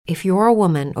If you're a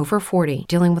woman over 40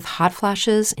 dealing with hot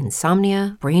flashes,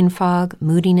 insomnia, brain fog,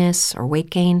 moodiness, or weight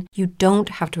gain, you don't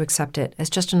have to accept it as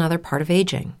just another part of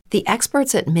aging. The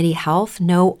experts at MIDI Health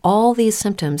know all these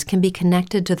symptoms can be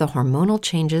connected to the hormonal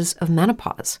changes of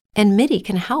menopause. And MIDI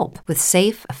can help with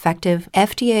safe, effective,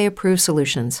 FDA-approved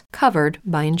solutions covered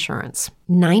by insurance.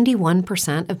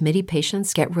 91% of MIDI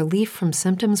patients get relief from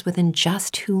symptoms within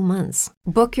just 2 months.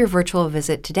 Book your virtual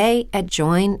visit today at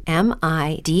joinmidi.com.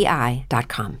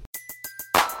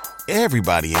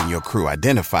 Everybody in your crew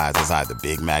identifies as either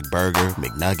Big Mac Burger,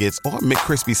 McNuggets, or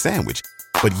McCrispy Sandwich.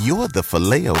 But you're the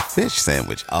Filet-O-Fish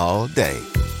Sandwich all day.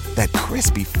 That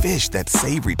crispy fish, that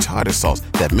savory tartar sauce,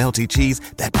 that melty cheese,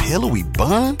 that pillowy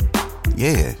bun.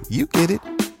 Yeah, you get it.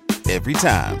 Every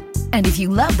time. And if you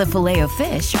love the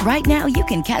Filet-O-Fish, right now you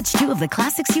can catch 2 of the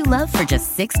classics you love for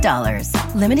just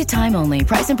 $6. Limited time only.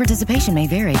 Price and participation may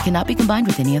vary. Cannot be combined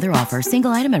with any other offer.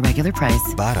 Single item at regular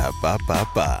price.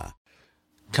 Ba-da-ba-ba-ba.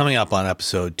 Coming up on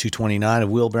episode 229 of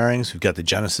Wheel Bearings, we've got the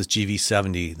Genesis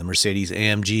GV70, the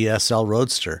Mercedes-AMG SL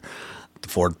Roadster, the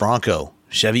Ford Bronco,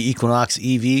 Chevy Equinox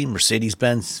EV,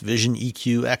 Mercedes-Benz Vision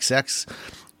EQ XX,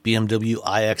 BMW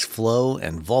iX Flow,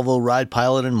 and Volvo Ride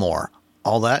Pilot, and more.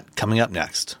 All that coming up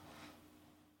next.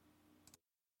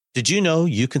 Did you know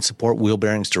you can support Wheel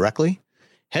Bearings directly?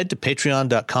 Head to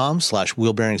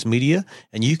patreon.com/wheelbearingsmedia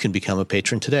and you can become a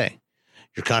patron today.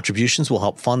 Your contributions will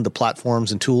help fund the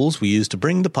platforms and tools we use to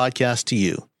bring the podcast to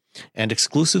you. And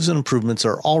exclusives and improvements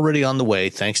are already on the way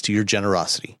thanks to your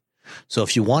generosity. So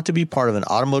if you want to be part of an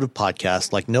automotive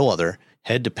podcast like no other,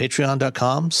 head to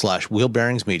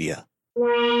patreon.com/wheelbearingsmedia.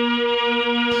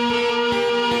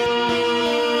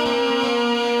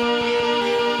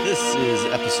 This is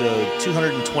episode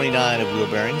 229 of Wheel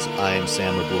Bearings. I am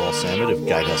Sam Abul-Al-Samad of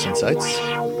Guidehouse Insights.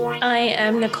 I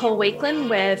am Nicole Wakelin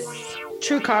with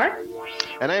TrueCar.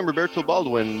 And I am Roberto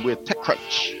Baldwin with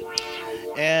TechCrunch.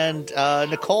 And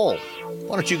Nicole,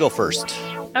 why don't you go first?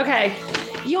 Okay.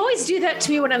 You always do that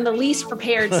to me when I'm the least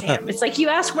prepared, Sam. It's like you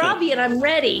ask Robbie and I'm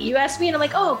ready. You ask me and I'm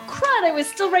like, oh, crud, I was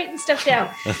still writing stuff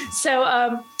down. So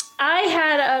I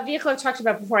had a vehicle I've talked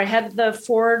about before. I had the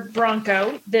Ford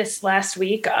Bronco this last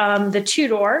week, the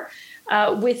two-door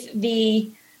with the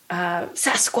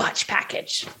Sasquatch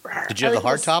package. Did you have the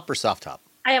hard top or soft top?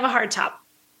 I have a hard top.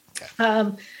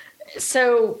 Okay.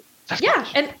 So, Sasquatch. Yeah,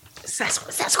 and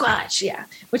Sasquatch, yeah,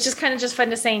 which is kind of just fun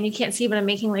to say, and you can't see, but I'm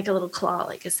making like a little claw,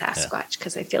 like a Sasquatch,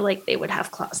 because I feel like they would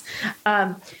have claws.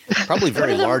 Probably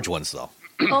very large ones, though.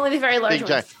 Only the very large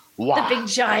ones. Wow. The big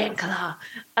giant claw.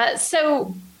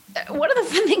 So one of the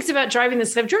fun things about driving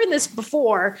this, I've driven this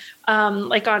before,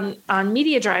 like on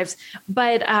media drives,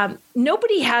 but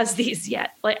nobody has these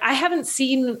yet. Like I haven't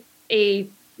seen a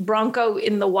Bronco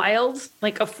in the wild,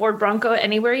 like a Ford Bronco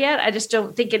anywhere yet. I just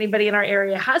don't think anybody in our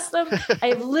area has them. I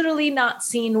have literally not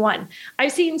seen one.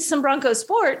 I've seen some Bronco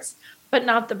Sports, but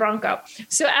not the Bronco.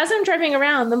 So as I'm driving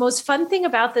around, the most fun thing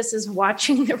about this is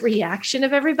watching the reaction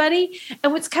of everybody.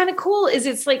 And what's kind of cool is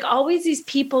it's like always these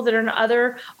people that are in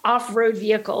other off-road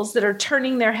vehicles that are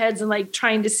turning their heads and like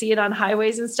trying to see it on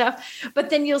highways and stuff. But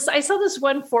then I saw this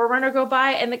one 4Runner go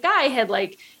by and the guy had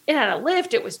like, it had a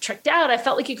lift. It was tricked out. I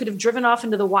felt like he could have driven off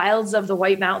into the wilds of the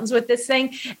White Mountains with this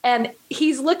thing. And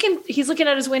he's looking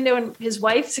out his window and his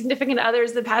wife, significant other,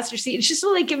 is in the passenger seat. And she's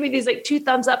still like giving me these like 2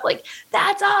 thumbs up, like,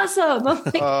 that's awesome. I'm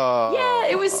like, yeah,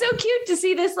 it was so cute to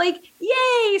see this, like,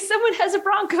 yay, someone has a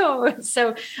Bronco.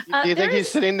 So do you think he's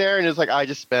sitting there and is like, I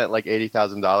just spent like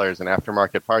 $80,000 in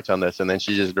aftermarket parts on this. And then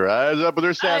she just drives up with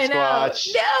her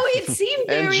Sasquatch. No, it seemed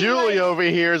very and Julie over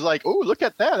here is like, oh, look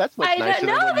at that. That's much nicer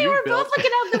than what they you were built. both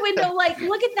looking out the window like,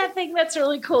 look at that thing. That's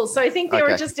really cool. So I think they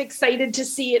were just excited to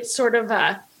see it sort of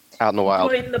out in the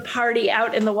wild. Join the party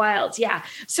out in the wilds. Yeah.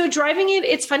 So driving it,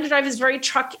 it's fun to drive. It's very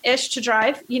truck-ish to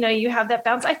drive. You know, you have that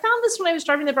bounce. I found this when I was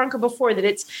driving the Bronco before, that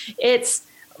it's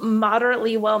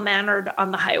moderately well-mannered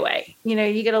on the highway. You know,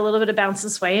 you get a little bit of bounce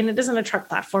and sway, and it isn't a truck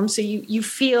platform. So it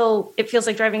feels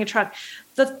like driving a truck.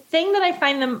 The thing that I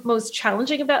find the most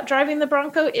challenging about driving the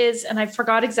Bronco is, and I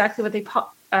forgot exactly what they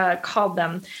called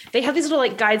them. They have these little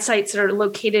like guide sites that are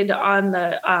located on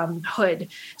the hood.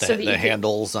 The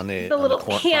handles on the little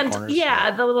hand corners.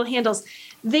 Yeah, the little handles.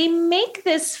 They make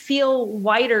this feel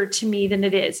wider to me than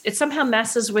it is. It somehow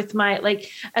messes with my, like,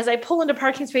 as I pull into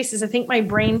parking spaces, I think my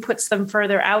brain puts them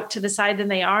further out to the side than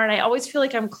they are. And I always feel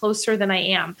like I'm closer than I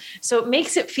am. So it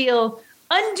makes it feel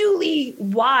unduly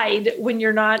wide when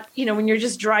you're not, you know, when you're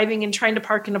just driving and trying to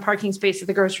park in a parking space at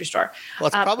the grocery store. Well,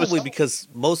 it's probably because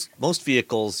most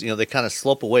vehicles, you know, they kind of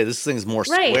slope away. This thing's more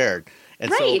squared.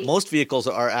 And so most vehicles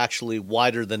are actually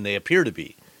wider than they appear to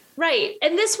be. Right.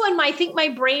 And this one, I think my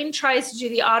brain tries to do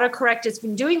the autocorrect it's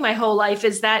been doing my whole life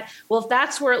is that, well, if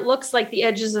that's where it looks like the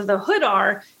edges of the hood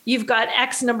are, you've got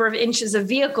X number of inches of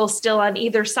vehicle still on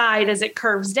either side as it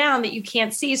curves down that you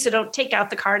can't see. So don't take out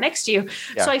the car next to you.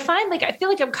 Yeah. So I feel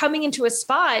like I'm coming into a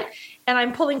spot and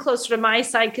I'm pulling closer to my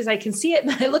side because I can see it.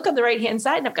 And I look on the right-hand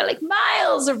side and I've got like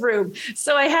miles of room.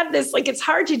 So I have this, like, it's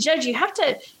hard to judge.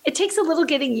 It takes a little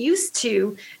getting used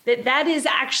to that is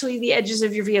actually the edges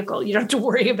of your vehicle. You don't have to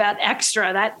worry about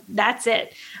extra. That's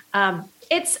it.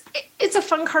 It's a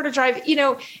fun car to drive.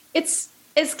 It's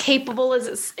as capable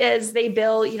as they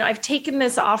build. I've taken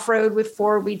this off-road with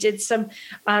Ford. We did some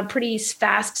pretty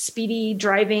fast, speedy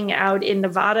driving out in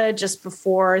Nevada just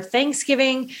before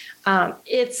Thanksgiving.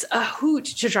 It's a hoot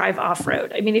to drive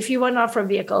off-road. I mean, if you want an off-road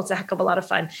vehicle, it's a heck of a lot of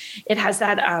fun. It has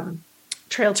that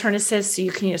trail turn assist, so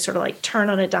you can sort of like turn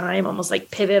on a dime, almost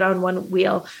like pivot on one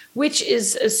wheel, which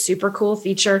is a super cool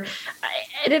feature.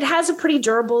 And it has a pretty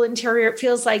durable interior. It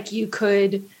feels like you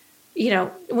could,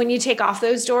 when you take off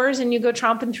those doors and you go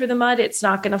tromping through the mud, it's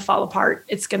not going to fall apart.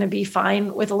 It's going to be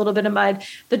fine with a little bit of mud.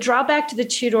 The drawback to the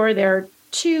two-door, there are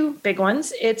two big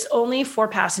ones. It's only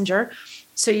 4-passenger,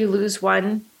 so you lose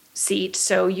one seat,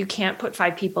 so you can't put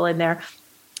 5 people in there.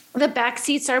 The back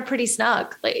seats are pretty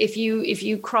snug. Like if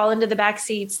you crawl into the back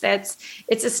seats,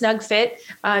 it's a snug fit.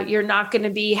 You're not going to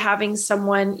be having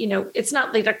someone, it's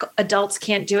not like adults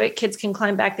can't do it. Kids can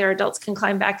climb back there. Adults can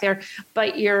climb back there.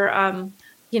 But your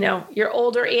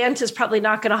older aunt is probably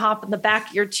not going to hop in the back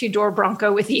of your 2-door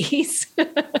Bronco with ease. Of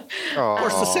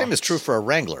course, the same is true for a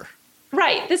Wrangler.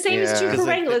 Right. The same is true for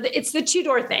Wrangler. It's the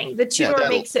 2-door thing. The 2-door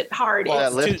makes it hard. Well,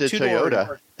 that lifted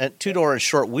Toyota. And 2-door and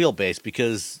short wheelbase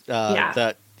because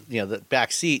the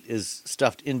back seat is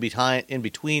stuffed in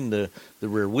between the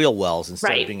rear wheel wells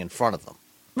instead of being in front of them.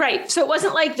 Right. So it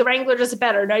wasn't like the Wrangler does it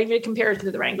better, not even compared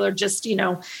to the Wrangler, just,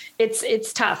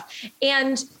 it's tough.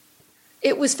 And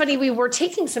it was funny. We were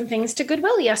taking some things to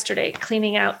Goodwill yesterday,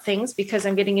 cleaning out things because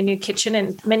I'm getting a new kitchen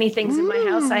and many things in my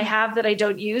house I have that I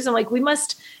don't use. I'm like, we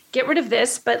must get rid of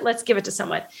this, but let's give it to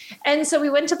someone. And so we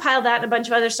went to pile that and a bunch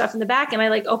of other stuff in the back. And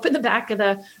I opened the back of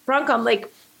the Bronco. I'm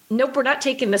like, nope, we're not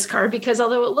taking this car because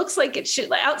although it looks like it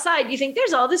should, outside, you think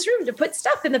there's all this room to put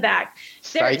stuff in the back.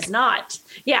 There is not.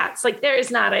 Yeah, it's like there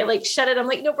is not. I shut it. I'm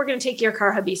like, nope, we're going to take your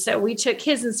car, hubby. So we took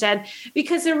his instead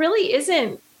because there really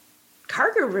isn't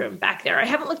cargo room back there. I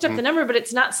haven't looked up the number, but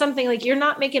it's not something like you're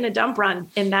not making a dump run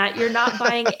in that. You're not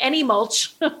buying any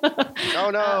mulch. Oh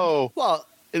no. Well,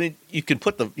 I mean, you can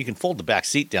fold the back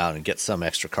seat down and get some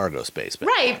extra cargo space.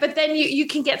 Right, but then you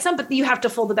can get some, but you have to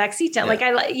fold the back seat down.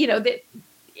 Yeah. That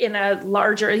in a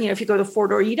larger, if you go to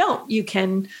 4-door, you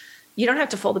don't have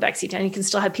to fold the back seat down. You can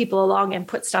still have people along and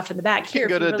put stuff in the back. Here, you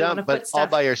can go to the dump, but all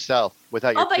by yourself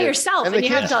without your kids. All by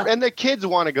yourself. And the kids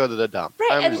want to go to the dump.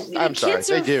 Right. I'm sorry.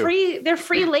 Kids are free. They're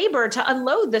free labor to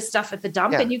unload the stuff at the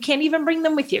dump and you can't even bring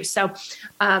them with you. So,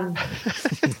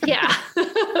 yeah.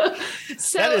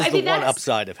 So that is the one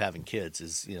upside of having kids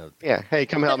is, yeah. Hey,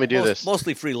 come help me do this.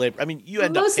 Mostly free labor. I mean, you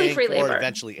end up paying for it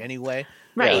eventually anyway.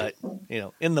 Right.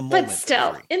 But, in the moment. But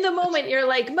still, in the moment, you're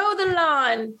like, mow the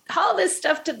lawn, haul this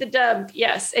stuff to the dump.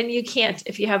 Yes. And you can't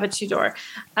if you have a 2-door.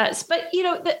 But,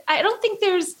 I don't think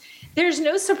there's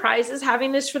no surprises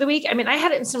having this for the week. I mean, I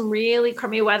had it in some really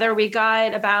crummy weather. We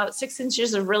got about 6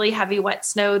 inches of really heavy wet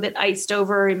snow that iced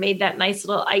over and made that nice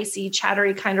little icy,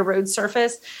 chattery kind of road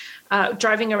surface.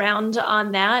 Driving around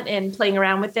on that and playing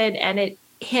around with it. And it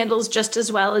handles just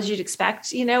as well as you'd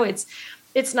expect.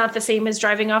 It's not the same as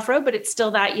driving off road, but it's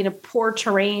still that, poor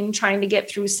terrain, trying to get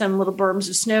through some little berms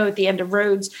of snow at the end of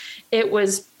roads. It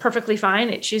was perfectly fine.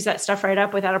 It chews that stuff right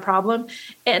up without a problem.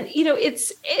 And,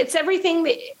 it's everything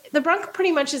that the Bronco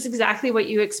pretty much is exactly what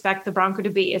you expect the Bronco to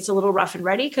be. It's a little rough and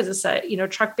ready because it's a,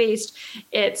 truck based.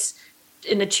 It's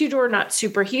in the 2-door, not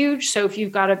super huge. So if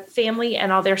you've got a family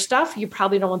and all their stuff, you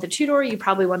probably don't want the 2-door. You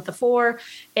probably want the 4.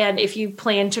 And if you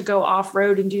plan to go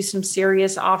off-road and do some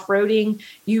serious off-roading,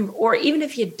 or even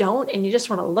if you don't and you just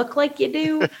want to look like you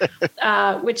do,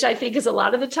 which I think is a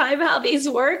lot of the time how these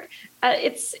work,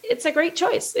 it's a great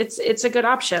choice. It's a good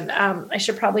option. I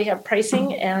should probably have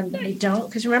pricing, and I don't,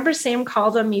 because remember Sam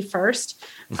called on me first.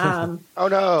 Oh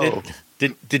no.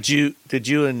 Did you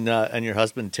and your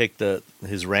husband take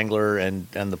his Wrangler and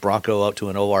the Bronco out to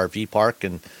an ORV park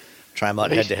and try them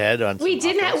out head to head on? We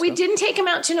didn't take them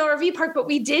out to an ORV park, but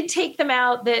we did take them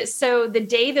out. So the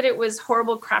day that it was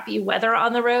horrible, crappy weather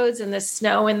on the roads and the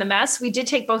snow and the mess, we did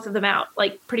take both of them out.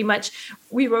 Like pretty much,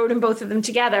 we rode in both of them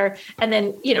together, and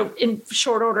then in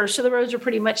short order. So the roads were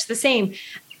pretty much the same.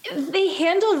 they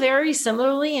handle very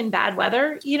similarly in bad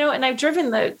weather, and I've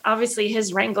driven obviously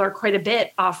his Wrangler quite a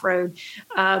bit off-road.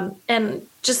 And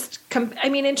just,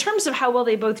 in terms of how well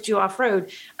they both do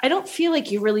off-road, I don't feel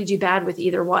like you really do bad with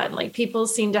either one. Like people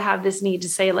seem to have this need to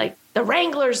say like the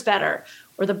Wrangler's better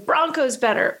or the Bronco's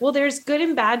better. Well, there's good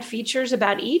and bad features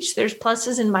about each. There's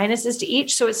pluses and minuses to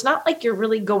each. So it's not like you're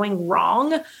really going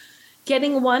wrong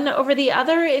getting one over the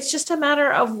other. It's just a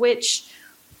matter of which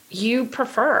you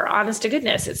prefer, honest to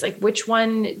goodness. It's like, which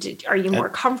one are you more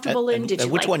comfortable in? Did you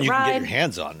which like one the you ride? can get your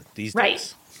hands on these right.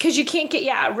 days? Because you can't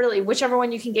get, really, whichever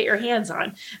one you can get your hands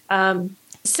on.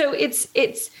 So it's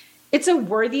a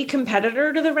worthy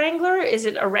competitor to the Wrangler. Is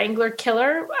it a Wrangler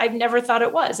killer? I've never thought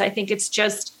it was. I think it's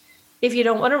just, if you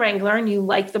don't want a Wrangler and you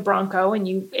like the Bronco and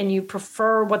you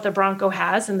prefer what the Bronco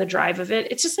has and the drive of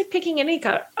it, it's just like picking any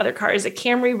other car. Is a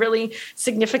Camry really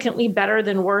significantly better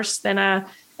than worse than an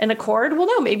Accord? Well,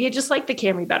 no, maybe you just like the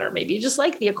Camry better. Maybe you just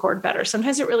like the Accord better.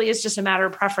 Sometimes it really is just a matter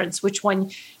of preference, which one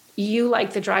you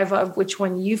like the drive of, which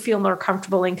one you feel more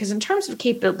comfortable in. Because in terms of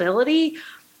capability,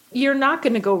 you're not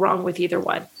going to go wrong with either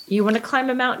one. You want to climb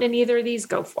a mountain in either of these,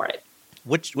 go for it.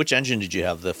 Which engine did you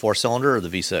have, the 4-cylinder or the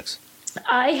V6?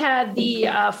 I had the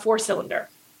 4-cylinder.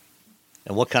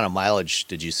 And what kind of mileage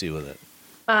did you see with it?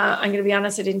 I'm going to be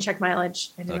honest, I didn't check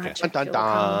mileage. I did not check dun,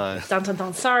 dun, dun, dun,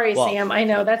 dun. Sorry, well, Sam. I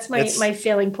know that's my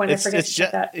failing point. I forgot to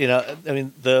check that.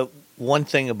 The one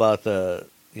thing about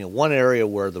one area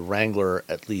where the Wrangler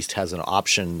at least has an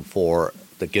option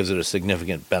that gives it a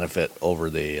significant benefit over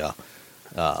the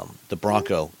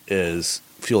Bronco is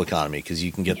fuel economy, because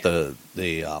you can get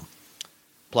the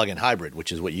plug-in hybrid,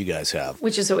 which is what you guys have.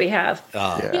 Which is what we have. And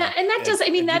that does. That is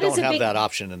a big. You don't have that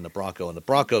option in the Bronco, and the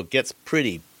Bronco gets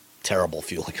pretty terrible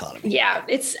fuel economy. Yeah,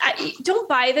 don't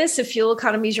buy this if fuel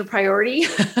economy is your priority.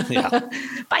 Yeah.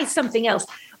 Buy something else.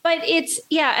 But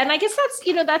and I guess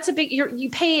that's a big. You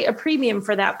pay a premium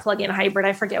for that plug-in hybrid.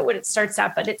 I forget what it starts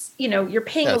at, but it's you're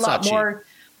paying a lot more. Cheap.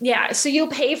 Yeah, so you'll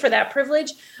pay for that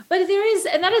privilege, but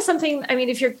that is something.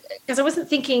 Because I wasn't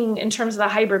thinking in terms of the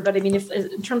hybrid, but if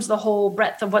in terms of the whole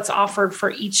breadth of what's offered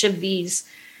for each of these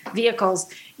vehicles,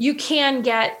 you can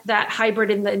get that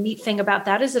hybrid. And the neat thing about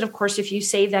that is that, of course, if you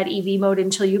save that EV mode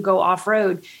until you go off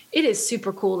road, it is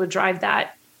super cool to drive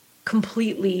that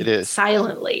completely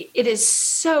silently. It is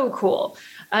so cool.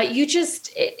 You just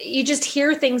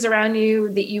hear things around you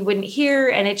that you wouldn't hear.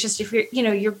 And it just, if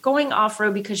you're going off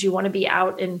road because you want to be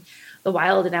out in the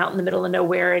wild and out in the middle of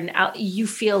nowhere, and out, you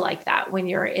feel like that when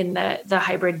you're in the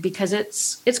hybrid, because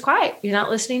it's quiet. You're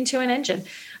not listening to an engine,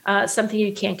 something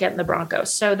you can't get in the Bronco.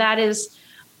 So that is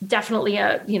definitely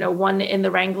one in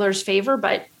the Wrangler's favor,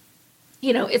 but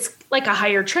it's like a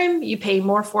higher trim. You pay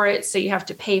more for it, so you have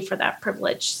to pay for that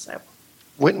privilege. So.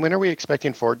 When are we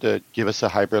expecting Ford to give us a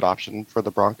hybrid option for the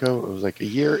Bronco? It was like a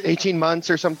year, 18 months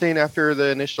or something after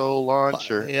the initial launch?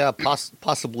 Or yeah,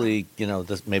 possibly,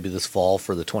 maybe this fall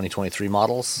for the 2023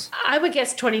 models. I would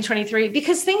guess 2023,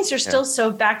 because things are still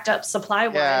so backed up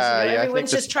supply-wise.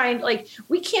 Everyone's just trying,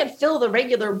 we can't fill the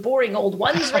regular boring old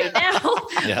ones right now.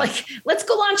 Let's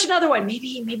go launch another one.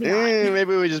 Maybe not.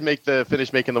 Maybe we just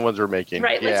finish making the ones we're making.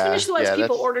 Right. Let's finish the ones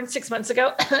people ordered 6 months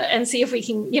ago and see if we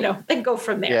can, then go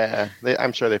from there. Yeah.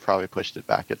 I'm sure they probably pushed it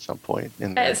back at some point.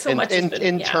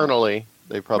 Internally,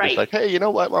 they probably like, hey, you know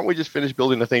what? Why don't we just finish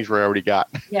building the things we already got?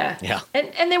 Yeah. Yeah.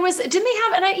 And there was, didn't they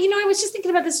have, and I was just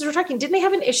thinking about this as we're talking, didn't they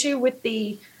have an issue with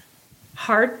the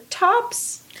hard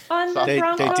tops on the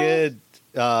Bronco? They did.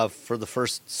 For the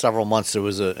first several months, there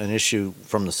was an issue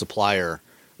from the supplier.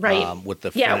 Right. With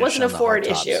the finish it wasn't a Ford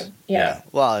issue. Yeah.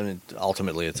 Well,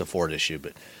 ultimately it's a Ford issue,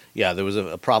 but yeah, there was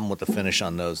a problem with the finish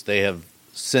on those. They have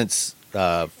since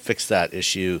fixed that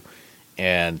issue,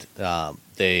 and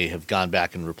they have gone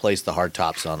back and replaced the hard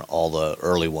tops on all the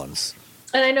early ones.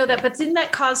 And I know that, but didn't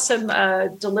that cause some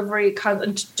delivery,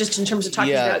 just in terms of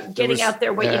talking about getting out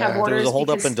there what you have orders? There was a hold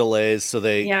up and delays, so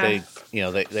they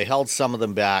held some of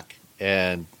them back,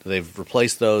 and they've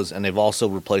replaced those, and they've also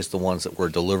replaced the ones that were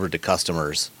delivered to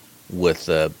customers with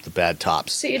the bad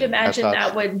tops. So you'd imagine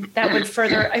that would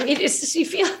further. It's just, you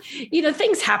feel,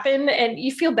 things happen, and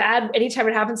you feel bad anytime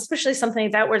it happens, especially something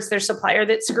like that where it's their supplier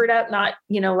that screwed up, not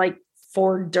like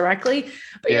Ford directly,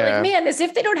 but you're like, man, as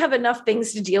if they don't have enough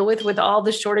things to deal with all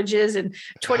the shortages in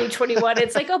 2021.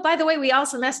 It's like, oh, by the way, we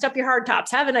also messed up your hard tops.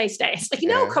 Have a nice day. It's like,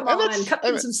 come on, cut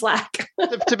them some slack.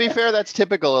 To be fair, that's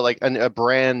typical of like a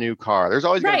brand new car. There's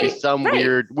always going to be some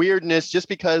weirdness, just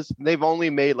because they've only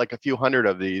made like a few hundred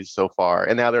of these so far,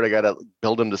 and now they're got to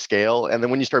build them to scale. And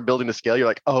then when you start building to scale, you're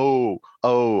like, oh,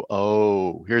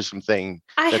 here's something.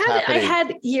 I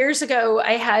had years ago.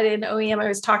 I had an OEM. I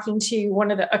was talking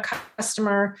to a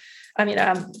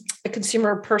a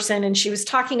consumer person, and she was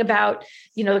talking about,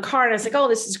 the car. And I was like, oh,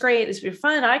 this is great. This would be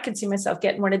fun. I could see myself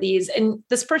getting one of these. And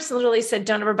this person literally said,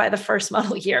 don't ever buy the first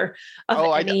model year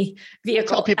of any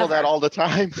vehicle. I tell people ever. that all the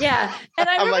time. Yeah. And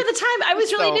I remember the time I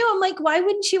was really new. I'm like, why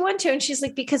wouldn't you want to? And she's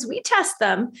like, because we test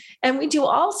them and we do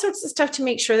all sorts of stuff to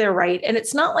make sure they're right. And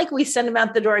it's not like we send them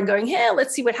out the door and going, hey,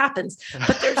 let's see what happens.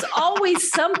 But there's always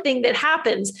something that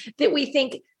happens that we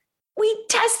think, we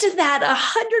tested that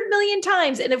 100 million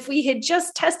times. And if we had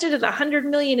just tested it 100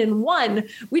 million and one,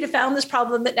 we'd have found this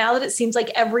problem that now that it seems like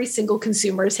every single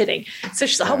consumer is hitting. So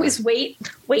she's always wait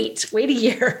a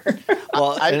year.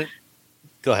 Well,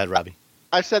 go ahead, Robbie.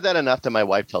 I've said that enough that my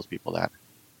wife tells people that.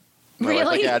 Really?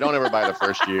 Like, yeah, don't ever buy the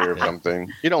first year or something.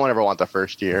 You don't ever want the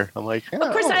first year. I'm like, of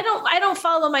course, I don't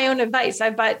follow my own advice. I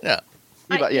bought. Yeah.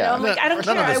 I'm like, I don't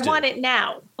care. I want it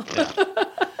now. Yeah.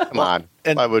 Come on.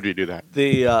 And why would we do that?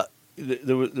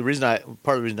 The reason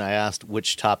part of the reason I asked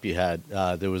which top you had,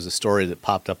 there was a story that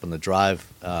popped up on the drive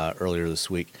earlier this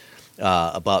week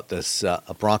about this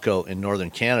a Bronco in northern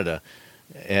Canada,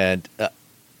 and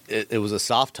it was a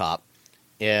soft top,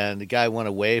 and the guy went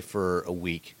away for a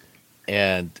week,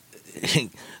 and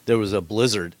there was a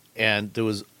blizzard, and there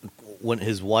was when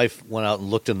his wife went out and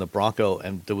looked in the Bronco,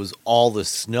 and there was all the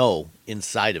snow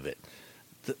inside of it,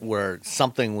 where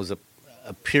something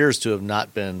appears to have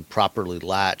not been properly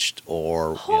latched,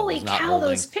 or holy cow, holding,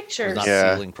 those pictures, not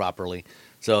sealing properly.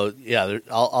 So yeah,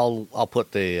 I'll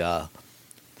put the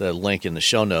link in the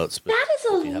show notes. But that is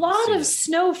a lot of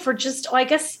snow for just. I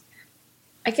guess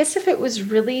if it was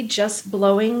really just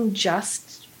blowing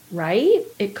just right,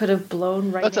 it could have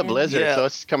blown right. That's a blizzard, so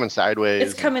it's coming sideways.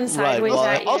 It's coming sideways. Well,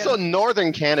 at you. Also,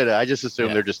 northern Canada, I just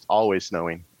assume they're just always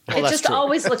snowing. It just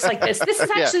always looks like this. This is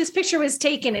actually this picture was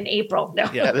taken in April. No.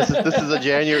 Yeah, this is a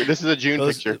January. This is a June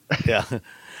picture.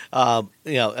 Yeah,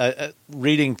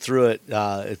 reading through it,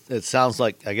 it sounds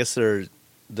like I guess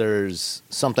there's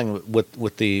something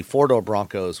with the 4-door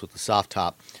Broncos with the soft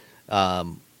top.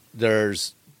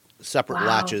 There's separate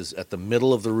latches at the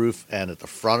middle of the roof and at the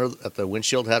front at the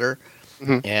windshield header,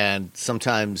 and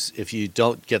sometimes if you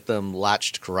don't get them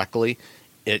latched correctly,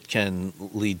 it can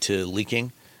lead to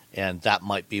leaking. And that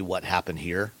might be what happened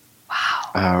here.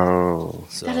 Wow. Oh.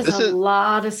 So. That is a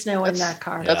lot of snow in that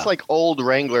car. That's like old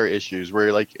Wrangler issues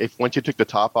where like if once you took the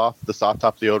top off, the soft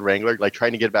top of the old Wrangler, like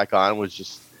trying to get it back on was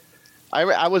just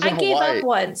I was in Hawaii. I gave up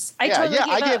once. I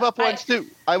gave up once too.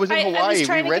 I was in Hawaii. I was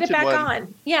trying to get it back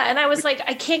on. Yeah, and I was like,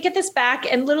 I can't get this back.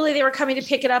 And literally they were coming to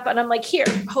pick it up and I'm like, here,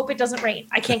 hope it doesn't rain.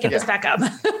 I can't get this back up.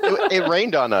 it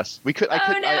rained on us.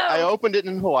 I opened it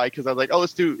in Hawaii because I was like,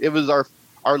 it was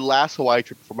our last Hawaii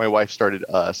trip before my wife started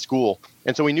school.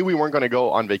 And so we knew we weren't going to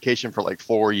go on vacation for like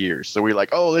 4 years. So we were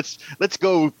like, let's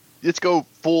go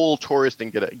full tourist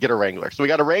and get a Wrangler. So we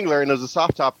got a Wrangler and it was a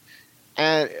soft top.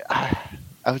 And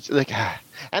I was like,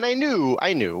 and I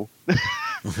knew,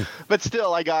 but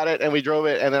still I got it and we drove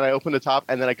it and then I opened the top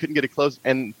and then I couldn't get it closed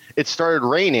and it started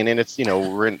raining and it's,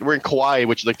 we're in Kauai,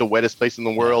 which is like the wettest place in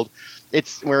the world.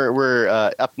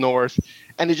 We're up north.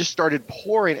 And it just started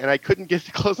pouring, and I couldn't get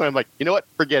it close. And I'm like, you know what?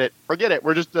 Forget it.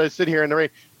 We're just sitting here in the rain.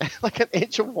 And like an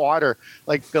inch of water,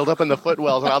 like filled up in the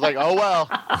footwells, and I was like, oh well.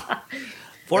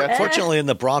 Fortunately, in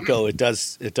the Bronco, it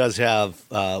does have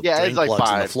drain like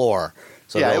plugs on the floor.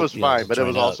 So it was fine, but it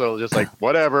was also just like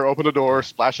whatever. Open the door,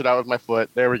 splash it out with my foot.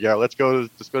 There we go. Let's go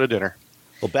to dinner.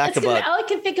 Well, all I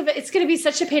can think of it's going to be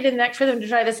such a pain in the neck for them to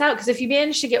try this out because if you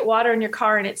manage to get water in your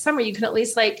car and it's summer, you can at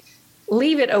least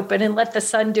leave it open and let the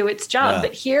sun do its job. Yeah.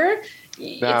 But here,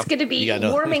 it's going to be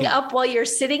warming up while you're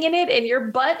sitting in it, and your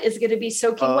butt is going to be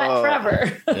soaking wet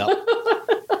forever. Yep.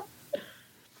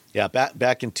 Yeah,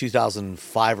 back in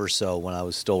 2005 or so, when I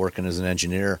was still working as an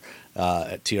engineer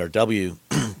at TRW,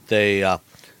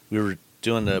 we were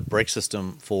doing the brake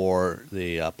system for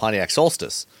the Pontiac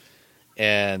Solstice,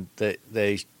 and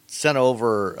they sent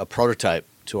over a prototype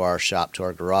to our shop, to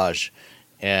our garage,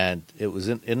 and it was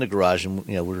in the garage,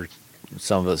 and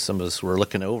some of us were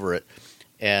looking over it,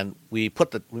 and we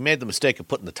made the mistake of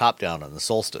putting the top down on the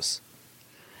Solstice,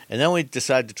 and then we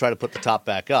decided to try to put the top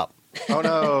back up. Oh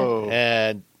no!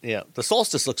 And the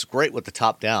Solstice looks great with the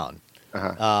top down,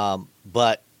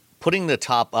 but putting the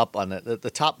top up on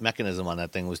the top mechanism on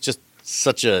that thing was just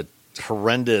such a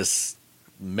horrendous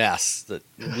mess that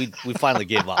we finally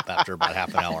gave up after about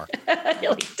half an hour.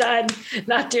 You're like, done,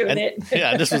 not doing it.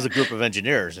 Yeah, this was a group of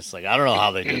engineers. It's like, I don't know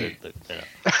how they did it. But, Yeah,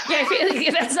 I feel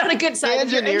like that's not a good sign.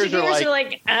 The engineers are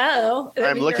like, oh.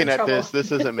 I'm looking at this. This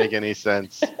doesn't make any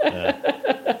sense.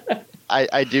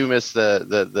 I do miss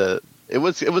the it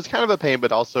was kind of a pain,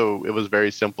 but also it was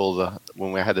very simple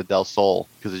when we had the Del Sol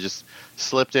because it just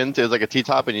slipped into, it was like a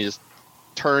T-top and you just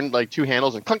turned like two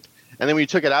handles and clunk. And then when you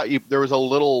took it out, there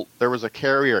was a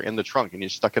carrier in the trunk, and you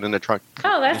stuck it in the trunk.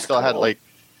 Oh, that's you still cool. had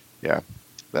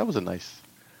that was a nice.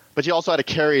 But you also had to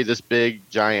carry this big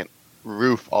giant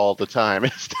roof all the time.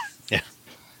 Yeah,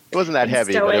 it wasn't that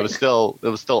heavy, but it was still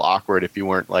awkward if you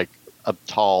weren't like a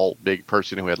tall, big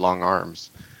person who had long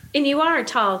arms. And you are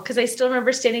tall, because I still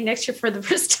remember standing next to you for the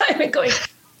first time and going,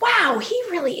 "Wow, he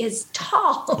really is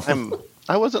tall."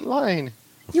 I wasn't lying.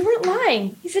 You weren't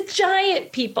lying. He's a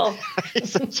giant, people.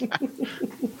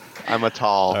 I'm a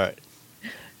tall. All right.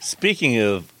 Speaking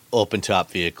of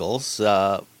open-top vehicles,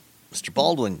 Mr.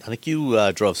 Baldwin, I think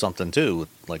you drove something too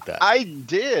like that. I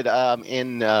did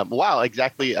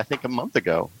exactly, I think a month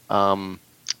ago.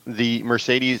 The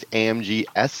Mercedes AMG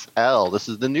SL. This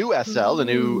is the new SL, the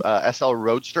new SL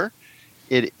Roadster.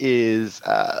 It is.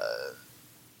 I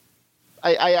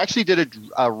actually did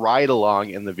a ride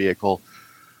along in the vehicle.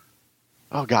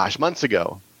 Oh gosh, months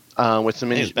ago, with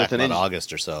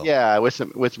August or so. Yeah, with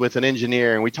an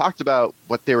engineer, and we talked about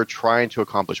what they were trying to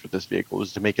accomplish with this vehicle. It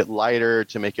was to make it lighter,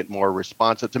 to make it more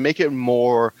responsive, to make it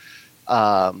more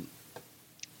like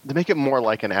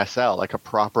an SL, like a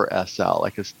proper SL,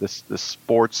 like this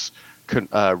sports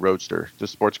roadster, the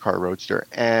sports car roadster.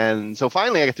 And so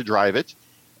finally, I get to drive it,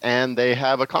 and they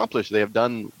have accomplished. They have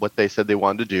done what they said they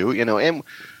wanted to do. And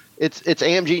it's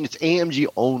AMG, and it's AMG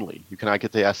only. You cannot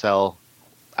get the SL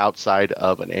outside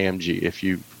of an AMG. If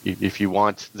you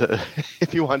want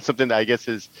something that I guess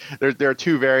is there are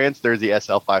two variants. There's the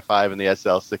SL55 and the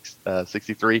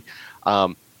SL63.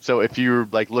 So if you're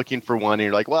like looking for one and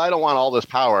you're like, well, I don't want all this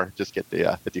power, just get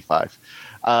the 55.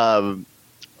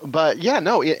 But yeah,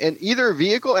 no, in either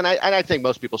vehicle, and I think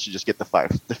most people should just get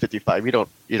the 55. You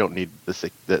don't need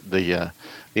the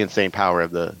insane power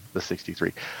of the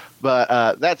 63.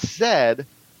 But that said,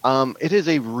 it is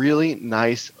a really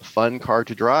nice, fun car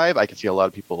to drive. I can see a lot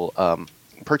of people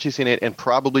purchasing it and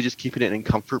probably just keeping it in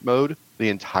comfort mode the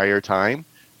entire time,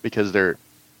 because they're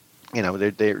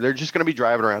just going to be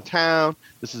driving around town.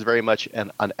 This is very much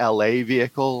an LA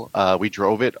vehicle. We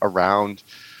drove it around.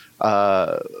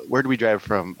 Where did we drive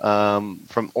from?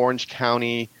 From Orange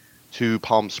County to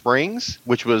Palm Springs,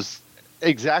 which was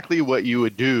exactly what you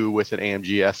would do with an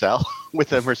AMG SL,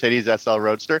 with a Mercedes SL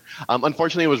Roadster.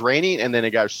 Unfortunately, it was raining, and then it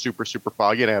got super, super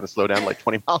foggy, and I had to slow down like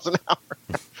 20 miles an hour.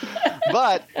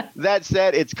 But that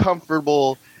said, it's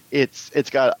comfortable. It's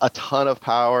got a ton of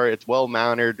power. It's well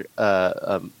mounted,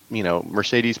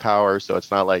 Mercedes power. So it's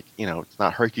not like, it's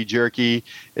not herky jerky.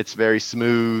 It's very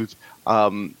smooth.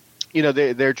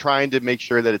 They're trying to make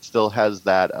sure that it still has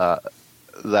that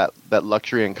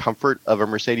luxury and comfort of a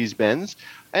Mercedes Benz.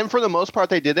 And for the most part,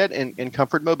 they did that in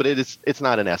comfort mode, but it's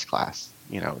not an S class.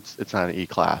 It's not an E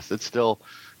class. It's still,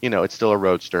 it's still a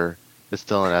Roadster. It's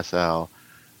still an SL.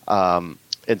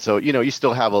 And so, you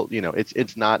still have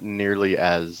it's not nearly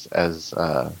as nice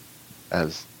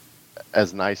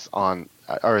or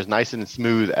as nice and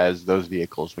smooth as those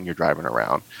vehicles when you're driving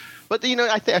around. But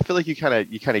I feel like you kind of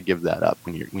give that up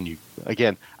when you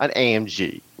again, an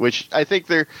AMG, which I think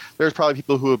there's probably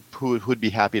people who would be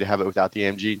happy to have it without the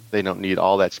AMG. They don't need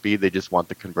all that speed. They just want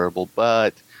the convertible.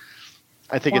 But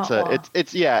I think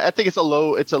I think it's a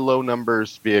low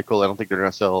numbers vehicle. I don't think they're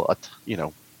going to sell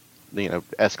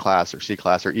S class or C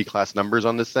class or E class numbers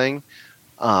on this thing.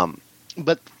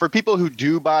 But for people who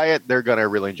do buy it, they're going to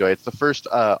really enjoy it. It's the first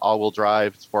all-wheel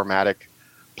drive. It's 4MATIC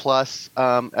Plus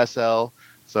SL.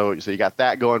 So you got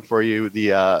that going for you.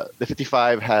 The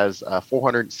 55 has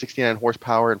 469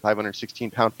 horsepower and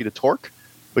 516 pound-feet of torque,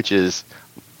 which is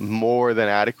more than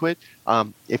adequate.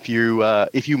 If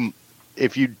you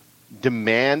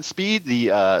demand speed,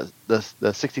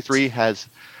 the 63 has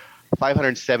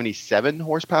 577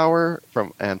 horsepower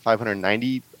and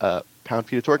 590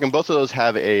 pound-feet of torque, and both of those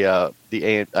have a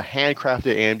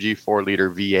handcrafted AMG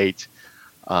 4-liter V8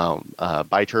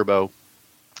 biturbo.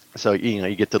 So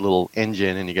you get the little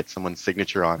engine and you get someone's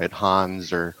signature on it,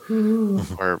 Hans or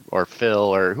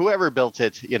Phil or whoever built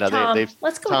it. Tom.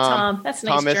 Let's go with Tom. That's a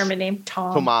nice German name,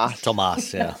 Tom.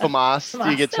 Tomas, yeah. Tomas.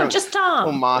 You get just Tom.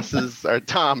 Tomas's or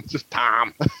Tom, just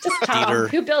Tom. Just Tom. Peter.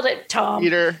 Who built it? Tom.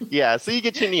 Peter. Yeah. So you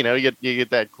get you get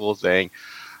that cool thing.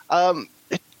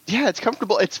 It's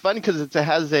comfortable. It's fun because it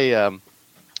has a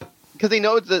because they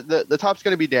know the top's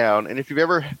going to be down, and if you've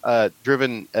ever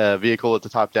driven a vehicle with the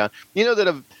top down, you know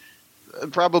that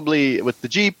probably with the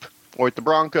Jeep or with the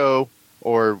Bronco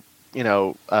or with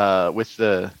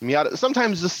the Miata,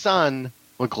 sometimes the sun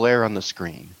will glare on the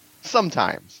screen.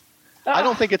 Sometimes. I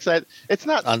don't think it's that. It's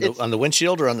not on the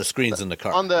windshield or on the screens in the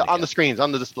car. On the screens,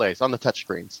 on the displays, on the touch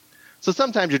screens. So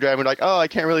sometimes you're driving like, oh, I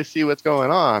can't really see what's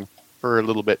going on for a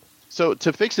little bit. So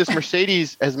to fix this,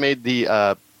 Mercedes has made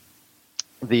the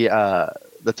the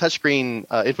touchscreen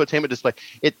infotainment display,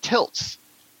 it tilts.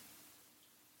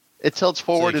 It tilts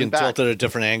forward and back. So you can tilt it at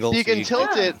different angles. So you can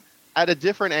tilt it at a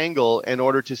different angle in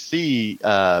order to see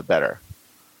better.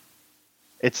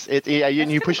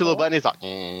 You push a little button. It's like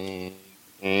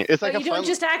it's like you don't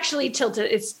just actually tilt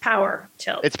it; it's power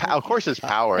tilt. Of course, it's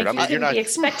powered. Like you're not be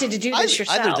expected to do this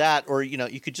yourself. Either that, or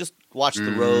you could just watch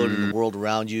the road and the world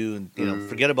around you, and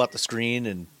forget about the screen,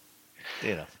 and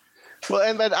Well,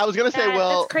 and I was going to say,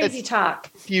 that's crazy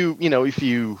talk. If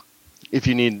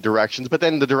you need directions, but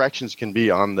then the directions can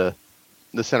be on the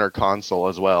center console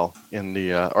as well in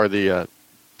the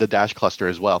dash cluster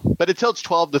as well. But it tilts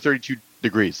 12 to 32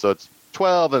 degrees, so it's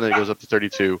 12 and then it goes up to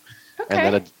 32,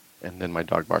 and then my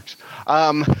dog barks.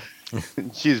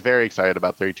 She's very excited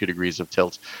about 32 degrees of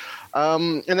tilt.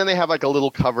 And then they have like a little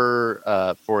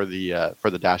cover for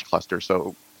the dash cluster.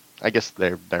 So I guess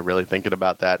they're really thinking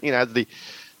about that. It has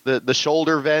the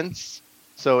shoulder vents.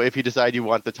 So if you decide you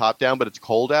want the top down, but it's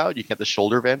cold out, you get the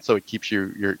shoulder vent, so it keeps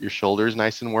your shoulders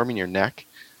nice and warm in your neck,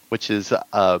 which is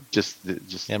just.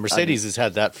 Yeah, Mercedes has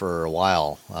had that for a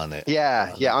while on it.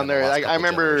 Yeah, on there. I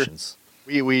remember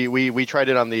we tried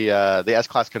it on the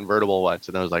S-Class convertible once,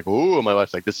 and I was like, "Ooh!" My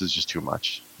wife's like, "This is just too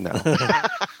much." No.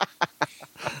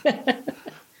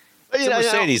 It's a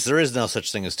Mercedes. There is no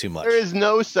such thing as too much. There is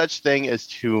no such thing as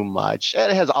too much.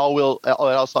 It has all-wheel. It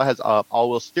also has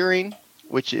all-wheel steering,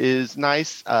 which is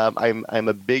nice. I'm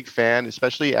a big fan,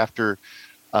 especially after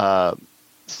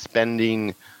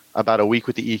spending about a week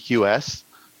with the EQS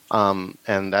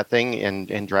and that thing,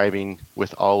 and driving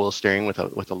with all-wheel steering with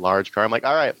a large car. I'm like,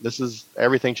 all right,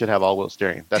 everything should have all-wheel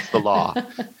steering. That's the law.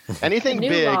 Anything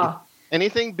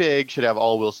big should have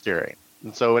all-wheel steering.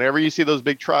 And so whenever you see those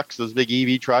big trucks, those big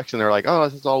EV trucks, and they're like, "Oh,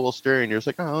 this is all-wheel steering," you're just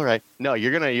like, "Oh, all right." No,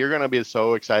 you're gonna be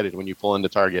so excited when you pull into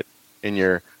Target in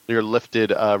your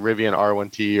lifted Rivian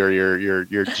R1T or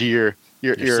your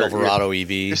Silverado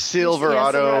EV, your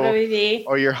Silverado EV,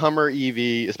 or your Hummer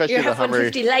EV, especially your the Hummer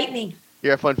F-150 Lightning.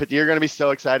 Your F-150. You're gonna be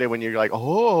so excited when you're like,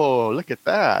 "Oh, look at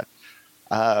that."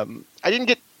 I didn't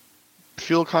get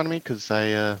fuel economy because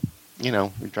I.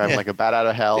 We're driving like a bat out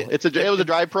of hell. It was a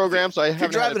drive program, so I haven't.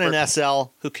 If you're driving an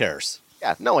SL, who cares?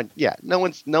 Yeah, no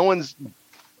one's.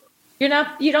 You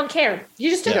don't care. You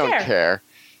just don't care.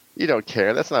 You don't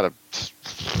care. That's not a.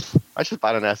 I should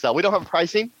buy an SL. We don't have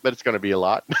pricing, but it's going to be a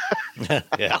lot.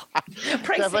 Yeah,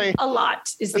 pricing a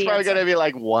lot is the. It's probably going to be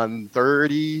like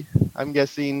 $130, I'm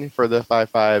guessing, for the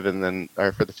 5.5, and then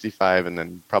for the 55, and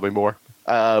then probably more.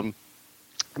 But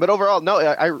overall, no,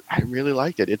 I really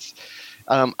liked it. It's.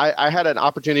 I had an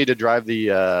opportunity to drive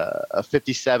the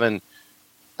 57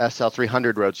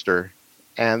 SL300 Roadster,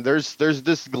 and there's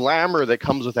this glamour that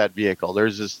comes with that vehicle.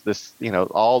 There's this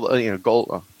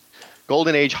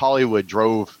Golden Age Hollywood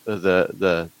drove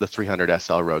the 300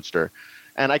 SL Roadster,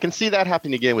 and I can see that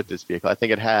happening again with this vehicle. I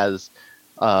think it has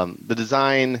the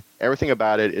design, everything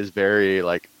about it is very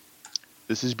like,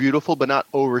 this is beautiful but not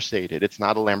overstated. It's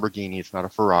not a Lamborghini, it's not a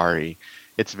Ferrari.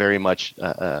 It's very much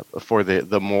for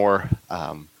the more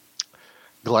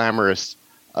glamorous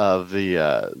of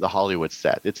the Hollywood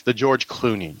set. It's the George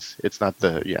Clooney's. It's not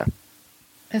the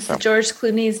It's the George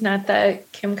Clooney's, not the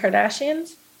Kim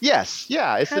Kardashians. Yes,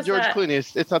 yeah, it's the George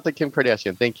Clooney. It's not the Kim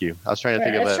Kardashian. Thank you. I was trying to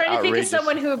think of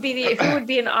someone who would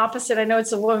be an opposite. I know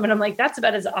it's a woman. I'm like, that's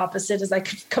about as opposite as I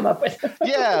could come up with.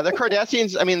 Yeah, the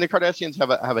Kardashians. I mean, the Kardashians have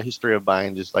a history of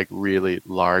buying just like really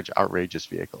large, outrageous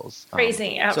vehicles.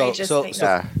 Crazy, outrageous things.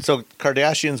 So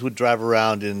Kardashians would drive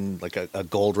around in like a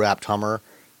gold wrapped Hummer.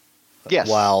 Yes.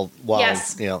 While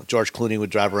George Clooney would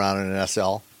drive around in an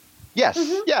SL. Yes,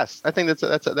 yes. I think that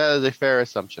is a fair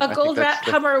assumption. A gold wrapped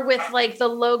Hummer with like the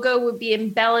logo would be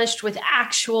embellished with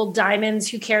actual diamonds.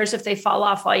 Who cares if they fall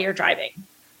off while you're driving?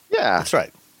 Yeah, that's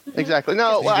right. Exactly.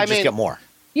 No, well, I mean, get more.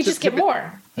 You just get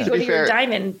more. You go to your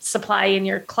diamond supply in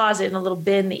your closet in a little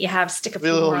bin that you have, stick a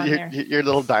few more on there. Your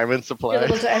little diamond supply.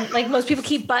 Like most people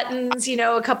keep buttons,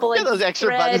 a couple like those extra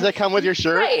buttons that come with your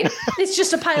shirt. Right. It's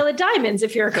just a pile of diamonds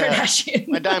if you're a Kardashian.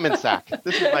 My diamond sack.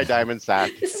 This is my diamond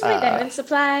sack. This is my diamond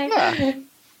supply. Yeah.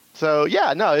 So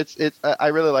it's I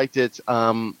really liked it.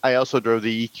 I also drove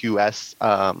the EQS,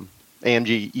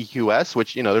 AMG EQS,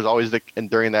 which there's always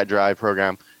during that drive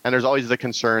program. And there's always the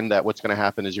concern that what's going to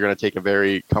happen is you're going to take a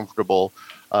very comfortable,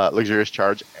 luxurious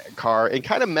charge car and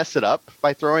kind of mess it up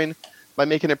by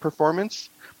making it performance.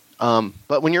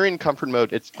 But when you're in comfort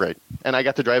mode, it's great. And I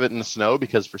got to drive it in the snow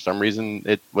because for some reason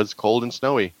it was cold and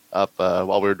snowy up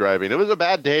while we were driving. It was a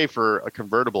bad day for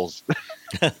convertibles.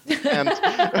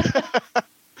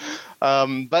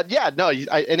 But yeah, no,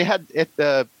 and it had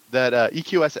that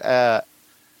EQS,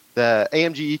 the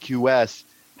AMG EQS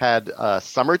had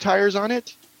summer tires on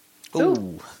it.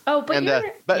 Ooh. Oh, but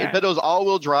but it was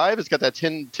all-wheel drive. It's got that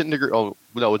 10 degree. Oh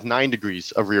no, it's 9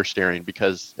 degrees of rear steering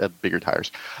because of bigger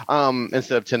tires,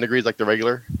 instead of 10 degrees like the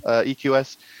regular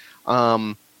EQS.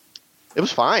 It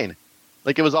was fine.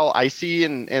 Like it was all icy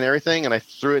and everything, and I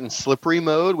threw it in slippery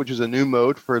mode, which is a new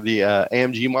mode for the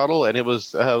AMG model, and it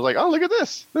was I was like, oh, look at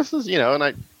this. This is and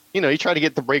I. You try to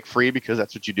get the brake free because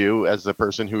that's what you do as a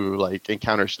person who like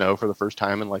encounters snow for the first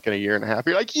time in like in a year and a half.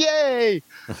 You're like, yay!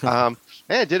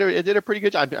 It did a pretty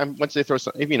good job. Once they throw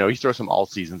some, you throw some all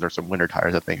seasons or some winter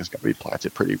tires, that thing is going to be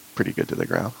planted pretty good to the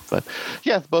ground. But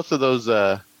yeah, both of those.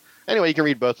 Anyway, you can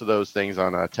read both of those things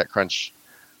on TechCrunch.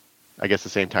 I guess the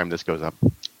same time this goes up.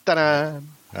 Ta-da!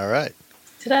 All right.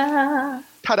 Ta-da!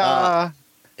 Ta-da!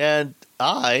 And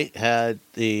I had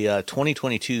the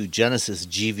 2022 Genesis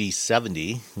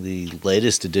GV70, the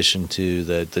latest addition to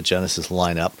the Genesis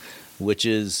lineup, which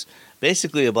is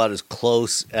basically about as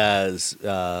close as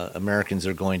Americans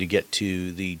are going to get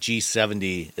to the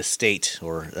G70 Estate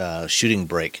or shooting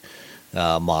brake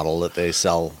model that they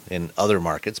sell in other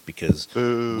markets, because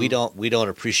we don't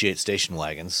appreciate station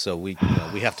wagons, so we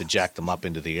have to jack them up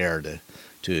into the air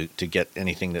to get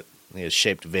anything that is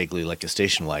shaped vaguely like a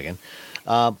station wagon.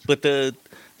 But the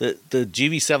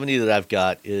GV70 that I've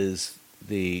got is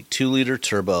the 2-liter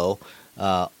turbo,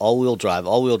 all-wheel drive.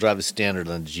 All-wheel drive is standard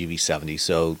on the GV70.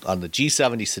 So on the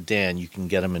G70 sedan, you can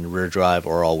get them in rear drive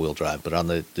or all-wheel drive. But on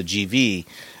the GV,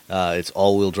 it's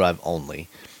all-wheel drive only.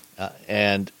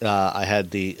 And I had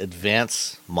the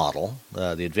Advance model,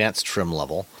 the Advanced trim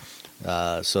level.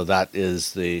 So that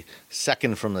is the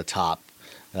second from the top.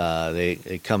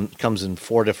 It comes in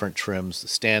 4 different trims: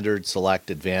 Standard, Select,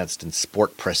 Advanced, and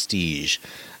Sport Prestige.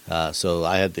 So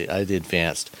I had the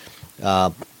Advanced.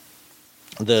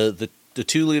 The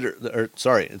 2-liter, or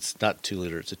sorry, it's not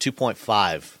 2-liter. It's a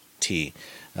 2.5 T.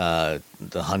 The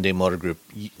Hyundai Motor Group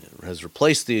has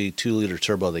replaced the 2-liter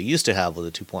turbo they used to have with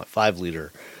a 2.5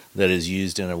 liter that is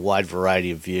used in a wide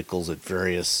variety of vehicles at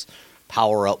various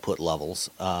power output levels.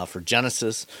 For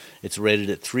Genesis, it's rated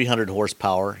at 300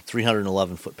 horsepower,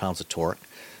 311 foot-pounds of torque.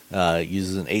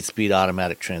 Uses an 8-speed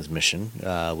automatic transmission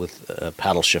with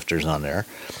paddle shifters on there.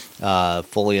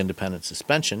 Fully independent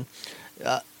suspension.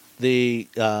 The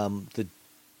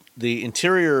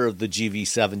interior of the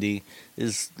GV70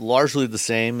 is largely the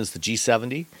same as the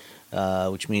G70,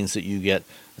 which means that you get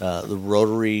the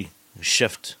rotary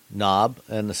shift knob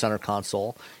in the center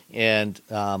console. And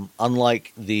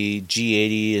unlike the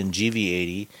G80 and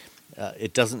GV80,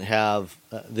 it doesn't have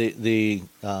the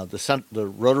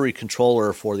rotary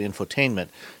controller for the infotainment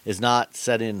is not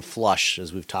set in flush,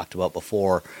 as we've talked about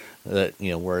before.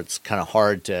 Where it's kind of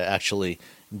hard to actually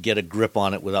get a grip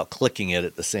on it without clicking it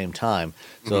at the same time.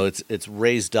 So it's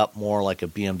raised up more like a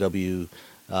BMW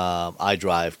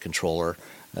iDrive controller.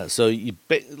 So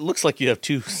it looks like you have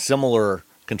 2 similar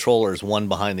controllers, one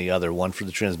behind the other, one for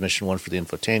the transmission, one for the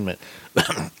infotainment.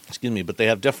 Excuse me, but they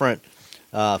have different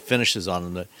finishes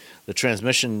on them. The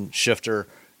transmission shifter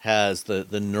has the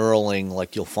knurling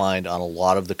like you'll find on a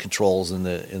lot of the controls in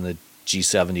the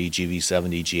G70,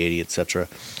 GV70, G80, etc.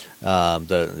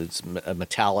 It's a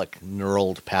metallic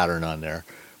knurled pattern on there,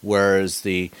 whereas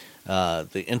the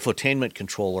infotainment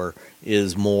controller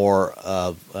is more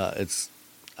of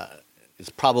it's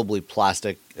probably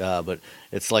plastic, but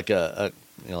it's like a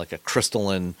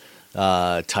crystalline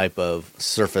type of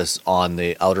surface on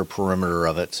the outer perimeter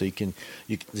of it, so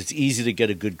it's easy to get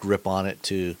a good grip on it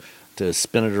to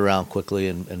spin it around quickly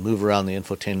and move around the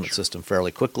infotainment system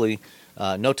fairly quickly.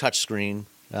 No touch screen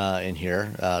in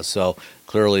here, so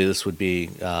clearly this would be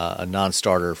a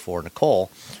non-starter for Nicole.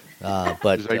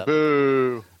 But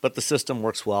the system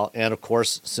works well, and of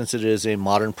course, since it is a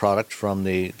modern product from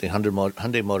the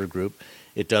Hyundai Motor Group,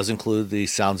 it does include the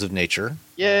sounds of nature.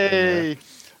 Yay!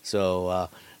 So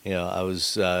I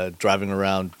was driving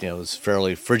around. It was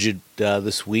fairly frigid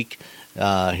this week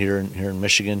here in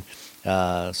Michigan.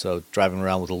 So driving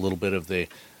around with a little bit of the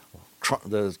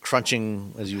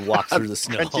crunching as you walk through the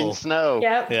snow. Crunching snow.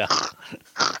 Yep. Yeah.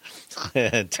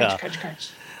 And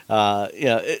crunch.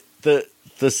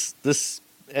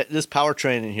 This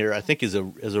powertrain in here, I think, is a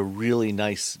really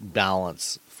nice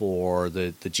balance for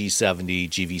the G70,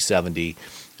 GV70.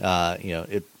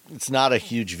 It's not a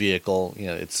huge vehicle.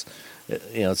 It's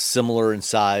similar in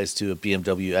size to a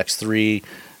BMW X3.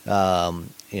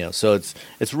 So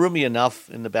it's roomy enough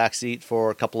in the back seat for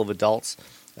a couple of adults,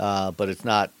 but it's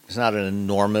not an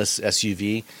enormous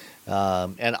SUV.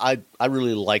 And I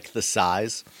really like the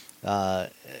size. As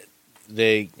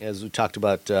we talked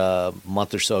about a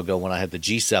month or so ago when I had the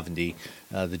G70,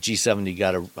 the G70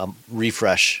 got a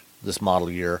refresh this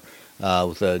model year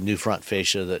with a new front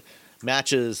fascia that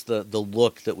matches the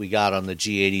look that we got on the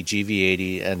G80,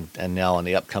 GV80, and now on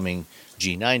the upcoming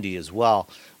G90 as well,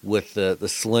 with the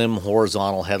slim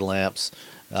horizontal headlamps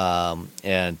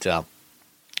and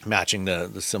matching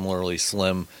the similarly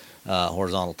slim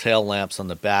horizontal tail lamps on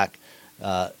the back.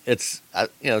 It's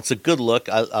a good look.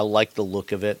 I like the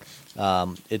look of it.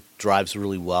 It drives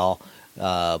really well.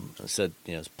 I said,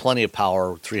 it's plenty of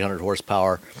power, 300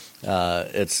 horsepower.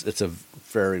 It's a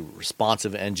very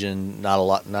responsive engine.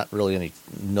 Not really any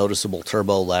noticeable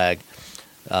turbo lag.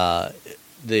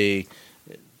 The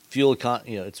fuel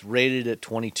it's rated at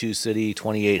 22 city,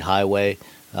 28 highway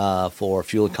for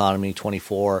fuel economy,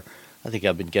 24. I think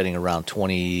I've been getting around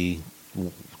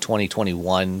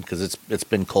 21 because it's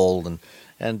been cold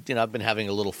and I've been having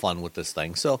a little fun with this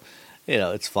thing. So,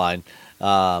 it's fine.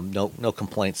 No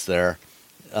complaints there.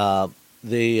 The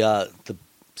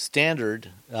standard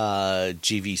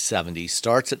GV70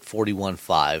 starts at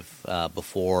 $41,500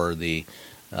 before the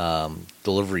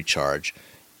delivery charge,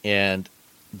 and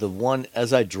the one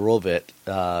as I drove it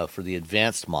for the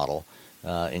advanced model,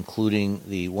 including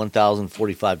the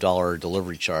 $1,045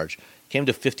 delivery charge, came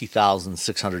to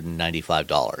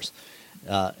 $50,695.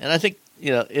 And I think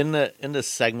in this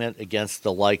segment against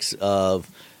the likes of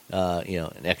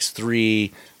an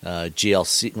X3,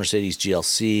 GLC, Mercedes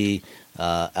GLC,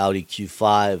 Audi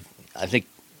Q5, I think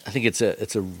it's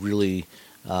a really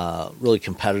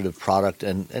competitive product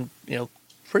and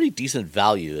pretty decent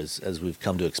value as we've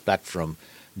come to expect from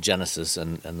Genesis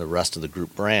and the rest of the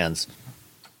group brands.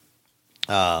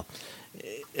 Like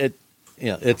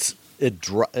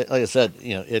I said,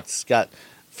 it's got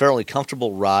fairly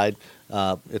comfortable ride.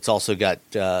 It's also got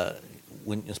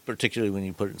particularly when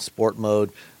you put it in sport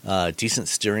mode, decent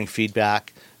steering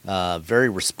feedback, very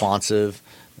responsive.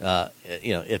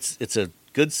 It's a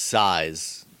good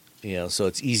size, so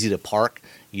it's easy to park.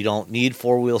 You don't need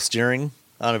four-wheel steering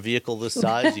on a vehicle this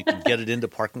size. You can get it into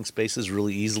parking spaces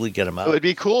really easily, get them out. It would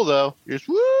be cool though. Just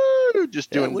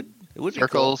doing it would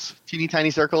circles, be cool. Teeny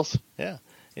tiny circles. Yeah.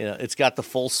 It's got the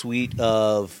full suite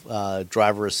of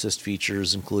driver assist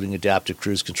features, including adaptive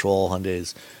cruise control,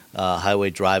 Hyundai's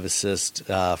highway drive assist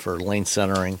for lane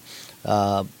centering.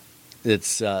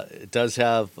 It does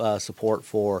have support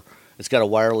for. It's got a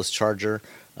wireless charger,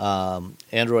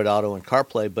 Android Auto, and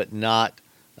CarPlay, but not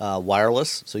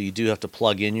wireless. So you do have to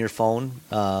plug in your phone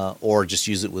or just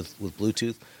use it with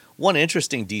Bluetooth. One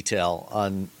interesting detail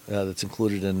on that's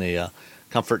included in the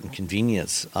comfort and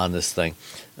convenience on this thing.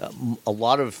 A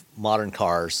lot of modern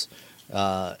cars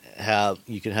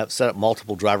you can set up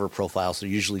multiple driver profiles. They're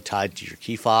usually tied to your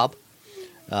key fob,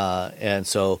 and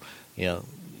so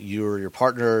you or your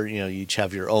partner, you each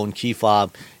have your own key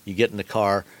fob. You get in the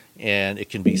car, and it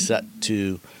can be set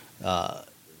to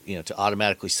to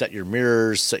automatically set your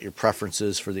mirrors, set your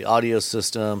preferences for the audio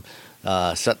system,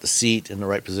 set the seat in the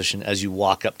right position as you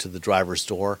walk up to the driver's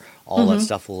door. All that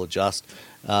stuff will adjust.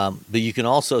 But you can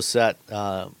also set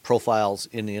profiles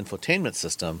in the infotainment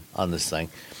system on this thing.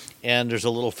 And there's a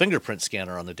little fingerprint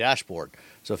scanner on the dashboard.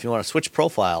 So if you want to switch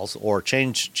profiles or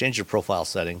change your profile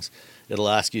settings, it'll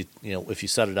ask you, if you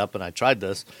set it up, and I tried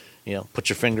this, put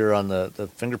your finger on the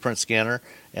fingerprint scanner,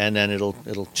 and then it'll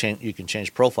change. You can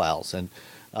change profiles. And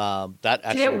that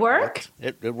actually did it work?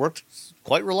 It worked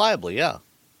quite reliably, yeah.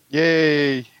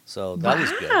 Yay! So that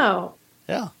was good.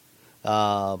 Yeah.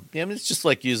 It's just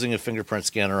like using a fingerprint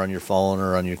scanner on your phone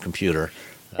or on your computer.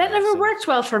 That never worked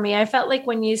well for me. I felt like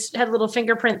when you had a little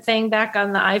fingerprint thing back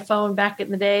on the iPhone back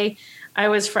in the day, I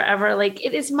was forever like,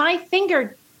 it is my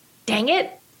finger. Dang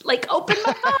it. Like, open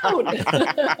my phone.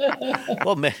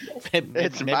 Well,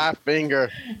 it's my finger.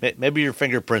 Maybe your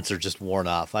fingerprints are just worn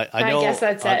off. I know. I guess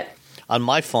that's it. On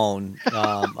my phone,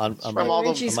 on my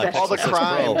Pixel 6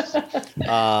 Pro,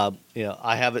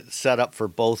 I have it set up for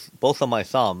both of my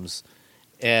thumbs,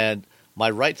 and my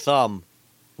right thumb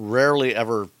rarely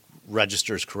ever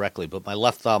registers correctly, but my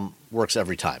left thumb works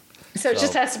every time. So it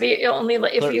just has to be only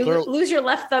if you lose your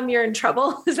left thumb, you're in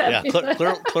trouble. Is that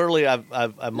clearly I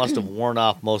must have worn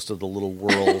off most of the little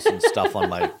whorls and stuff on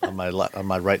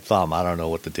my right thumb. I don't know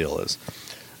what the deal is.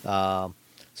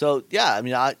 So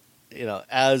yeah,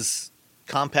 as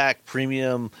compact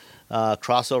premium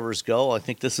crossovers go, I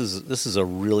think this is a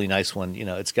really nice one.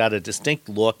 It's got a distinct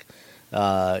look.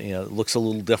 It looks a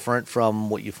little different from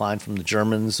what you find from the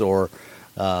Germans or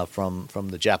from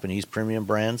the Japanese premium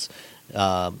brands.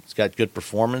 It's got good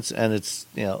performance, and it's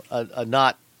a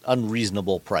not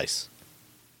unreasonable price.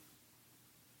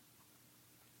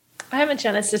 I'm a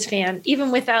Genesis fan.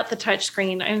 Even without the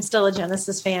touchscreen, I'm still a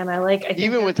Genesis fan. I think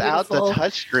even without the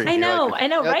touchscreen. I know,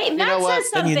 right? And that says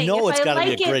something. And it's got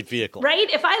to be a great vehicle, right?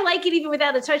 If I like it even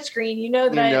without a touchscreen,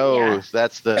 that. He knows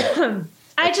that's the.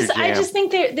 I just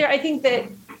think I think that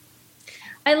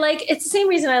I like, it's the same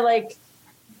reason I like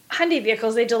Hyundai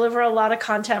vehicles. They deliver a lot of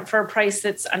content for a price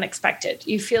that's unexpected.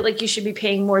 You feel like you should be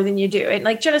paying more than you do. And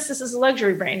like Genesis is a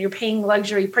luxury brand. You're paying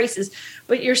luxury prices,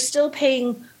 but you're still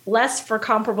paying less for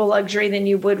comparable luxury than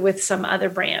you would with some other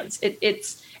brands.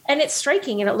 It's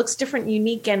striking and it looks different,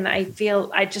 unique. And I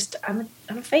feel I'm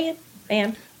a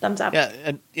fan. Thumbs up. Yeah.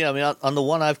 And I mean, on the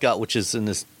one I've got, which is in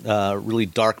this really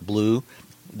dark blue,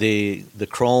 the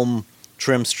chrome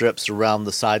trim strips around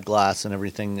the side glass and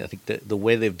everything. I think the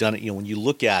way they've done it, when you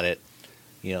look at it,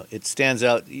 it stands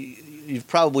out. You've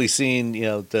probably seen,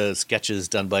 the sketches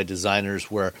done by designers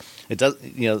where it does,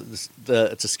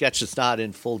 it's a sketch that's not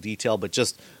in full detail, but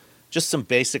just some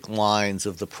basic lines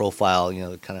of the profile,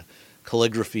 the kind of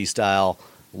calligraphy style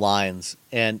lines.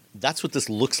 And that's what this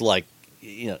looks like,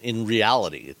 in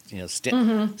reality.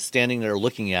 Standing there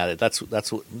looking at it, that's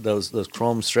what those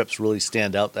chrome strips really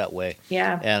stand out that way.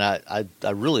 Yeah. And I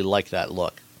really like that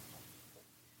look.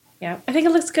 Yeah, I think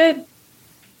it looks good.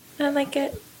 I like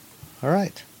it. All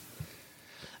right.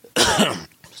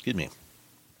 Excuse me.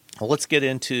 Well, let's get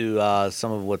into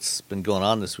some of what's been going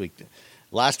on this week.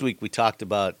 Last week we talked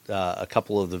about a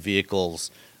couple of the vehicles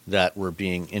that were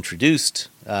being introduced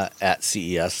at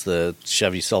CES, the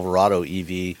Chevy Silverado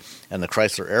EV and the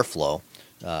Chrysler Airflow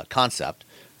concept,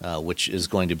 which is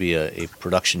going to be a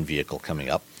production vehicle coming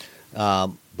up.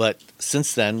 But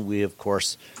since then, we, of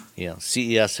course,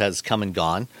 CES has come and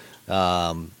gone.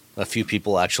 A few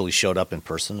people actually showed up in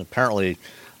person. Apparently,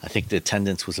 I think the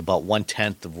attendance was about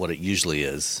 1/10 of what it usually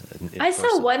is. I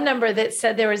saw one number that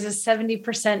said there was a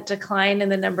 70% decline in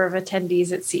the number of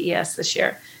attendees at CES this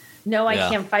year. No, I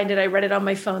can't find it. I read it on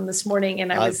my phone this morning, and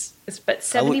but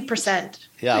 70%.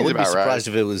 Yeah, I would be surprised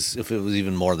if it was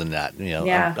even more than that.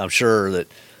 I'm sure that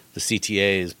the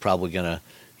CTA is probably going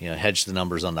to hedge the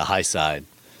numbers on the high side.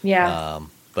 Yeah.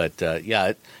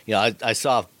 I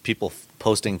saw people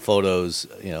posting photos,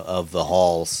 of the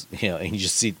halls, and you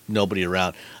just see nobody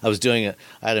around. I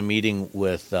had a meeting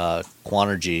with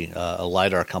Quanergy, a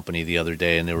LiDAR company, the other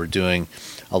day, and they were doing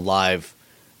a live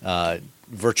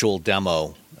virtual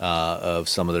demo of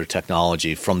some of their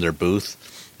technology from their booth.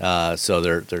 So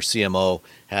their CMO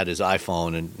had his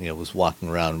iPhone and was walking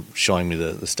around showing me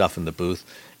the stuff in the booth.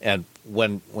 And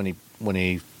when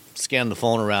he scanned the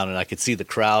phone around and I could see the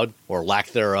crowd or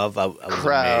lack thereof, I was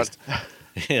amazed.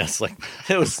 Yeah, it's like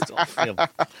it was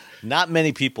not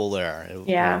many people there.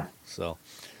 So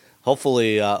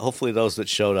hopefully those that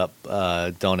showed up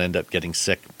don't end up getting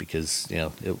sick because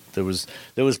there was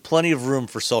plenty of room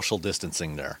for social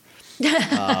distancing there.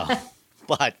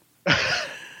 But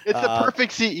it's the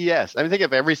perfect CES. I think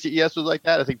if every CES was like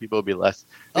that, I think people would be less.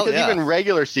 Because even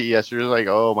regular CES, you're like,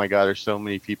 oh my God, there's so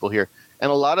many people here.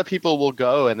 And a lot of people will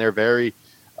go and they're very,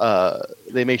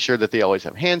 they make sure that they always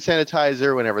have hand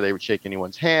sanitizer whenever they would shake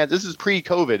anyone's hands. This is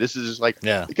pre-COVID. This is just like,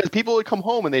 because people would come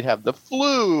home and they'd have the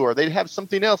flu or they'd have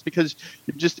something else because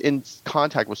you're just in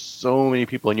contact with so many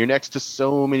people and you're next to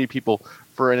so many people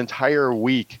for an entire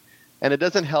week. And it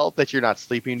doesn't help that you're not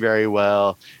sleeping very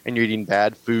well and you're eating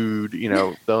bad food,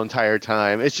 the entire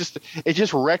time. It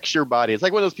just wrecks your body. It's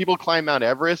like when those people climb Mount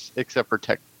Everest, except for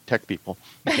tech people.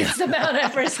 It's the Mount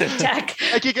Everest of tech.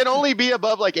 Like you can only be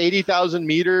above like 80,000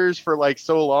 meters for like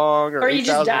so long, or you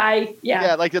just die.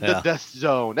 Yeah, like the death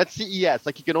zone. That's CES.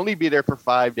 Like you can only be there for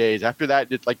 5 days. After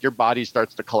that, it's like your body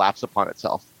starts to collapse upon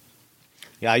itself.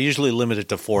 Yeah, I usually limit it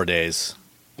to 4 days.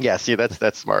 Yeah, see,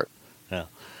 that's smart. Yeah.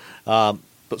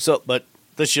 But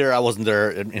this year I wasn't there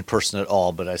in person at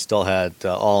all, but I still had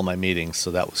all of my meetings,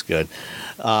 so that was good.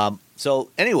 So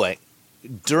anyway,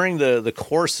 during the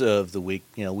course of the week,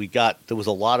 there was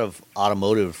a lot of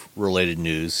automotive related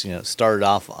news. It started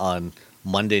off on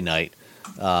Monday night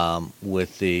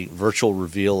with the virtual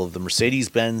reveal of the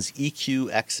Mercedes-Benz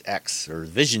EQXX, or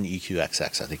Vision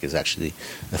EQXX, I think is actually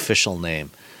the official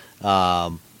name.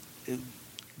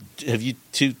 Have you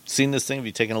two seen this thing? Have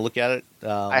you taken a look at it?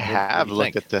 I have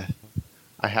looked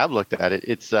at it.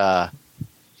 It's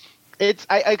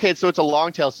okay. So it's a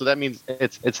long tail. So that means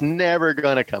it's never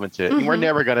going to come into it. Mm-hmm. We're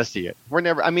never going to see it. So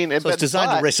it's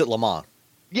designed to race at Le Mans.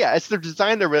 Yeah, it's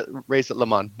designed to race at Le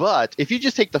Mans. But if you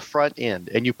just take the front end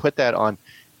and you put that on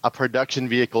a production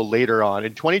vehicle later on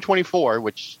in 2024,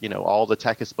 which all the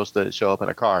tech is supposed to show up in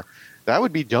a car, that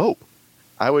would be dope.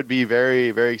 I would be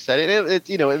very, very excited.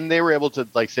 And they were able to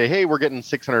say, hey, we're getting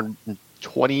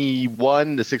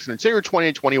 621 to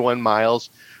 621 miles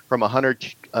from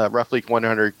 100, roughly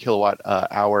 100 kilowatt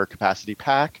hour capacity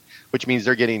pack, which means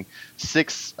they're getting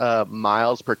 6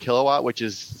 miles per kilowatt, which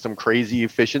is some crazy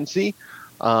efficiency.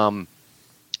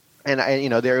 And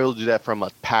they're able to do that from a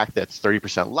pack that's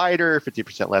 30% lighter,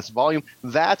 50% less volume.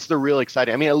 That's the real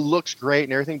exciting. I mean, it looks great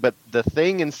and everything, but the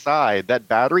thing inside, that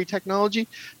battery technology,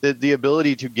 the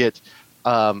ability to get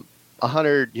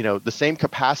 100, the same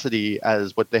capacity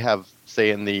as what they have, say,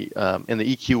 in the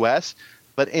EQS,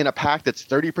 but in a pack that's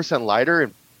 30% lighter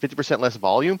and 50% less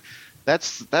volume.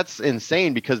 That's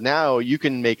insane, because now you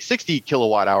can make 60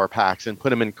 kilowatt hour packs and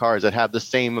put them in cars that have the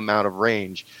same amount of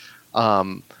range.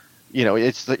 Or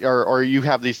you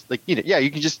have these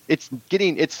you can just, it's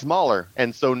smaller.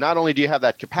 And so not only do you have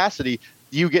that capacity,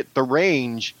 you get the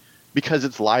range because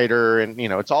it's lighter, and,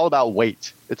 it's all about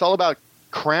weight. It's all about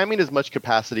cramming as much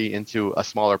capacity into a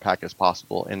smaller pack as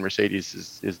possible. And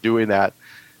Mercedes is doing that.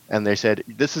 And they said,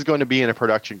 this is going to be in a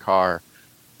production car,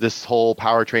 this whole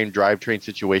powertrain, drivetrain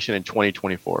situation in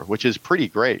 2024, which is pretty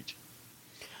great.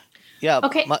 Yeah.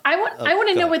 Okay. I want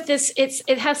to know what this,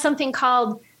 it has something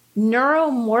called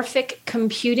neuromorphic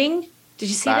computing. Did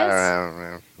you see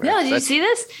this? No, did you see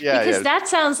this? Yeah, because that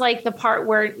sounds like the part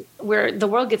where the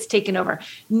world gets taken over.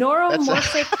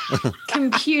 Neuromorphic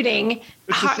computing.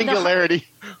 It's a singularity.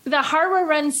 The hardware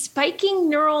runs spiking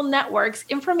neural networks.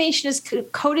 Information is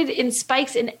coded in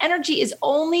spikes, and energy is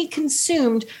only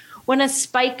consumed when a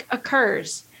spike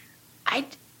occurs. And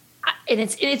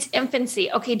it's in its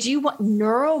infancy. Okay, do you want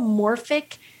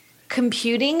neuromorphic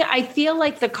computing? I feel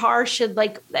like the car should,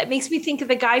 that makes me think of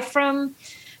the guy from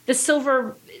the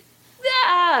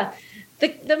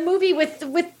the movie with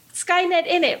Skynet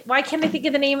in it. Why can't I think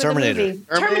of the name of the movie?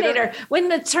 Terminator. When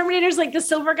the Terminator's like the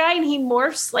silver guy and he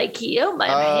morphs like my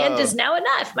hand is now a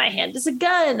knife. My hand is a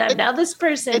gun. I'm now this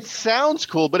person. It sounds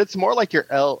cool, but it's more like your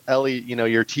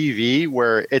your TV,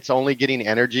 where it's only getting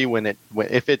energy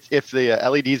if the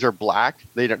LEDs are black,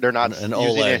 they're not an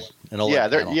OLED. An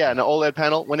OLED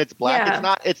panel. When it's black,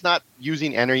 it's not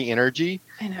using any energy.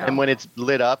 I know. And when it's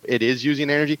lit up, it is using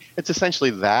energy. It's essentially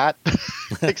that,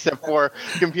 except for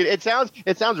computer. It sounds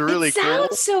really cool. It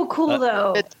sounds so cool,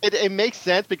 though. It makes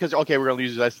sense because, okay, we're going to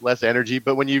use less energy.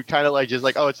 But when you kind of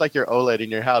it's like your OLED in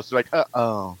your house. You're like,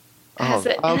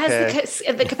 It has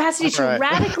the capacity to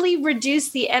radically reduce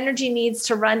the energy needs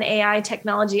to run AI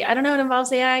technology. I don't know. It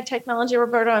involves AI technology,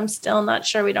 Roberto. I'm still not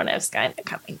sure. We don't have Skynet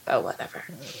coming, but whatever.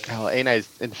 Oh, AI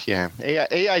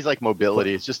is like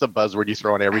mobility. It's just a buzzword you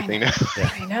throw on everything.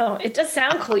 I know. It does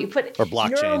sound cool. You put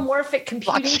neuromorphic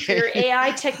computing for your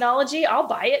AI technology. I'll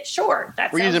buy it. Sure.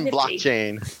 We're using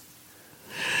blockchain.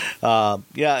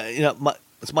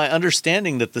 It's my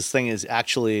understanding that this thing is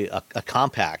actually a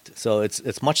compact, so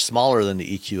it's much smaller than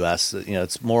the EQS.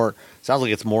 Sounds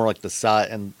like it's more like the size,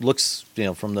 and looks,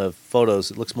 from the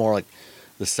photos, it looks more like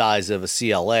the size of a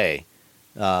CLA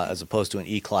as opposed to an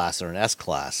E-Class or an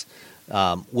S-Class,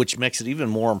 which makes it even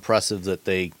more impressive that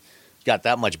they got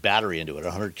that much battery into it,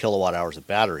 100 kilowatt hours of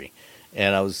battery.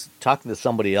 And I was talking to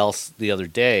somebody else the other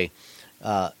day,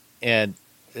 and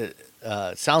it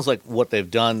sounds like what they've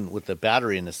done with the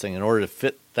battery in this thing, in order to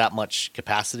fit that much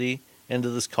capacity into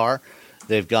this car,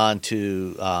 they've gone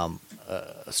to a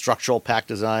structural pack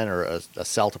design, or a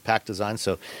cell to pack design.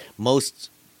 So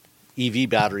most EV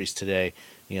batteries today,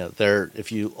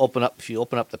 if you open up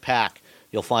the pack,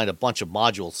 you'll find a bunch of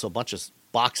modules, so a bunch of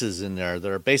boxes in there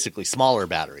that are basically smaller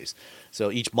batteries.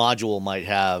 So each module might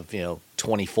have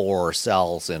 24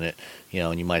 cells in it,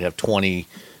 and you might have 20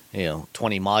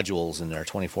 modules in there,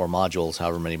 24 modules,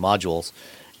 however many modules.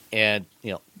 And,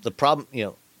 the problem,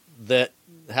 that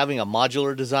having a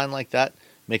modular design like that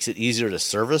makes it easier to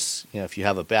service. If you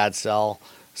have a bad cell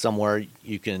somewhere,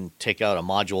 you can take out a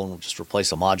module and just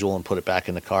replace a module and put it back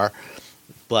in the car.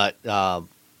 But,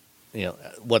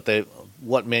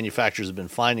 what manufacturers have been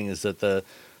finding is that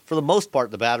for the most part,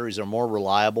 the batteries are more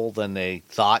reliable than they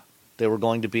thought they were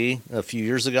going to be a few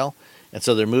years ago. And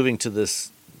so they're moving to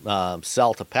this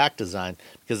cell to pack design,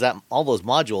 because all those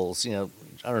modules, I don't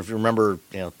know if you remember,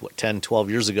 10, 12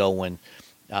 years ago when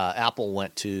Apple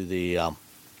went to the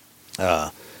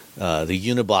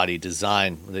unibody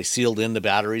design, they sealed in the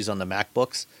batteries on the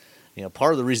MacBooks.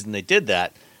 Part of the reason they did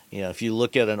that, if you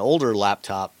look at an older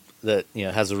laptop that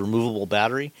has a removable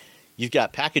battery, you've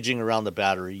got packaging around the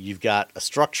battery, you've got a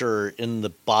structure in the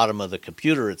bottom of the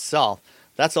computer itself.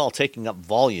 That's all taking up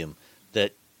volume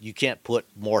that you can't put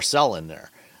more cell in there.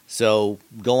 So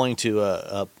going to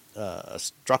a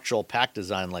structural pack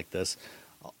design like this,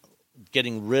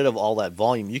 getting rid of all that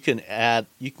volume, you can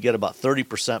get about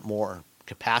 30% more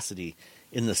capacity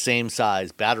in the same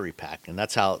size battery pack, and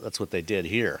that's what they did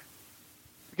here.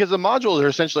 Because the modules are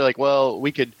essentially like, well,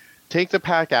 we could take the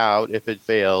pack out if it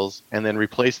fails and then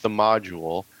replace the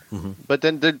module. Mm-hmm. But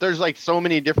then there's like so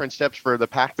many different steps for the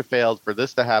pack to fail, for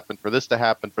this to happen, for this to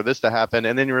happen, for this to happen,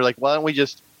 and then you're like, why don't we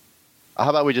just how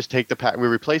about we just take the pack, we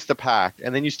replace the pack,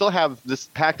 and then you still have this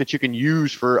pack that you can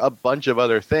use for a bunch of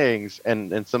other things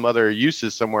and some other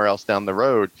uses somewhere else down the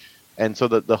road. And so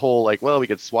the whole like, well, we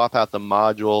could swap out the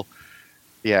module.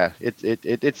 Yeah,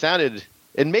 it sounded,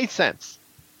 it made sense.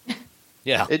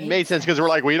 Yeah, it made sense because we're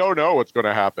like, we don't know what's going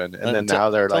to happen, and then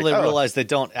now they're like, they realize they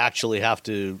don't actually have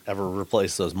to ever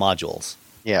replace those modules.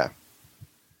 Yeah.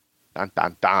 Dun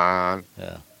dun dun.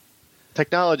 Yeah.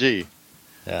 Technology.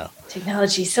 Yeah.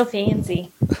 Technology, so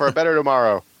fancy. For a better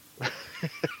tomorrow.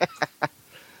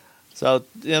 So,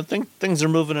 things are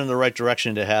moving in the right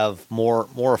direction to have more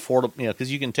affordable,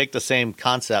 because you can take the same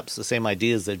concepts, the same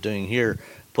ideas they're doing here,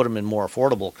 put them in more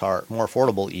affordable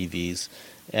EVs,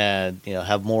 and,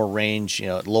 have more range,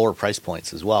 at lower price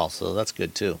points as well. So that's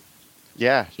good too.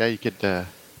 Yeah. You could get a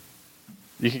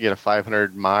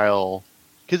 500-mile,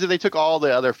 because if they took all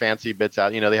the other fancy bits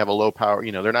out, they have a low power,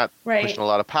 they're not pushing a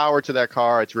lot of power to that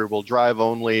car. It's rear-wheel drive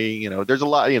only. There's a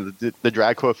lot, the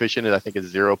drag coefficient I think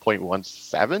is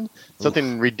 0.17,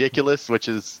 something ridiculous, which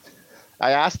is,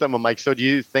 I asked them, I'm like, so do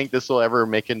you think this will ever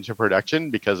make it into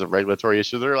production because of regulatory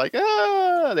issues? They're like, they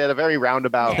had a very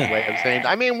roundabout way of saying,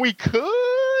 I mean, we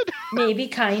could. Maybe,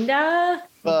 kinda.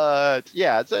 But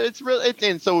yeah, it's really,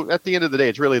 and so at the end of the day,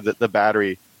 it's really the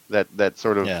battery that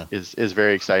sort of is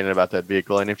very exciting about that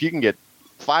vehicle. And if you can get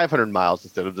 500 miles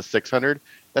instead of the 600,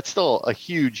 that's still a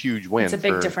huge win. It's a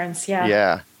big difference. Yeah.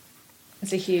 Yeah.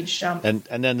 It's a huge jump. And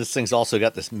then this thing's also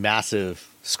got this massive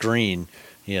screen.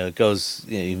 It goes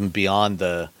even beyond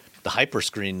the hyper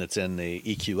screen that's in the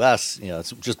EQS.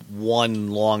 It's just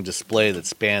one long display that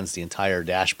spans the entire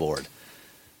dashboard.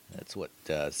 That's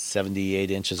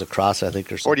 78 inches across, I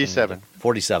think, or something.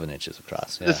 47 inches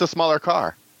across. Yeah. It's a smaller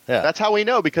car. Yeah. That's how we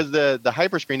know, because the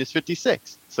hyperscreen is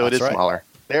 56, so it is smaller.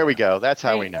 There we go. That's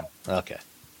how we know. Okay.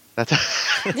 That's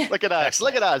look at us.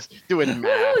 Look at us doing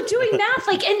math. Ooh, doing math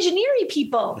like engineering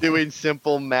people. Doing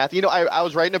simple math. I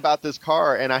was writing about this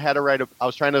car, and I had to I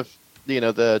was trying to,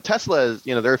 the Teslas,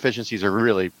 their efficiencies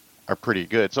are pretty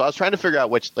good. So I was trying to figure out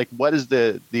what is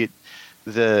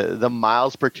the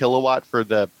miles per kilowatt for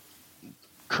the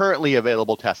currently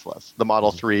available Teslas, the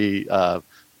Model 3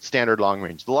 standard long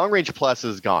range. The long range plus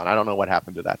is gone. I don't know what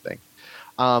happened to that thing.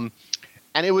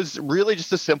 And it was really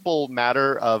just a simple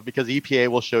matter of, because EPA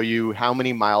will show you how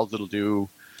many miles it'll do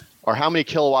or how many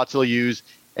kilowatts it'll use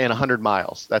in 100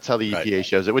 miles. That's how the EPA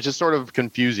shows it, which is sort of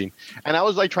confusing. And I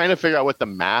was trying to figure out what the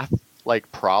math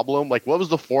problem, what was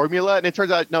the formula? And it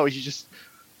turns out, no, you just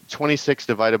 26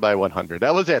 divided by 100.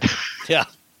 That was it. Yeah.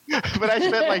 But I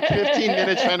spent 15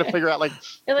 minutes trying to figure out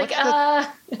You're like,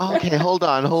 okay, hold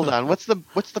on. What's the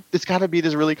it's got to be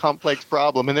this really complex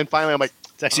problem. And then finally I'm like,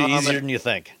 it's actually easier than you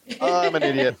think. I'm an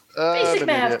idiot.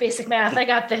 Basic math. I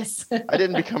got this. I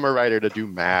didn't become a writer to do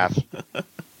math.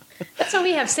 That's why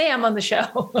we have Sam on the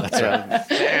show. That's right.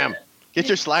 Sam, get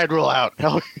your slide rule out.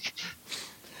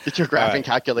 Get your graphing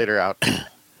calculator out.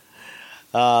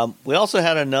 We also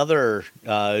had another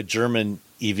German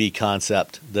EV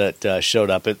concept that showed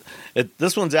up.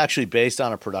 This one's actually based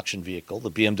on a production vehicle,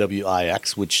 the BMW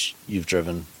iX, which you've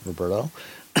driven, Roberto.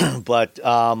 But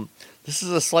this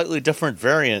is a slightly different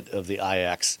variant of the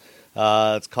iX.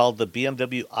 It's called the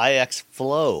BMW iX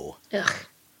Flow. Ugh.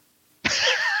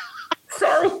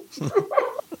 Sorry.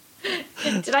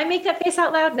 Did I make that face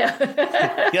out loud? No.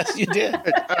 Yes, you did.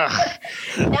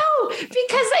 No, because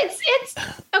it's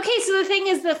okay. So the thing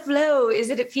is, the Flow is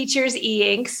that it features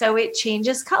e-ink, so it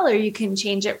changes color. You can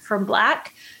change it from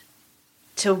black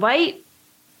to white,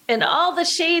 and all the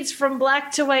shades from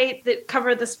black to white that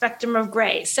cover the spectrum of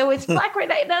gray. So it's black, right?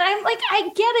 And I'm like, I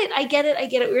get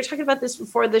it. We were talking about this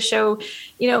before the show,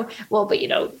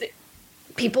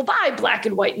 people buy black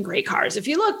and white and gray cars. If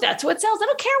you look, that's what sells. I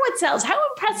don't care what sells. How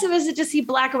impressive is it to see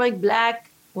black? I'm like, black,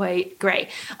 white, gray.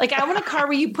 I want a car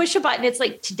where you push a button. It's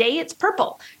like, today it's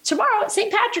purple. Tomorrow it's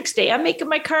St. Patrick's Day. I'm making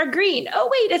my car green. Oh,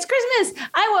 wait, it's Christmas.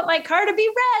 I want my car to be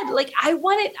red. I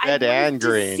want it. Red and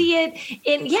green. To see it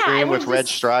in, green with red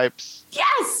stripes.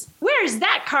 Yes. Where's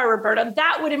that car, Roberta?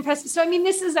 That would impress me. So,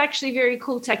 this is actually very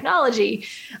cool technology,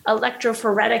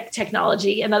 electrophoretic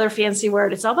technology, another fancy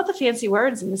word. It's all about the fancy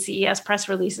words in the CES press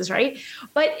releases, right?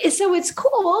 But so it's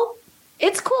cool.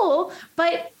 It's cool,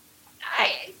 but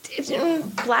it's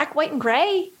black, white, and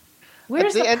gray.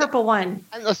 Where's the purple one?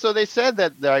 So they said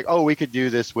that they're like, we could do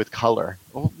this with color.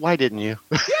 Well, why didn't you?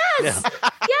 Yes.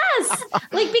 Yes.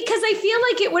 Because I feel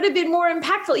like it would have been more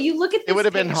impactful. You look at this It would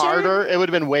have been harder. It would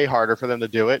have been way harder for them to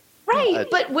do it. Right.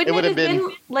 But wouldn't it have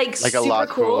been super a lot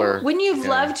cool? cooler. Wouldn't you have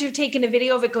loved to have taken a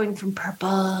video of it going from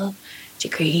purple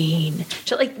green.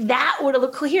 So like that would have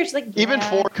looked cool here. It's like even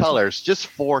 4 colors, just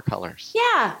 4 colors.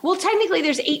 Yeah. Well, technically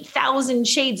there's 8,000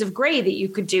 shades of gray that you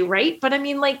could do, right? But I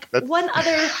mean, like one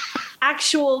other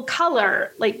actual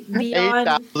color, like beyond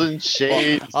 8,000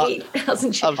 shades.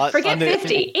 8,000 shades. Forget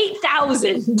 50.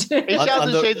 8,000.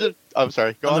 8,000 shades of. I'm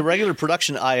sorry. Go on. The regular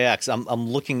production iX, I'm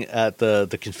looking at the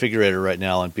configurator right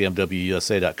now on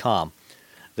BMWUSA.com.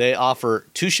 They offer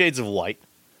 2 shades of white,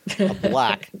 a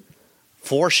black,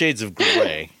 4 shades of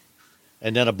gray,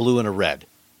 and then a blue and a red,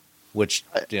 which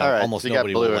almost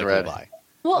nobody would like to buy.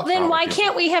 Well, then why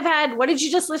can't we have had, what did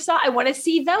you just list off? I want to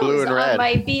see those on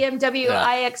my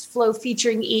BMW iX Flow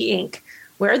featuring e-ink.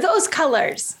 Where are those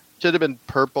colors? Should have been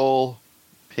purple,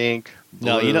 pink, blue.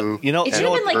 No, it should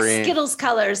have been like green. Skittles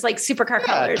colors, like supercar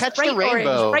colors. Catch bright the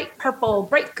rainbow. Orange, bright purple,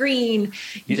 bright green,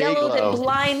 yellow that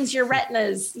blinds your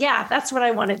retinas. Yeah, that's what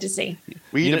I wanted to see.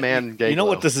 We demand day You know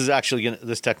glow. what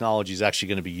this technology is actually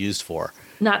going to be used for?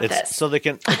 Not this. So they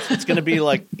can. It's going to be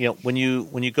like when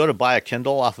you go to buy a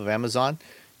Kindle off of Amazon,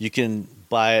 you can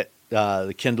buy it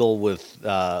the Kindle with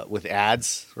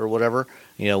ads or whatever.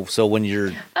 So when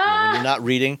you're not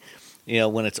reading,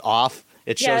 when it's off,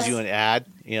 it shows you an ad.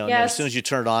 And as soon as you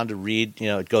turn it on to read,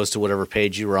 it goes to whatever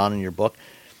page you were on in your book.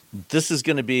 This is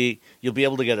going to be you'll be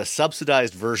able to get a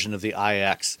subsidized version of the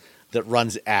iX that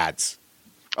runs ads.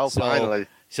 Oh, finally!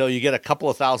 So you get a couple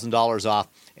of $1,000s off,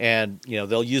 and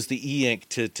they'll use the e-ink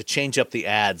to change up the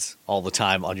ads all the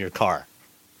time on your car.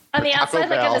 On the outside,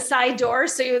 like on the side door,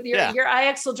 so your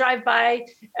iX will drive by,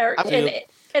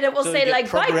 and it will say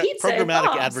like buy pizza.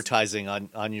 Programmatic advertising on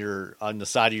the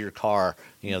side of your car,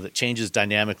 that changes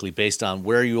dynamically based on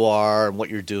where you are and what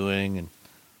you're doing. And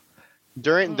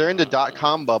during the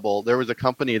 .com bubble, there was a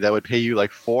company that would pay you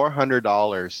like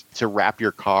 $400 to wrap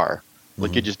your car.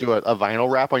 Like you just do a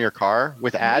vinyl wrap on your car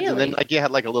with ads, and then like you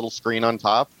had like a little screen on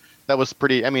top. That was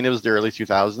pretty. I mean, it was the early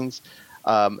 2000s.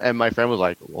 And my friend was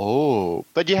like, "Whoa!"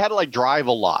 But you had to like drive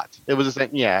a lot. It was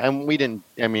and we didn't.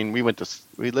 I mean, we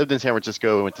lived in San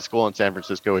Francisco. We went to school in San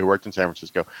Francisco. We worked in San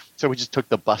Francisco, so we just took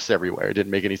the bus everywhere. It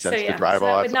didn't make any sense to drive a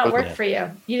lot. That would not work for you.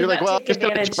 You're like, well, I'm just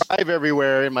going to drive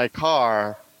everywhere in my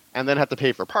car, and then have to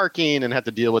pay for parking and have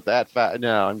to deal with that.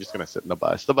 No, I'm just going to sit in the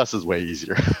bus. The bus is way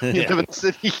easier. You live in the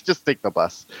city, just take the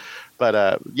bus. But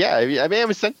I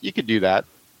mean, you could do that.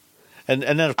 And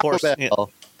then of course,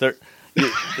 there.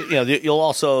 You'll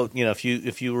also,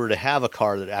 if you were to have a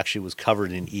car that actually was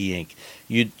covered in e-ink,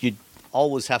 you'd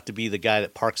always have to be the guy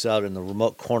that parks out in the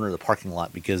remote corner of the parking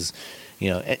lot because,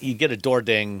 you get a door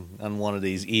ding on one of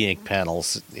these e-ink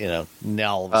panels,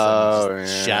 now all of a sudden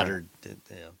it's shattered. It's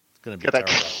going to be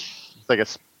terrible. It's like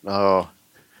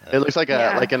it looks like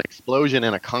like an explosion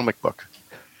in a comic book.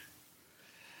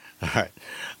 All right.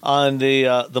 On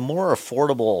the more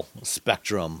affordable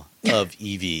spectrum of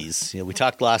EVs, we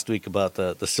talked last week about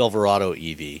the Silverado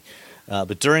EV,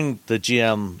 but during the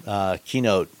GM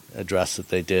keynote address that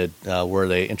they did, where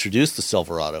they introduced the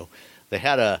Silverado, they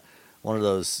had one of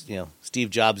those Steve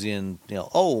Jobsian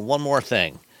one more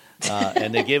thing,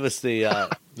 and they gave us the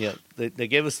they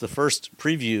gave us the first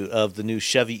preview of the new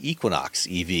Chevy Equinox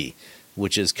EV,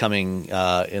 which is coming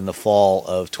in the fall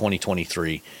of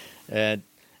 2023, and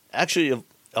actually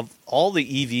of all the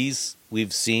EVs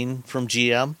we've seen from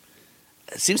GM,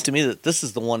 it seems to me that this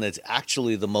is the one that's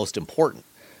actually the most important,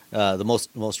 the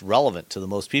most relevant to the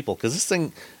most people, because this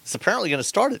thing is apparently going to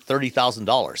start at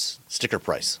 $30,000 sticker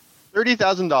price.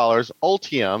 $30,000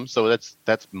 Ultium, so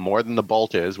that's more than the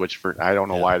Bolt is. Which I don't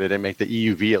know why they didn't make the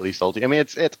EUV at least Ultium. I mean,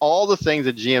 it's all the things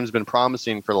that GM's been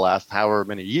promising for the last however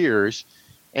many years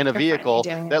in a vehicle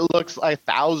that looks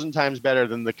 1,000 times better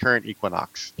than the current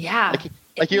Equinox. Yeah.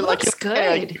 It looks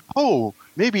good.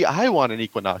 Maybe I want an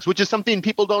Equinox, which is something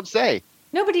people don't say.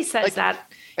 Nobody says that.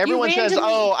 Everyone says,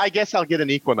 I guess I'll get an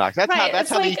Equinox. That's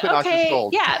how the Equinox is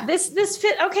sold. Yeah, this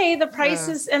fit. Okay, the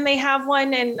prices, and they have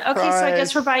one, and so I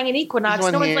guess we're buying an Equinox.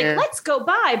 No one's like, let's go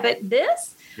buy. But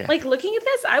this, like looking at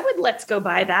this, I would let's go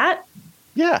buy that.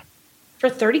 Yeah. For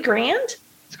 $30,000.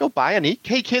 Let's go buy an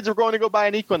Hey, kids, we're going to go buy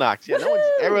an Equinox. Yeah,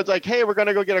 everyone's like, hey, we're going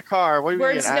to go get a car.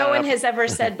 Words no one has ever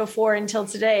said before until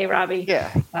today, Robbie.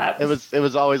 Yeah, it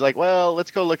was always like, well,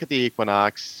 let's go look at the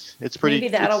Equinox. It's pretty.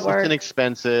 Maybe that'll work. It's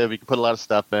inexpensive. You can put a lot of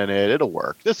stuff in it. It'll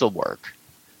work. This will work.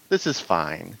 This is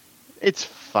fine. It's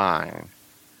fine.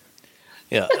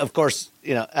 Yeah, of course,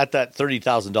 at that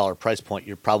 $30,000 price point,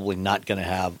 you're probably not going to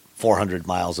have 400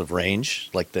 miles of range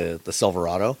like the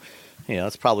Silverado.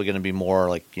 It's probably going to be more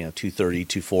like 230,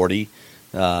 240,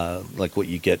 like what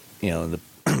you get in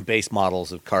the base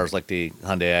models of cars like the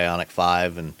Hyundai Ioniq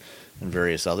 5 and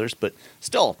various others. But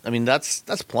still, I mean that's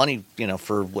plenty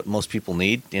for what most people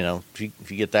need. If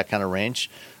you get that kind of range,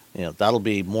 that'll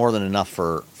be more than enough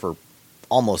for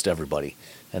almost everybody.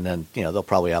 And then, they'll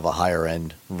probably have a higher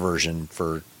end version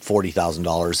for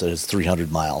 $40,000 that is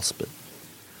 300 miles. But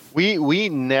we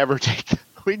never take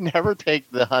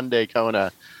the Hyundai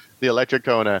Kona, the electric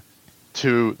Kona,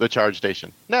 to the charge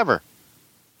station. Never.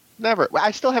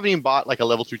 I still haven't even bought like a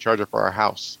level 2 charger for our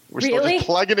house. We're still just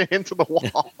plugging it into the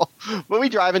wall. But we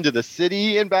drive into the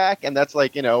city and back, and that's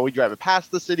like, we drive it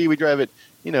past the city. We drive it,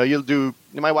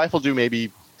 my wife will do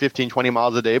maybe 15, 20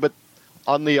 miles a day, but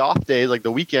on the off days, like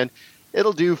the weekend,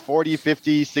 it'll do 40,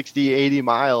 50, 60, 80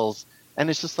 miles. And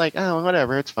it's just like, oh,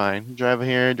 whatever, it's fine. Drive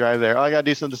here, drive there. Oh, I got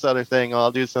to do this other thing. Oh,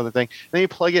 I'll do this other thing. Then you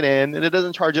plug it in, and it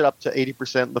doesn't charge it up to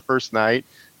 80% the first night,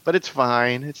 but it's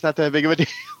fine. It's not that big of a deal.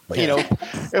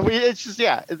 It's just,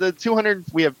 the 200,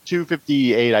 we have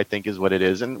 258, I think is what it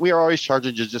is. And we are always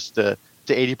charging just to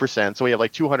 80%. So we have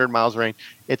like 200 miles range.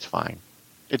 It's fine.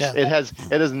 It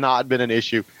has not been an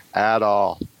issue at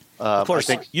all. Of course,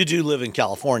 you do live in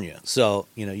California, so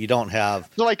you don't have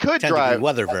I could drive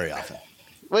weather very often.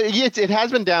 Well, it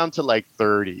has been down to like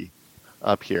 30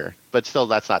 up here, but still,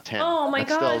 that's not 10. Oh my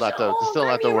gosh! Still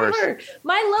not the worst.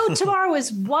 My low tomorrow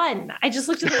is 1. I just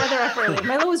looked at the weather app earlier.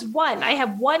 My low is 1. I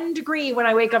have 1 degree when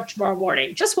I wake up tomorrow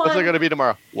morning. Just 1. What's it going to be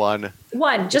tomorrow? 1.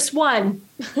 Just 1.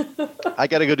 I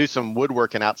got to go do some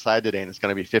woodworking outside today, and it's going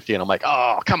to be 50. And I'm like,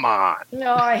 oh, come on.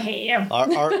 No, I hate him.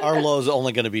 Our low is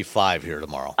only going to be 5 here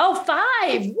tomorrow. Oh,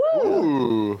 5! Woo!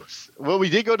 Ooh. Well, we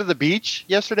did go to the beach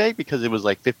yesterday because it was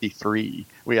like 53.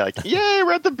 We were like, yay,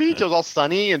 we're at the beach. It was all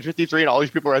sunny and 53, and all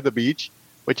these people were at the beach,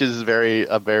 which is a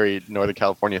very Northern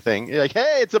California thing. You're like,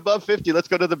 hey, it's above 50. Let's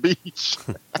go to the beach.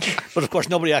 But of course,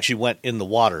 nobody actually went in the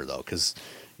water though, because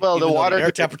the water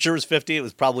air temperature was 50. It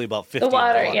was probably about 50. The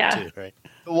water, too, right?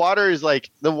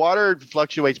 The water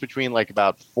fluctuates between like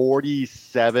about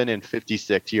 47 and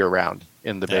 56 year round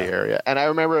in the Bay Area. And I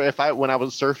remember when I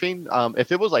was surfing,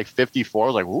 if it was like 54, I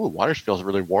was like, ooh, water feels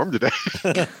really warm today.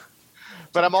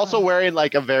 But I'm also wearing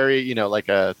like a very, like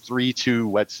a 3-2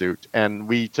 wetsuit. And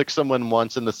we took someone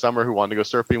once in the summer who wanted to go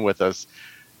surfing with us.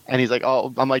 And he's like,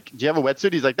 oh, I'm like, do you have a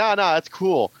wetsuit? He's like, no, that's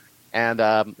cool. And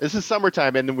this is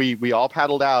summertime. And then we all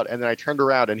paddled out. And then I turned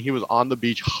around and he was on the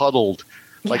beach huddled,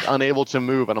 like unable to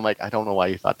move. And I'm like, I don't know why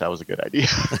you thought that was a good idea.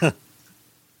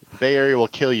 Bay Area will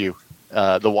kill you.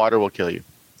 The water will kill you.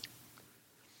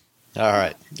 All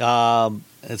right.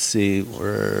 Let's see.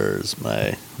 Where's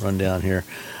my rundown here?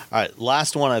 All right,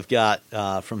 last one I've got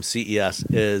from CES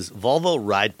is Volvo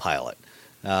Ride Pilot.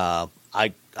 I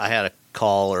had a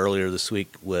call earlier this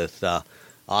week with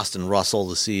Austin Russell,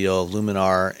 the CEO of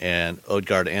Luminar, and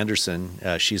Odgaard Anderson.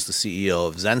 She's the CEO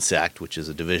of Zenseact, which is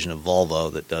a division of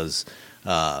Volvo that does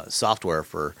software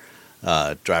for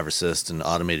driver assist and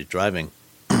automated driving.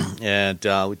 And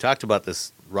we talked about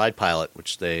this Ride Pilot,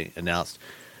 which they announced.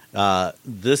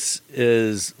 This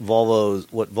is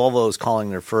what Volvo is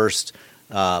calling their first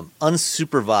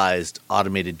unsupervised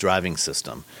automated driving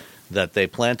system that they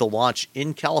plan to launch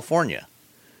in California.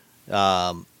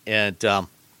 So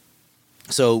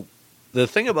the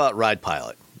thing about Ride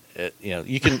Pilot,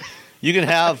 you can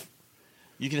have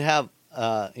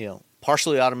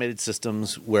partially automated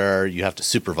systems where you have to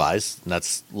supervise, and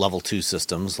that's level 2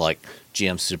 systems like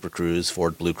GM Super Cruise,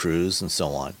 Ford Blue Cruise, and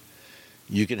so on.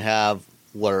 You can have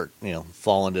what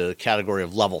fall into the category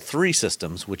of level 3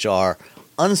 systems, which are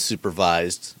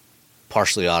unsupervised,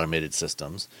 partially automated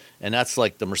systems, and that's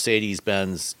like the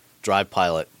Mercedes-Benz Drive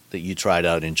Pilot that you tried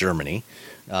out in Germany,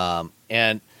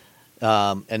 and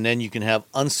then you can have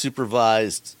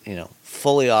unsupervised,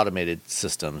 fully automated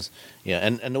systems.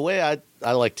 And the way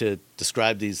I like to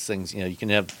describe these things, you can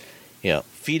have,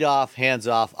 feet off, hands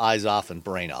off, eyes off, and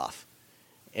brain off.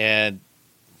 And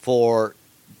for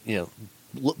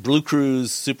Blue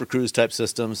Cruise, Super Cruise type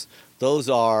systems, those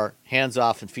are hands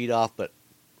off and feet off, but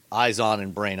eyes on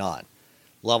and brain on.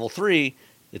 Level 3,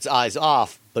 it's eyes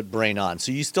off, but brain on.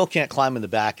 So you still can't climb in the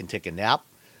back and take a nap,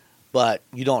 but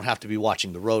you don't have to be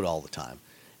watching the road all the time.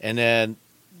 And then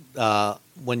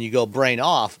when you go brain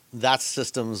off, that's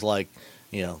systems like,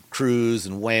 Cruise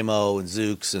and Waymo and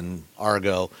Zoox and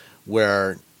Argo,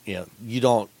 where, you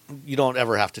don't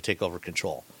ever have to take over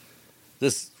control.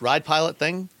 This Ride Pilot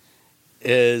thing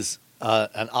is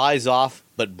an eyes off,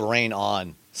 but brain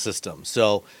on system.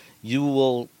 So you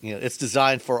will, it's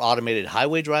designed for automated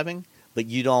highway driving, but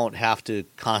you don't have to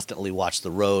constantly watch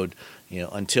the road,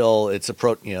 until it's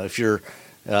if you're,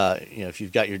 if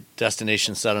you've got your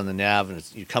destination set on the nav and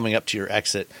you're coming up to your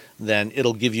exit, then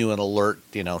it'll give you an alert,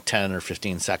 10 or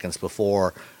 15 seconds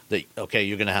before that, okay,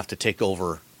 you're going to have to take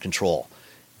over control.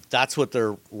 That's what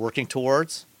they're working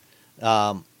towards.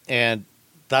 And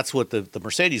that's what the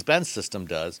Mercedes-Benz system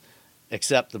does.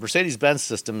 except the Mercedes-Benz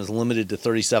system is limited to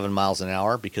 37 miles an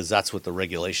hour because that's what the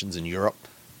regulations in Europe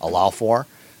allow for,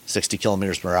 60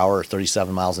 kilometers per hour or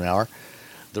 37 miles an hour.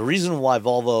 The reason why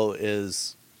Volvo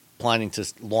is planning to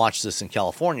launch this in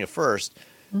California first,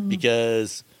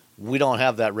 because we don't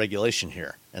have that regulation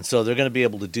here. And so they're going to be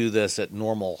able to do this at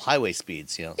normal highway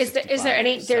speeds. Is there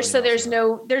any there's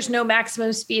no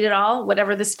maximum speed at all,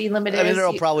 whatever the speed limit is? I mean,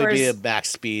 there'll probably be a max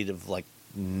speed of like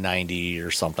 90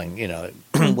 or something,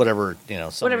 whatever,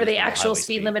 whatever the actual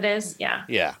speed limit is. Yeah.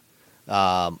 Yeah.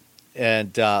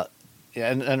 And I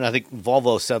think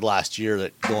Volvo said last year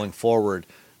that going forward,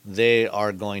 they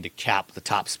are going to cap the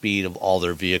top speed of all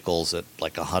their vehicles at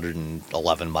like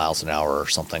 111 miles an hour or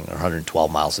something, or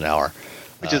 112 miles an hour.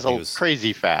 Which is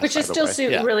crazy fast. Which is still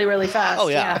really, really fast. Oh,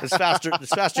 yeah. It's faster.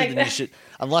 It's faster than you should,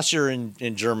 unless you're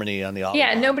in Germany on the auto.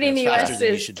 Yeah, nobody in the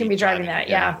U.S. can be driving that.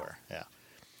 Yeah.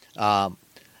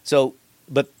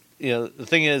 But the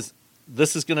thing is,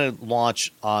 this is going to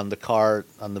launch on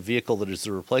the vehicle that is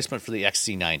the replacement for the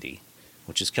XC90,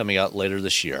 which is coming out later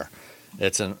this year.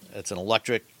 It's an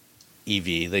electric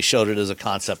EV. They showed it as a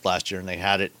concept last year, and they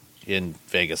had it in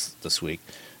Vegas this week,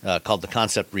 called the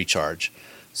Concept Recharge.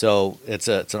 So it's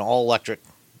an all-electric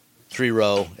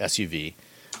 3-row SUV,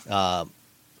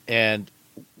 and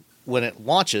when it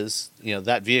launches,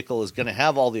 that vehicle is going to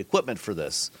have all the equipment for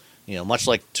this. Much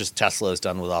like just Tesla has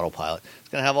done with autopilot, it's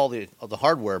going to have all the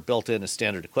hardware built in as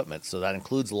standard equipment. So that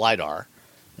includes LiDAR.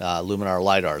 Luminar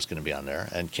LiDAR is going to be on there,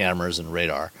 and cameras and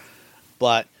radar.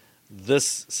 But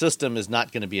this system is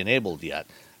not going to be enabled yet.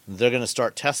 They're going to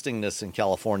start testing this in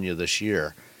California this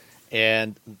year,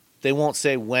 and they won't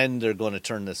say when they're going to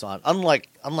turn this on. Unlike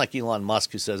Elon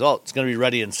Musk, who says, "Oh, it's going to be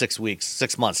ready in 6 weeks,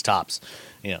 6 months tops."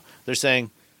 They're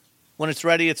saying, "When it's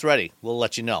ready, it's ready. We'll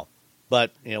let you know."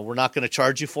 But we're not going to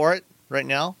charge you for it right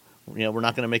now. We're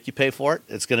not going to make you pay for it.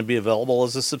 It's going to be available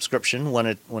as a subscription when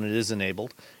it is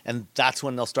enabled, and that's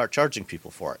when they'll start charging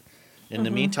people for it. In the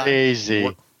meantime,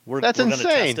 we're going to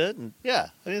test it. And I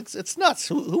mean, it's nuts.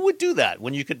 Who would do that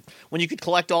when you could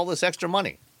collect all this extra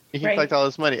money? You can collect all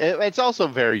this money. It's also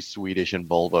very Swedish in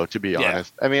Volvo, to be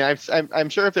honest. I mean, I'm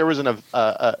sure if there was when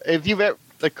you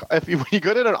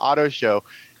go to an auto show.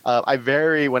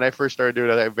 When I first started doing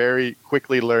it, I very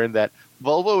quickly learned that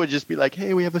Volvo would just be like,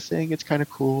 "Hey, we have a thing. It's kind of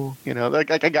cool."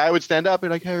 Like a guy would stand up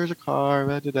and like, "Hey, here's a car."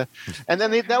 Blah, blah, blah. And then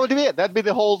that would be it. That'd be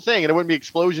the whole thing. And it wouldn't be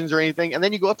explosions or anything. And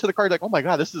then you go up to the car, like, "Oh my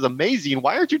God, this is amazing.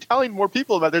 Why aren't you telling more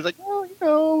people about this?" Like,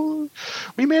 "Oh,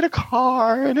 we made a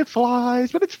car and it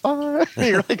flies, but it's fine." And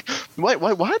you're like, what?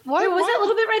 Was that a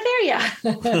little bit right there?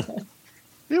 Yeah.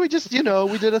 We just,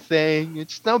 we did a thing.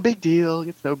 It's no big deal.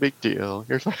 It's no big deal.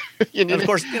 And of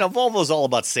course, Volvo's all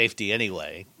about safety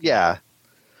anyway. Yeah.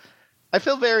 I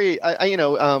feel very,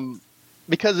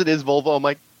 because it is Volvo, I'm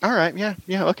like, all right, yeah,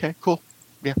 okay, cool.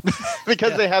 Yeah.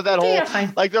 Because they have that whole,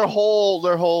 like their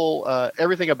whole,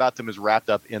 everything about them is wrapped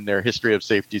up in their history of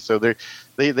safety. So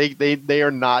they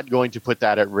are not going to put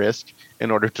that at risk in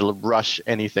order to rush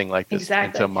anything like this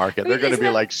into market. They're going to be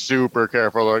like super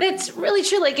careful. It's really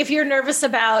true. Like if you're nervous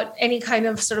about any kind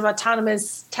of sort of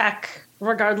autonomous tech,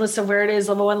 regardless of where it is,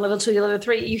 level 1, level 2, level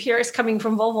 3, you hear it's coming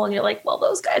from Volvo and you're like, well,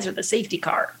 those guys are the safety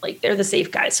car. Like they're the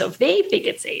safe guys. So if they think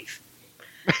it's safe,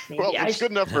 well, it's good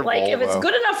enough for Volvo. If it's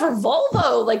good enough for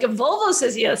Volvo, like if Volvo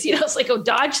says yes, it's like, oh,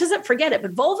 Dodge says it, forget it.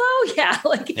 But Volvo,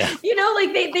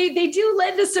 they do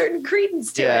lend a certain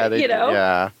credence to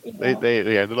it.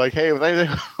 They're like, hey,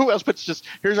 who else puts just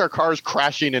here's our cars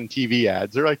crashing in TV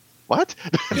ads? They're like, what?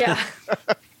 Yeah.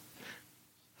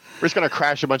 We're just gonna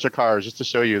crash a bunch of cars just to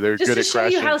show you they're good at crashing. Just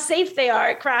to show you how safe they are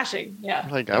at crashing. Yeah.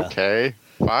 Like, okay,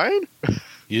 fine.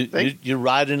 You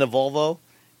ride in a Volvo,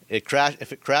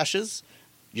 if it crashes,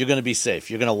 you're going to be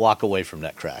safe. You're going to walk away from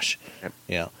that crash.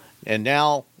 Yep. And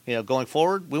now, going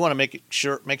forward, we want to make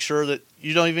sure that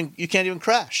you can't even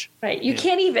crash. Right. You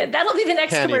can't even. That'll be the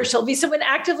next commercial. Be someone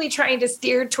actively trying to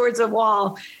steer towards a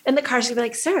wall, and the car's going to be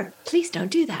like, "Sir, please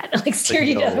don't do that." And steer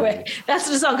you the other way. That's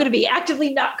what it's all going to be.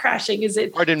 Actively not crashing. Is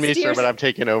it? Pardon me, sir, but I'm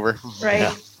taking over.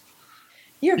 Right.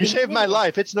 Yeah. You saved my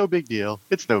life. It's no big deal.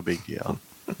 It's no big deal.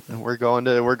 And we're going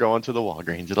to the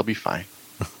Walgreens. It'll be fine.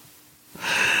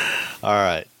 All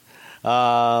right.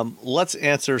 Let's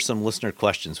answer some listener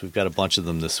questions. We've got a bunch of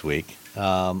them this week.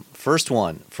 First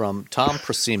one from Tom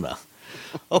Prosima.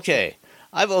 Okay,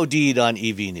 I've OD'd on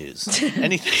EV news.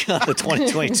 Anything on the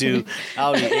 2022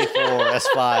 Audi A4,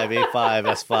 S5, A5,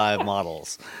 S5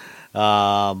 models?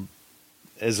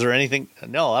 Is there anything?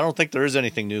 No, I don't think there is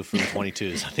anything new from the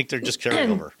 22s. I think they're just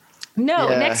carrying over. No,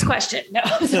 next question. No.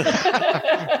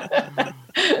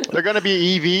 They're going to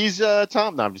be EVs,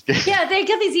 Tom? No, I'm just kidding. Yeah, they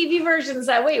get these EV versions.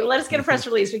 Wait, let us get a press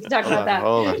release. We can talk about that.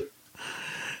 Hold on.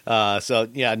 So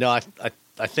yeah, no,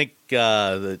 I think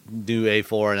the new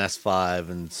A4 and S5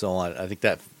 and so on. I think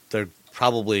that they're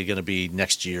probably going to be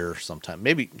next year sometime.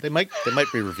 Maybe they might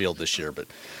be revealed this year, but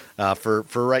for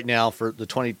right now, for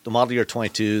the model year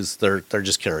 22s, they're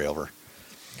just carryover.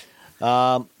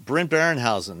 Bryn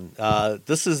Barenhausen,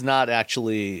 this is not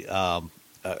actually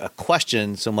a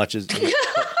question so much as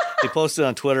he posted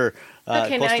on Twitter.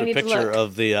 Okay, posted a picture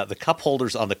of the cup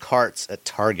holders on the carts at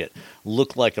Target.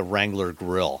 Look like a Wrangler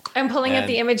grill. I'm pulling up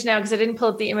the image now because I didn't pull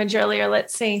up the image earlier.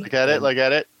 Let's see. Look at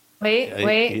it.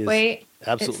 Wait.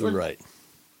 Absolutely right.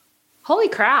 Holy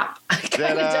crap.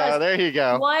 There you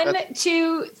go. 1,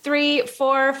 2, 3,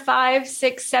 4, 5,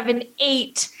 6, 7,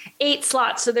 8. 8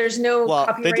 slots. So there's no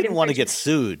copyright. They didn't want to get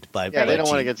sued by they don't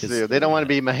want to get sued. They don't want to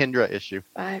be Mahindra issue.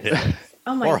 5, yeah.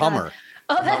 Oh my or God. Hummer.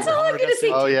 Oh, that's all I'm going to say.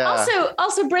 Oh, yeah.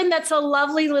 Also, Bryn, that's a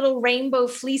lovely little rainbow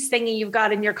fleece thingy you've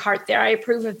got in your cart there. I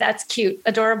approve of that's cute.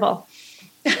 Adorable.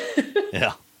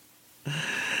 Yeah.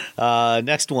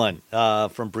 Next one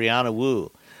from Brianna Wu.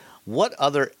 What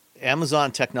other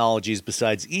Amazon technologies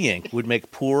besides e-ink would make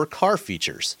poor car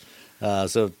features?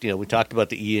 So, we talked about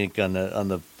the e-ink on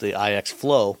the iX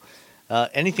Flow.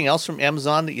 Anything else from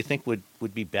Amazon that you think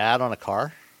would be bad on a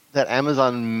car? That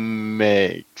Amazon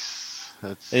makes.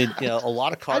 A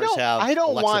lot of cars have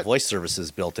Alexa voice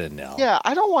services built in now. Yeah,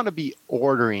 I don't want to be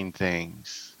ordering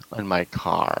things on my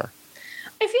car.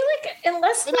 I feel like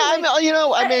unless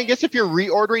I guess if you're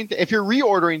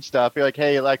reordering stuff, you're like,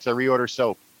 hey Alexa, reorder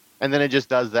soap, and then it just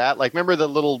does that. Like, remember the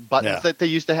little buttons that they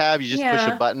used to have? You just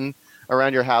push a button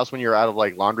around your house when you're out of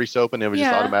like laundry soap, and it would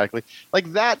just automatically.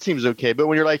 Like, that seems okay. But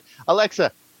when you're like,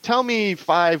 Alexa, tell me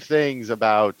 5 things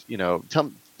about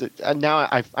now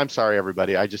I'm sorry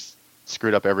everybody, I just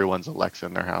screwed up everyone's Alexa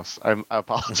in their house. I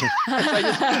apologize.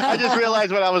 I just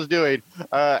realized what I was doing.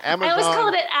 Amazon. I always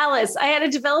called it Alice. I had a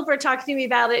developer talk to me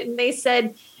about it, and they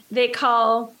said they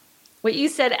call what you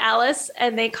said Alice,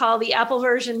 and they call the Apple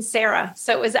version Sarah.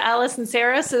 So it was Alice and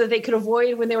Sarah, so that they could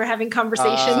avoid when they were having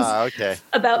conversations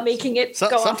about making it go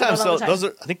off. Sometimes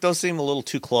I think those seem a little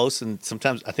too close, and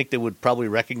sometimes I think they would probably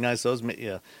recognize those.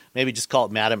 Maybe just call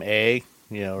it Madam A.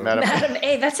 Madam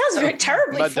A. That sounds very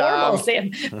terribly formal,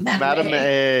 Sam. Madam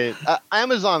A.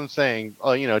 Amazon saying,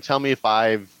 tell me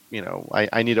 5,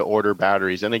 I need to order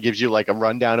batteries. And it gives you like a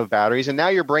rundown of batteries. And now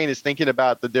your brain is thinking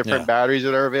about the different batteries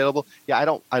that are available. Yeah, I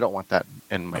don't want that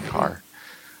in my car.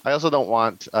 I also don't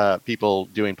want people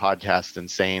doing podcasts and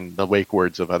saying the wake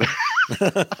words of other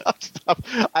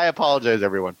stuff. I apologize,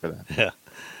 everyone, for that.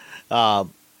 Yeah.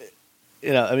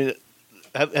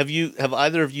 Have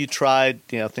either of you tried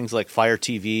things like Fire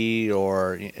TV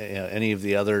or any of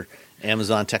the other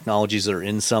Amazon technologies that are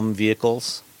in some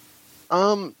vehicles?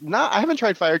 I haven't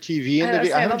tried Fire TV.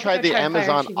 I haven't tried the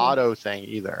Amazon Auto thing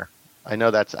either. I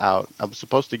know that's out. I was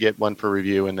supposed to get one for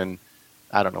review, and then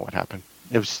I don't know what happened.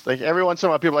 It was like every once in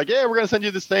a while people are like, yeah, we're going to send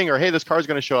you this thing, or hey, this car's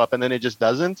going to show up, and then it just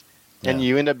doesn't. Yeah. And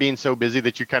you end up being so busy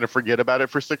that you kind of forget about it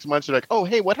for 6 months. You're like, oh,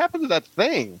 hey, what happened to that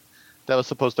thing that was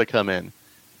supposed to come in?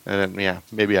 And then,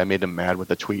 maybe I made them mad with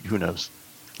a tweet. Who knows?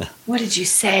 What did you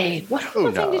say? What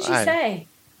thing did you say?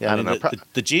 Yeah, I don't know.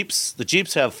 The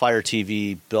Jeeps have Fire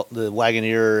TV built. The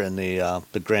Wagoneer and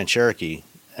the Grand Cherokee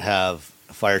have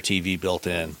Fire TV built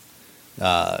in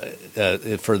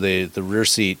for the rear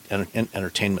seat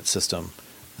entertainment system.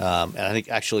 And I think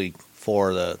actually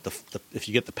for the if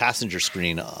you get the passenger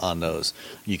screen on those,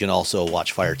 you can also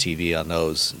watch Fire TV on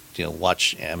those.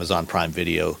 Watch Amazon Prime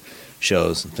Video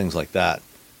shows and things like that.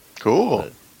 Cool.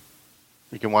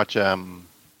 You can watch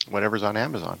whatever's on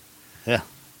Amazon. Yeah.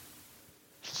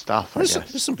 Stuff.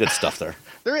 There's some good stuff there.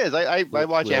 There is. I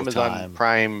watch Amazon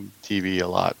Prime TV a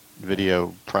lot.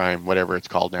 Video Prime, whatever it's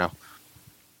called now.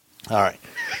 All right.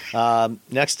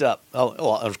 Next up.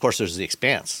 Of course, there's The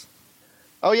Expanse.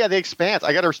 Oh, yeah, The Expanse.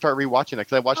 I got to start rewatching it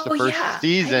because I watched the first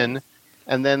season.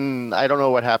 And then I don't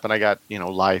know what happened. I got,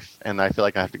 life, and I feel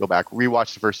like I have to go back,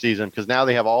 rewatch the first season because now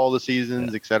they have all the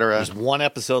seasons, etc. There's one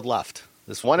episode left.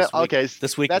 This week is the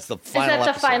final. Is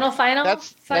that the final?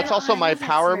 That's also my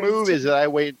power move. Is that I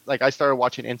wait? Like I started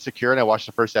watching Insecure, and I watched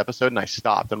the first episode, and I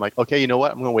stopped. I'm like, okay, you know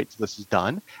what? I'm going to wait till this is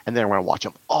done, and then I'm going to watch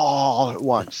them all at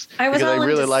once because I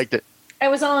really liked it. I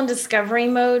was all in discovery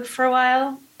mode for a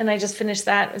while, and I just finished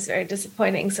that. It was very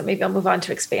disappointing. So maybe I'll move on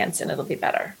to Expanse, and it'll be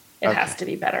better. It has to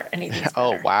be better. Anything's better.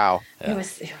 Oh, wow. Yeah.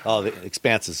 The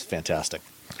Expanse is fantastic.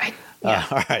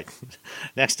 All right.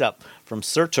 Next up, from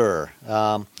Surtur.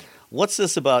 What's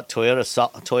this about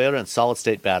Toyota and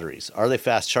solid-state batteries? Are they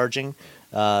fast charging?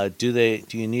 Do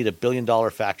you need $1 billion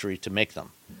factory to make them?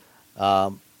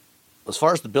 As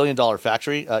far as the $1 billion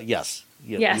factory, yes.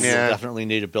 You definitely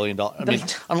need $1 billion. I mean,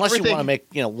 unless you want to make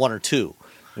 1 or 2.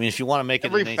 I mean, if you want to make it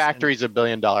every factory is $1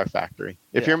 billion factory.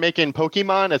 If you're making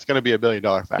Pokemon, it's going to be $1 billion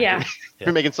factory. Yeah. If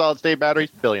you're making solid state batteries,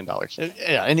 $1 billion.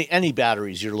 Yeah, any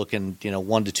batteries, you're looking,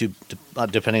 1 to 2,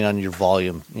 depending on your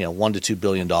volume, $1 to $2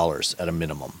 billion at a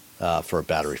minimum for a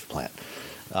battery plant.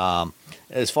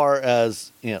 As far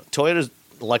as Toyota's,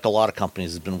 like a lot of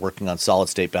companies, has been working on solid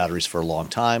state batteries for a long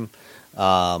time.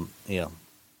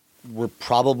 We're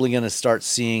probably going to start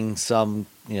seeing some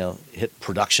hit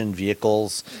production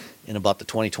vehicles in about the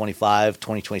 2025,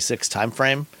 2026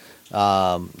 timeframe.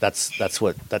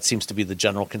 That seems to be the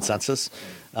general consensus.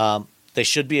 They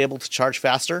should be able to charge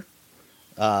faster,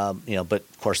 but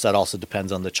of course that also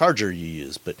depends on the charger you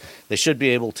use. But they should be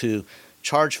able to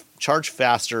charge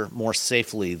faster, more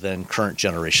safely than current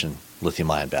generation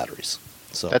lithium-ion batteries.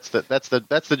 So that's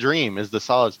the dream, is the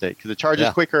solid state, because it charges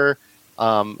quicker.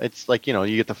 It's like you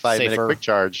get the 5-minute quick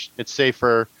charge. It's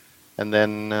safer. And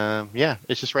then,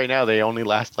 it's just right now they only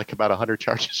last like about 100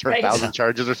 charges or 1,000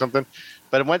 charges or something.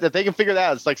 But if they can figure that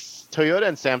out, it's like Toyota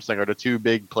and Samsung are the two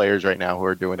big players right now who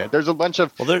are doing it. There's a bunch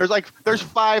of there's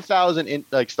 5,000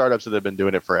 startups that have been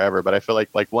doing it forever. But I feel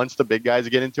like once the big guys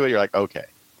get into it, you're like, okay,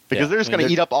 because they're just going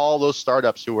to eat up all those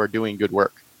startups who are doing good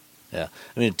work. Yeah,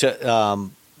 I mean,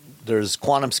 there's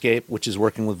QuantumScape, which is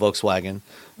working with Volkswagen,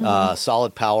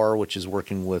 Solid Power, which is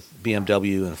working with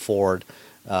BMW and Ford.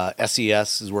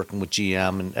 SES is working with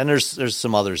GM, and there's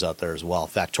some others out there as well.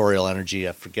 Factorial Energy,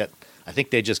 I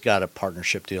think they just got a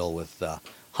partnership deal with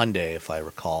Hyundai, if I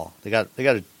recall. They got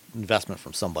an investment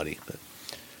from somebody. But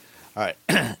all right,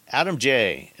 Adam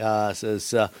J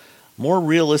says more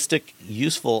realistic,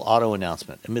 useful auto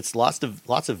announcement amidst lots of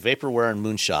vaporware and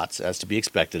moonshots, as to be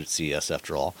expected at CES.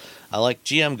 After all, I like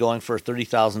GM going for a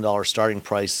 $30,000 starting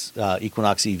price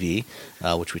Equinox EV,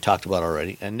 which we talked about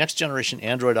already, and next generation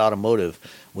Android Automotive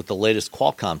with the latest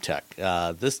Qualcomm tech.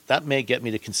 That may get me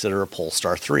to consider a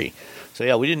Polestar 3. So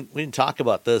yeah, we didn't talk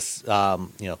about this.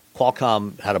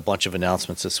 Qualcomm had a bunch of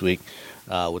announcements this week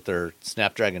with their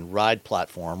Snapdragon Ride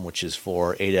platform, which is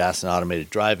for ADAS and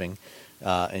automated driving.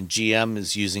 And GM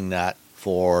is using that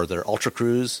for their Ultra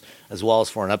Cruise, as well as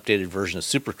for an updated version of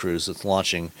Super Cruise that's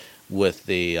launching with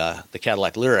the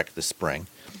Cadillac Lyriq this spring.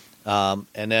 And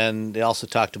then they also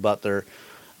talked about their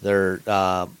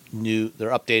updated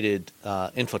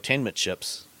infotainment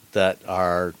chips that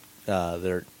are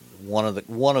they're one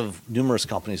of numerous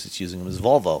companies that's using them is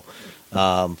Volvo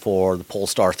for the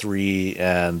Polestar 3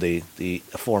 and the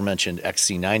aforementioned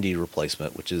XC90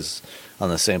 replacement, which is on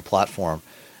the same platform.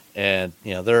 And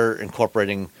they're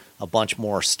incorporating a bunch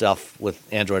more stuff with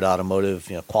Android Automotive.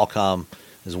 Qualcomm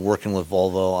is working with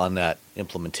Volvo on that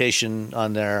implementation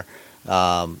on there.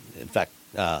 In fact,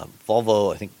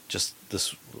 Volvo, I think just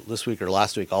this week or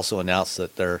last week, also announced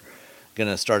that they're going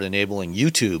to start enabling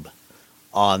YouTube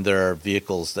on their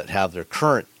vehicles that have their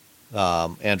current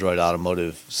Android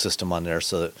Automotive system on there,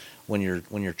 so that when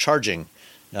you're charging,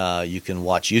 you can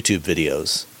watch YouTube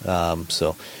videos.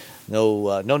 So.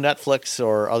 No Netflix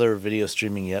or other video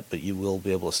streaming yet, but you will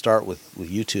be able to start with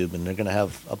YouTube, and they're going to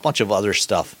have a bunch of other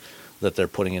stuff that they're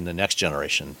putting in the next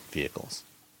generation vehicles.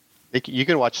 You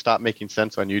can watch Stop Making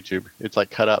Sense on YouTube. It's like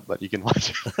cut up, but you can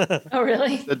watch it. Oh,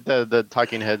 really? the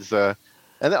Talking Heads. And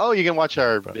then, you can watch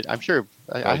our, I'm sure.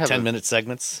 I have 10-minute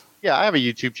segments. Yeah, I have a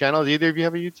YouTube channel. Do either of you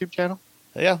have a YouTube channel?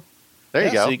 Yeah. There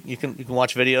you go. So you can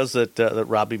watch videos that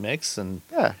Robbie makes, and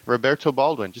Roberto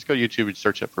Baldwin. Just go to YouTube and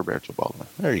search up Roberto Baldwin.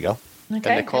 There you go.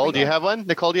 Okay. And Nicole, do you have one?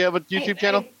 Nicole, do you have a YouTube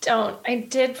channel? I don't. I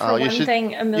did for one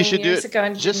thing a million years ago.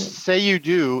 And just say you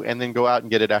do, and then go out and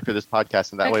get it after this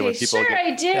podcast, and that way when people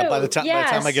I do. Yeah, by the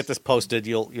time I get this posted,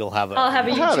 you'll have it. I'll have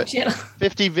a YouTube channel.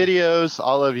 50 videos,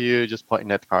 all of you just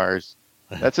pointing at cars.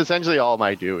 That's essentially all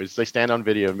I do. Is they stand on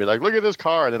video and be like, "Look at this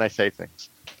car," and then I say things.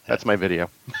 That's my video.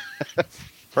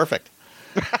 Perfect.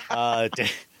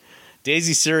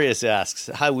 Daisy Sirius asks,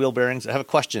 "Hi, Wheel Bearings. I have a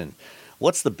question.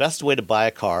 What's the best way to buy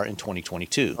a car in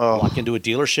 2022? Walk into a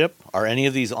dealership? Are any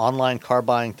of these online car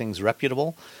buying things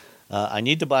reputable? I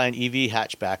need to buy an EV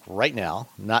hatchback right now,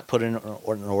 not put in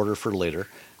an order for later.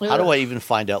 How do I even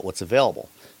find out what's available?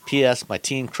 P.S. My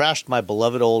teen crashed my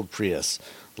beloved old Prius.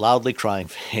 Loudly crying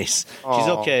face. She's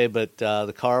okay, but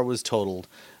the car was totaled.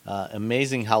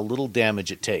 Amazing how little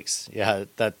damage it takes. Yeah,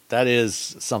 that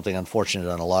is something unfortunate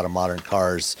on a lot of modern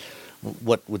cars.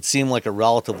 What would seem like a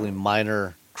relatively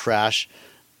minor crash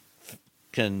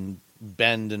can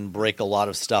bend and break a lot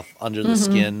of stuff under the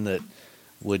skin that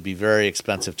would be very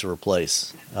expensive to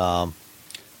replace.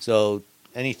 So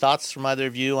any thoughts from either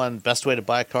of you on best way to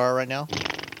buy a car right now?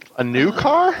 A new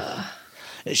car?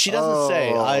 She doesn't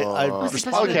say. I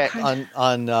responded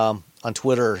on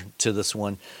Twitter to this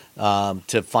one.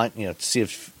 to find, to see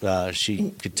if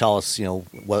she could tell us,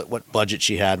 what budget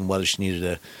she had and whether she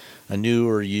needed a new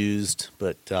or used.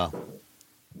 But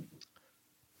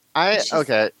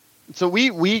okay. So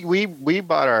we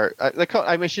bought our.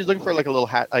 She's looking for like a little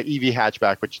EV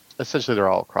hatchback, which essentially they're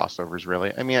all crossovers,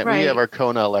 really. I mean, we have our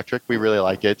Kona electric. We really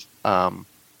like it.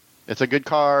 It's a good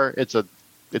car. It's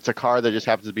a car that just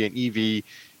happens to be an EV.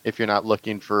 If you're not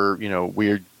looking for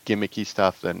weird gimmicky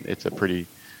stuff, then it's a pretty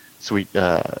sweet.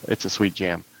 It's a sweet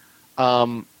jam.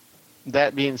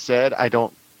 That being said,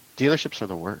 dealerships are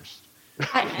the worst.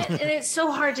 And it's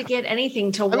so hard to get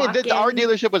anything to walk in. Our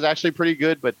dealership was actually pretty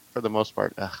good, but for the most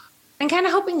part, I'm kind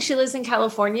of hoping she lives in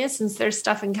California, since there's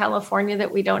stuff in California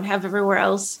that we don't have everywhere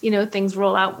else. Things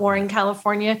roll out more in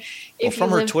California. From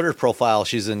her Twitter profile,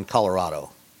 she's in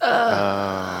Colorado.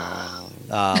 But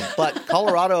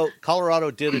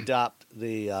Colorado did adopt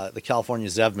the California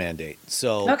ZEV mandate.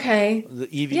 So the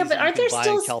EVs but aren't there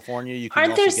still in California, you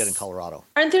can also get in Colorado.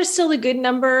 Aren't there still a good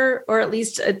number, or at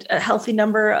least a healthy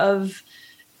number of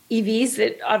EVs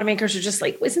that automakers are just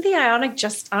like, isn't the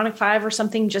Ioniq 5 or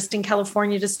something just in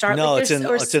California to start? No, like it's in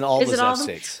all the ZEV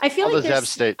states. I feel all like the ZEV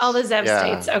states. All the ZEV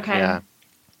states. Okay. Yeah.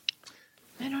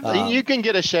 I don't know. You can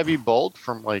get a Chevy Bolt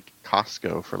from like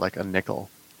Costco for like a nickel.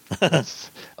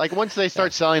 Like once they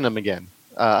start selling them again,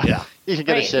 you can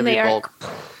get a Chevy Bolt.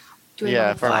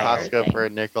 From Costco for a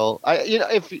nickel.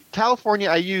 If California,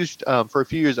 I used for a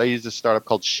few years, I used a startup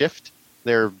called Shift.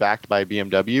 They're backed by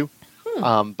BMW.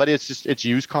 But it's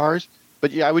used cars.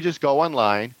 But I would just go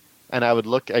online and I would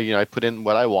look, I put in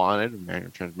what I wanted,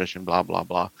 manual transmission, blah, blah,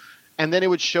 blah. And then it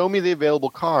would show me the available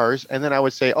cars. And then I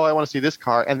would say, I want to see this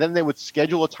car. And then they would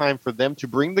schedule a time for them to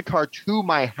bring the car to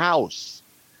my house.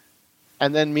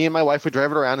 And then me and my wife would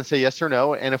drive it around and say yes or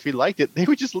no. And if we liked it, they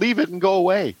would just leave it and go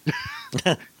away.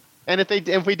 And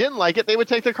if we didn't like it, they would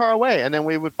take the car away. And then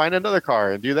we would find another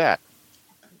car and do that.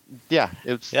 Yeah,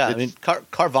 I mean,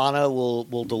 Carvana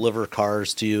will deliver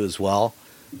cars to you as well.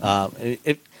 I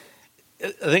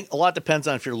think a lot depends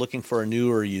on if you're looking for a new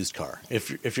or a used car.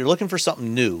 If you're looking for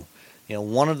something new,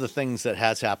 one of the things that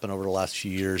has happened over the last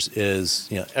few years is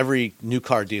every new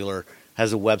car dealer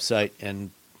has a website,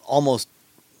 and almost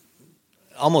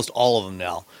all of them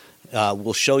now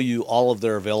will show you all of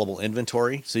their available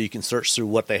inventory, so you can search through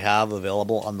what they have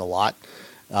available on the lot.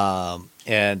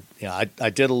 And I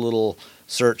did a little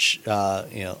search.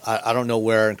 I don't know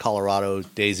where in Colorado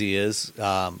Daisy is,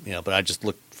 but I just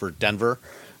looked for Denver.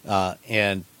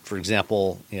 And for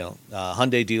example,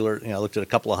 Hyundai dealer, I looked at a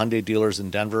couple of Hyundai dealers in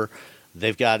Denver.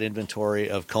 They've got inventory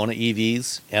of Kona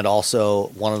EVs, and also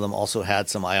one of them also had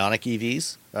some Ioniq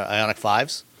EVs,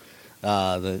 Ioniq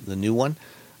 5s, the new one.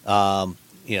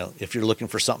 If you're looking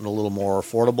for something a little more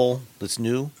affordable that's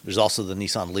new, there's also the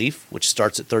Nissan Leaf, which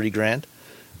starts at $30,000.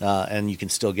 And you can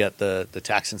still get the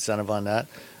tax incentive on that.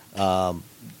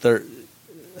 The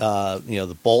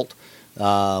Bolt.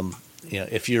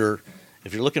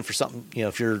 If you're looking for something,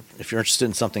 if you're interested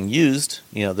in something used,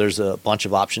 there's a bunch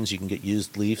of options. You can get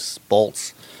used Leafs,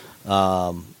 Bolts,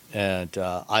 and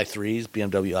i3s,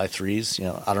 BMW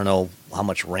i3s. I don't know how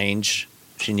much range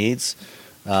she needs.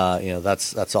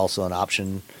 That's also an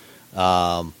option.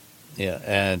 The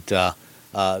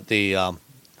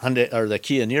Hyundai or the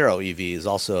Kia Niro EV is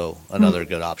also another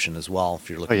good option as well if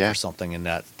you're looking for something in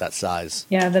that size.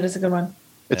 Yeah, that is a good one.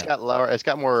 It's got lower. It's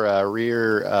got more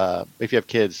rear. If you have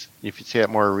kids, if you see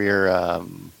more rear,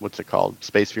 what's it called?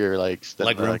 Space for your legs.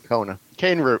 Leg room. Kona.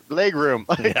 Leg room.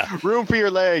 Room for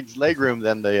your legs. Leg room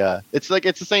than the. It's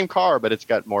the same car, but it's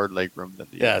got more leg room than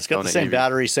the. Yeah, it's got Kona the same EV.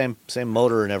 Battery, same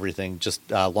motor and everything, just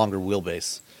longer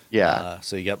wheelbase. Yeah.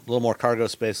 So you get a little more cargo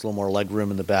space, a little more leg room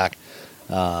in the back.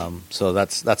 So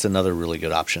that's another really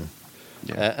good option.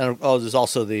 Yeah. There's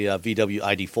also the VW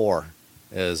ID4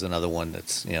 is another one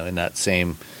that's in that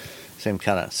same kind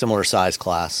of similar size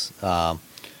class.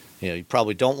 You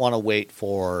probably don't want to wait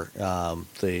for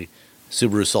the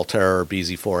Subaru Solterra or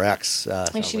BZ4X. I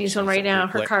think she needs one right now.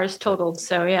 Her car is totaled,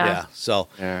 so yeah. Yeah. So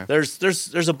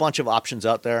there's a bunch of options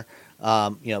out there.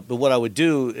 But what I would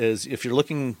do is if you're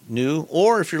looking new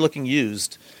or if you're looking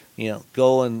used,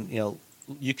 go and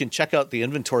you can check out the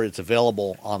inventory that's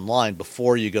available online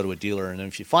before you go to a dealer. And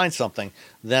if you find something,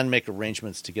 then make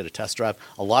arrangements to get a test drive.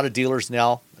 A lot of dealers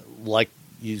now, like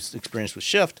you experienced with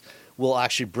Shift, will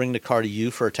actually bring the car to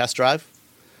you for a test drive.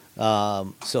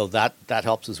 So that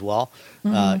helps as well.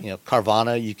 Mm-hmm.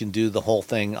 Carvana, you can do the whole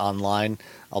thing online.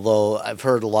 Although I've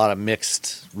heard a lot of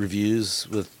mixed reviews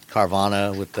with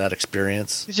Carvana with that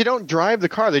experience. Because you don't drive the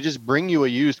car; they just bring you a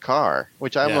used car,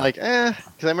 which I'm like, Because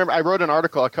I remember I wrote an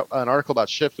article about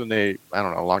Shift when a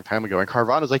long time ago, and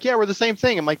Carvana's like, yeah, we're the same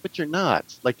thing. I'm like, but you're not.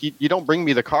 Like, you don't bring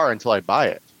me the car until I buy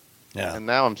it. Yeah. And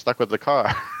now I'm stuck with the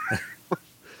car.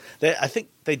 I think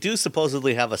they do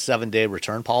supposedly have a 7-day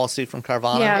return policy from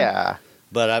Carvana. Yeah.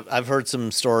 But I've heard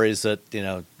some stories that,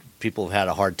 people have had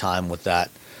a hard time with that.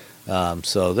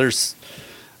 So there's,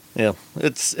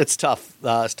 it's tough.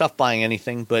 It's tough buying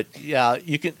anything. But yeah,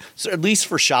 you can, so at least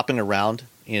for shopping around,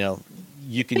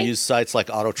 you can use sites like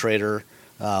AutoTrader,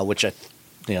 which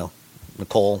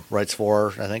Nicole writes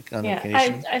for, I think, on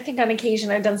occasion. I think on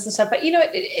occasion I've done some stuff. But,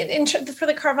 for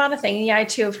the Carvana thing, I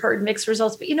too have heard mixed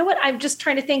results. But you know what? I'm just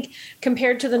trying to think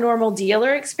compared to the normal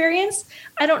dealer experience.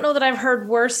 I don't know that I've heard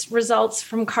worse results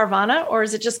from Carvana, or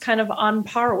is it just kind of on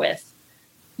par with?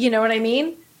 You know what I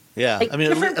mean? Yeah, like I mean,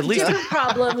 at least different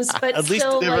problems, but at least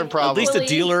still different problems. At least a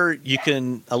dealer,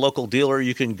 a local dealer,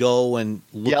 you can go and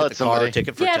look at the car, take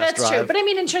it for a test drive. Yeah, that's true. But I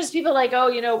mean, in terms of people like,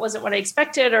 it wasn't what I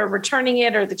expected, or returning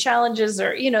it, or the challenges,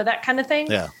 or that kind of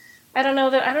thing. Yeah, I don't know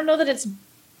that it's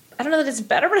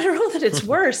better, but I don't know that it's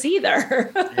worse either.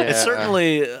 It's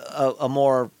certainly a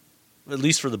more, at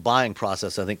least for the buying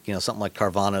process, I think something like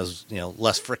Carvana is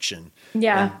less friction.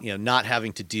 Yeah, and, not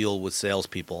having to deal with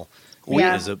salespeople.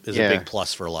 Is a big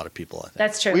plus for a lot of people, I think.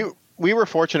 That's true. We were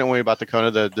fortunate when we bought the Kona.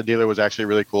 The dealer was actually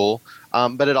really cool.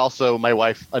 But it also, my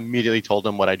wife immediately told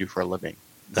him what I do for a living.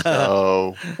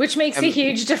 So, which makes a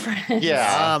huge difference.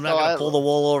 Yeah. I'm not going to pull the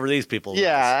wool over these people.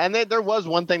 Yeah. And there was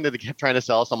one thing that they kept trying to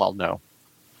sell us. I'm all, no.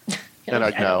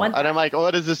 And no. And I'm like,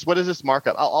 what is this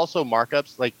markup? Also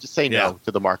markups, like just say no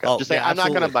to the markup. Just say, I'm not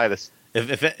going to buy this.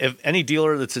 If any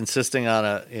dealer that's insisting on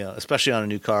especially on a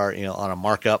new car, on a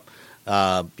markup,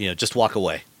 just walk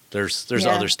away. There's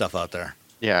other stuff out there.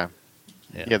 Yeah.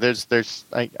 I'm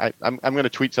going to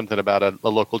tweet something about a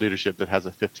local dealership that has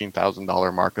a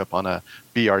 $15,000 markup on a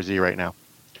BRZ right now.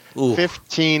 Ooh.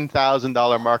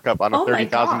 $15,000 markup on a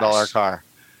 $30,000 car.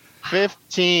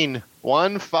 15,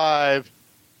 5,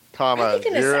 comma, I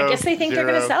guess they think they're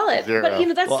going to sell it. 0.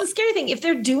 But that's the scary thing. If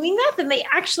they're doing that, then they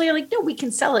actually are like, no, we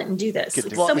can sell it and do this.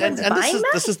 Someone's buying that.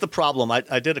 This is the problem.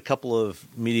 I did a couple of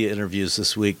media interviews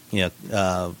this week.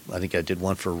 I think I did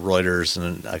one for Reuters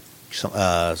and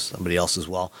somebody else as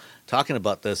well, talking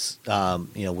about this.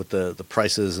 With the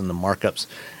prices and the markups.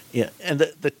 And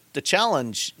the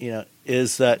challenge,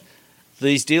 is that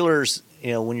these dealers,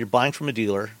 when you're buying from a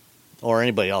dealer or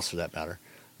anybody else for that matter,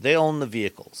 they own the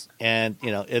vehicles, and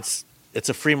it's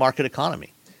a free market economy,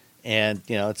 and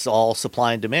it's all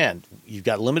supply and demand. You've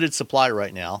got limited supply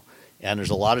right now, and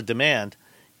there's a lot of demand,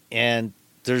 and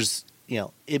there's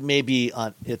it may be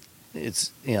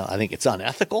it's I think it's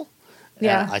unethical.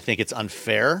 Yeah, I think it's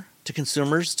unfair to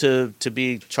consumers to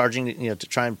be charging to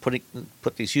try and put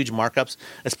these huge markups,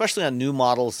 especially on new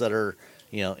models that are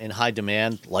in high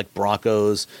demand, like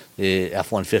Broncos, the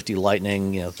F-150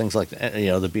 Lightning, things like that,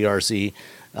 the BRZ.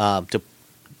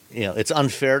 It's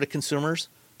unfair to consumers,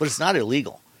 but it's not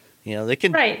illegal. They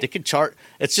can charge.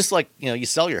 It's just like, you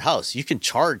sell your house. You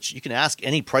can ask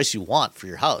any price you want for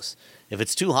your house. If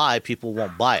it's too high, people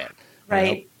won't buy it.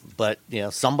 Right. But,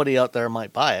 somebody out there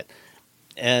might buy it.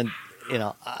 And,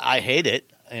 I hate it.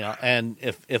 And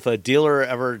if a dealer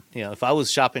ever, if I was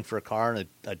shopping for a car and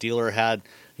a dealer had,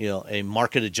 a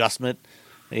market adjustment,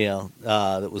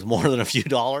 that was more than a few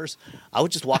dollars, I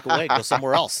would just walk away and go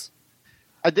somewhere else.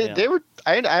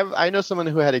 I know someone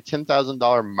who had a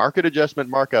 $10,000 market adjustment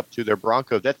markup to their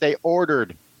Bronco that they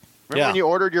ordered. Remember when you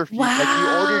ordered you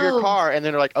ordered your car, and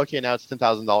then they're like, okay, now it's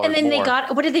 $10,000. And then more.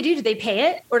 what did they do? Did they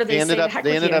pay it, or did they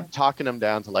ended up talking them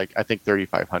down to I think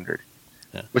 $3,500.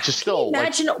 Yeah. Which is still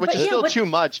too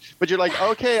much. But you're like,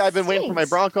 okay, I've been waiting for my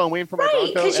Bronco. I'm waiting for my Bronco,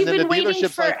 because you've been waiting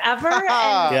forever.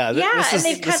 And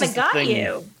they've kind of got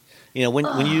you.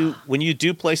 When you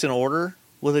do place an order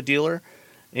with a dealer,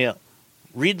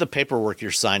 read the paperwork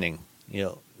you're signing.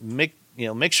 Make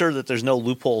sure that there's no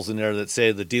loopholes in there that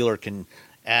say the dealer can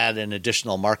add an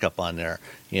additional markup on there.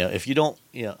 If you don't,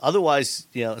 otherwise,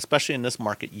 especially in this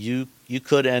market, you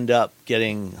could end up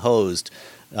getting hosed.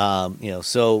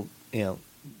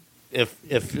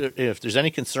 If there's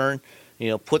any concern,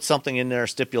 put something in there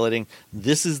stipulating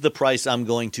this is the price I'm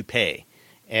going to pay.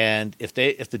 And if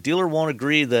the dealer won't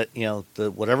agree that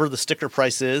whatever the sticker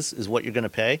price is what you're going to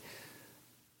pay,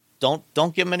 don't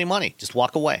give them any money. Just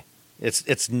walk away.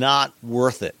 It's not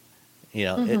worth it.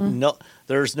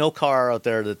 There's no car out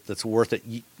there that's worth it.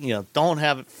 Don't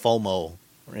have FOMO,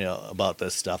 about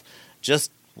this stuff.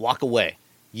 Just walk away.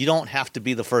 You don't have to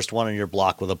be the first one on your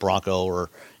block with a Bronco or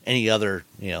any other,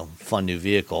 fun new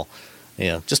vehicle.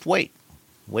 Just wait.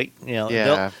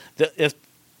 If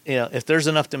there's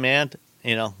enough demand,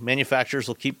 manufacturers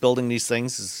will keep building these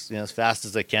things as fast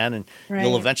as they can, and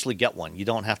you'll eventually get one. You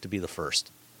don't have to be the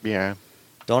first. Yeah.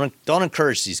 Don't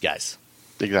encourage these guys.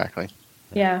 Exactly.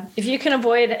 Yeah. If you can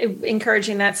avoid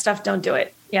encouraging that stuff, don't do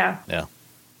it. Yeah. Yeah.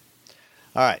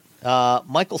 All right.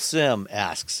 Michael Sim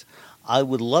asks, I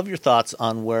would love your thoughts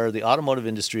on where the automotive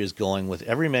industry is going with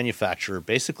every manufacturer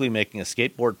basically making a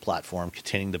skateboard platform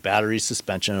containing the batteries,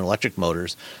 suspension, and electric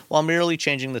motors while merely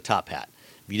changing the top hat.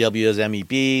 VW has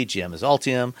MEB, GM has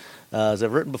Ultium. As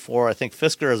I've written before, I think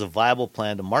Fisker has a viable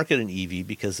plan to market an EV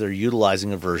because they're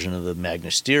utilizing a version of the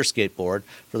Magna Steer skateboard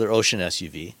for their Ocean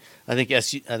SUV. I think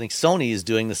Sony is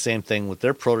doing the same thing with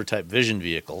their prototype Vision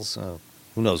vehicles.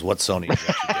 Who knows what Sony is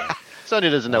actually doing.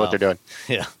 Sony doesn't know what they're doing.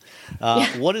 Yeah.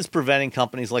 What is preventing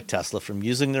companies like Tesla from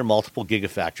using their multiple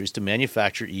gigafactories to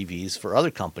manufacture EVs for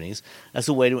other companies as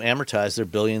a way to amortize their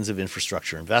billions of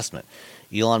infrastructure investment?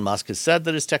 Elon Musk has said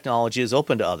that his technology is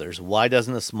open to others. Why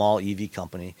doesn't a small EV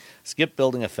company skip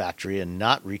building a factory and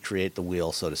not recreate the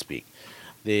wheel, so to speak?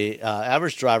 The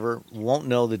average driver won't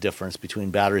know the difference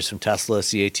between batteries from Tesla,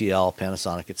 CATL,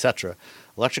 Panasonic, etc.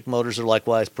 Electric motors are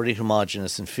likewise pretty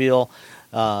homogeneous in feel.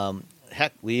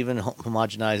 Heck, we even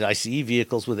homogenize ICE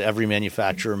vehicles with every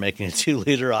manufacturer making a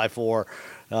 2-liter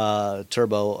i4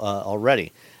 turbo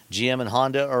already. GM and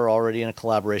Honda are already in a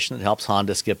collaboration that helps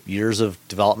Honda skip years of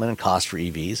development and cost for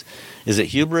EVs. Is it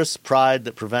hubris, pride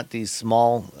that prevent these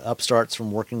small upstarts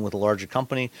from working with a larger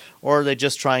company, or are they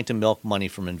just trying to milk money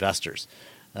from investors?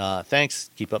 Thanks.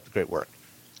 Keep up the great work.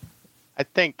 I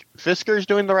think Fisker is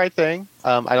doing the right thing.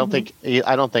 I don't think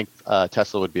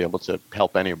Tesla would be able to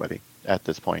help anybody at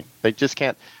this point. They just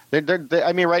can't.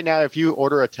 I mean, right now, if you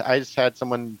order I just had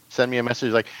someone send me a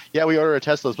message like, "Yeah, we ordered a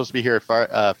Tesla. It's supposed to be here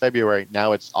February.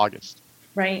 Now it's August,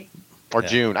 right? Or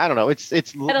June. I don't know. It's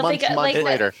months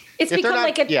later. It's become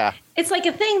like it's like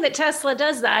a thing that Tesla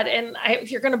does that. And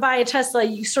if you're going to buy a Tesla,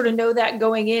 you sort of know that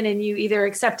going in, and you either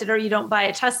accept it or you don't buy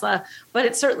a Tesla. But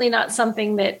it's certainly not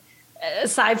something that,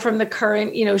 aside from the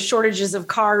current shortages of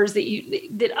cars,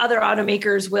 that other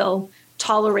automakers will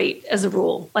tolerate as a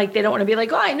rule. Like, they don't want to be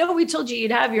like, oh, I know we told you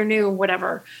you'd have your new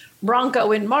whatever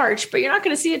Bronco in March, but you're not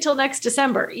going to see it till next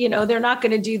December. They're not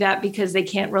going to do that because they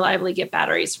can't reliably get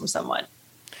batteries from someone.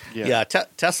 Yeah,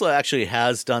 Tesla actually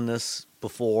has done this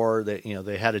before.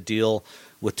 They had a deal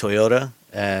with Toyota,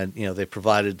 and they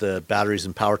provided the batteries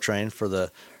and powertrain for the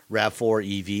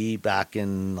RAV4 EV back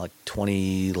in like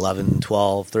 2011,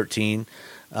 12, 13.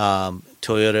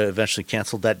 Toyota eventually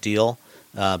canceled that deal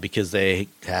because they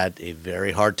had a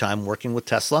very hard time working with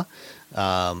Tesla.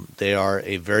 They are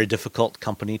a very difficult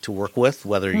company to work with,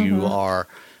 whether you are,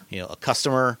 a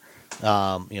customer,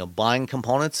 buying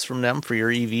components from them for your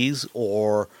EVs,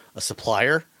 or a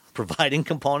supplier providing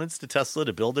components to Tesla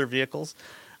to build their vehicles.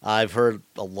 I've heard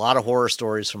a lot of horror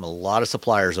stories from a lot of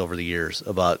suppliers over the years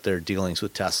about their dealings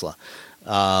with Tesla.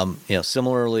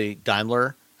 Similarly,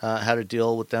 Daimler had a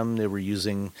deal with them. They were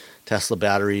using Tesla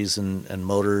batteries and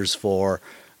motors for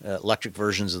electric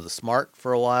versions of the Smart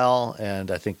for a while,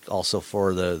 and I think also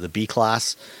for the B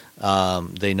class.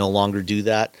 They no longer do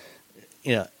that.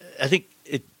 I think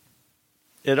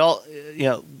it all.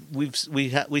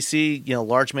 We see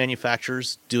large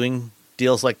manufacturers doing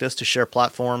deals like this to share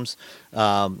platforms. In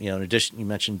addition, you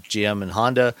mentioned GM and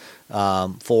Honda,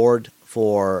 Ford,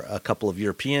 for a couple of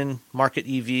European market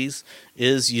EVs,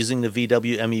 is using the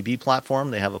VW MEB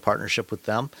platform. They have a partnership with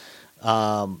them.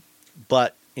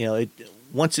 But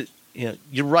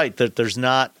you're right that there's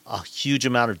not a huge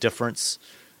amount of difference,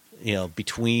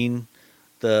 between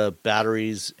the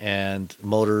batteries and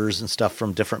motors and stuff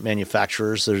from different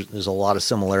manufacturers. There's a lot of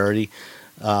similarity.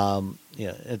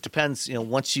 It depends.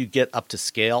 Once you get up to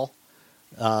scale,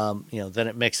 then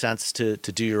it makes sense to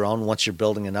do your own once you're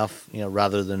building enough,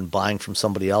 rather than buying from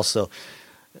somebody else. So,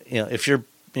 if you're,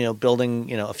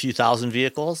 building, a few thousand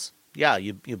vehicles,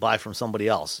 you buy from somebody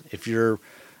else. If you're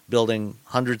building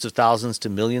hundreds of thousands to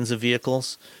millions of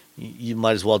vehicles, you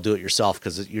might as well do it yourself,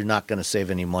 because you're not going to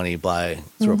save any money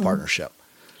through a partnership.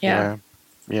 Yeah.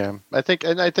 I think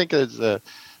it's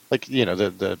like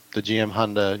the GM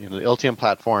Honda, the Ultium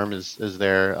platform is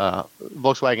there.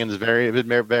 Volkswagen is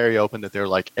very open that they're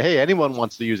like, hey, anyone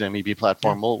wants to use MEB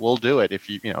platform, we'll do it if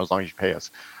you as long as you pay us.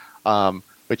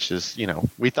 Which is,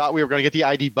 we thought we were going to get the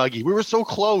ID Buggy. We were so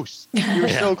close. We were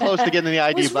so close to getting the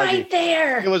ID Buggy. Right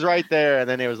there. It was right there, and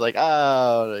then it was like,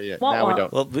 oh, yeah, now we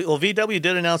don't. Well, VW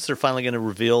did announce they're finally going to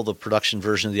reveal the production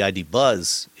version of the ID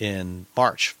Buzz in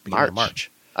beginning of March.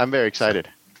 I'm very excited.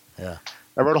 Yeah.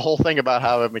 I wrote a whole thing about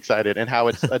how I'm excited and how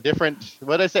it's a different.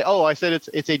 What did I say? Oh, I said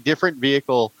it's a different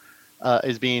vehicle.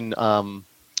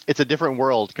 It's a different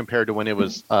world compared to when it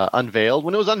was unveiled.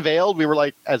 When it was unveiled, we were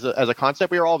like, as a concept,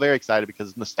 we were all very excited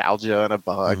because nostalgia and a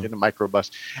bug and a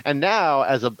microbus. And now,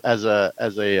 as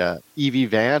a EV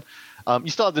van, You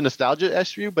still have the nostalgia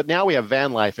SUV, but now we have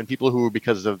van life and people who,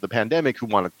 because of the pandemic, who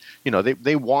want to,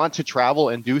 they want to travel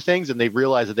and do things, and they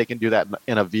realize that they can do that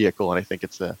in a vehicle. And I think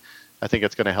it's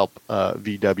going to help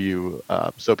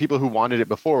VW. So people who wanted it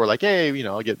before were like, hey,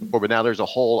 I'll get it before, but now there's a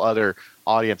whole other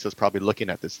audience that's probably looking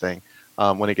at this thing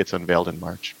when it gets unveiled in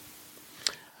March.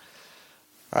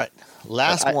 All right.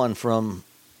 Last one from.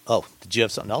 Oh, did you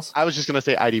have something else? I was just going to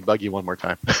say ID Buggy one more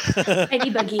time. ID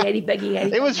Buggy.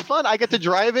 It was fun. I get to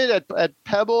drive it at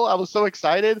Pebble. I was so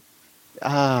excited.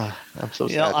 I'm so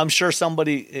sad. I'm sure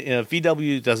somebody, if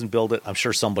VW doesn't build it, I'm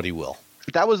sure somebody will.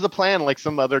 That was the plan. Like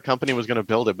some other company was going to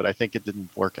build it, but I think it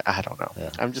didn't work. I don't know. Yeah.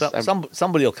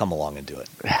 Somebody will come along and do it.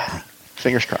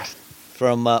 Fingers crossed.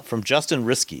 From Justin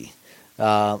Risky.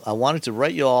 I wanted to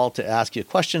write you all to ask you a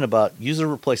question about user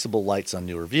replaceable lights on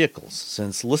newer vehicles.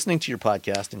 Since listening to your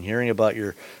podcast and hearing about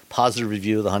your positive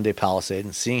review of the Hyundai Palisade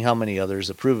and seeing how many others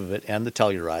approve of it and the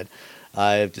Telluride,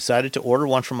 I've decided to order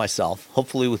one for myself.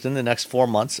 Hopefully within the next 4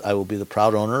 months, I will be the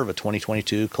proud owner of a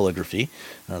 2022 Calligraphy.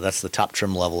 That's the top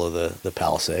trim level of the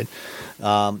Palisade.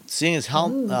 Seeing as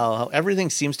how everything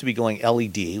seems to be going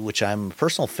LED, which I'm a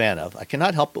personal fan of, I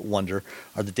cannot help but wonder,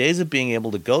 are the days of being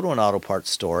able to go to an auto parts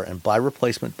store and buy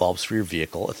replacement bulbs for your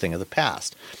vehicle a thing of the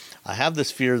past? I have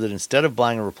this fear that instead of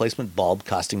buying a replacement bulb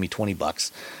costing me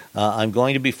 $20, I'm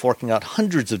going to be forking out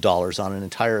hundreds of dollars on an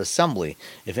entire assembly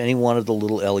if any one of the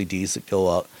little LEDs that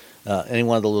go out,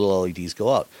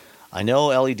 go out. I know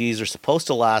LEDs are supposed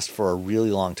to last for a really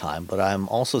long time, but I'm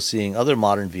also seeing other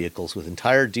modern vehicles with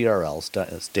entire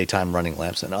DRLs, daytime running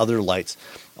lamps, and other lights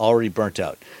already burnt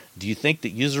out. Do you think that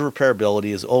user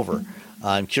repairability is over?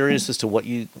 I'm curious as to what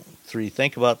you three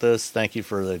think about this. Thank you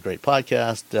for the great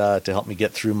podcast to help me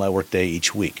get through my workday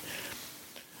each week.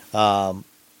 So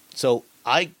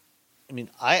I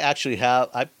actually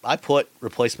have I put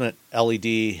replacement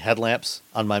LED headlamps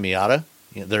on my Miata.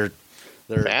 They're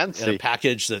fancy. In a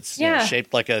package that's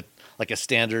shaped like a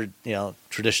standard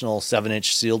traditional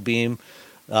 7-inch sealed beam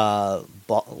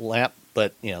lamp,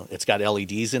 but it's got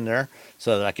LEDs in there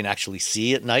so that I can actually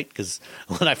see at night. Because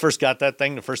when I first got that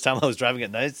thing, the first time I was driving at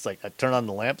night, it's like I turn on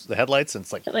the headlights, and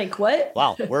it's like what?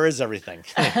 Wow, where is everything?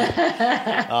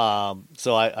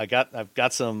 So I've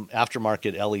got some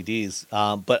aftermarket LEDs,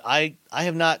 but I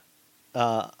have not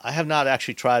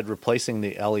actually tried replacing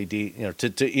the LED,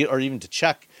 or even to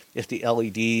check if the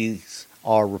LEDs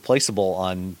are replaceable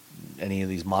on any of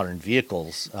these modern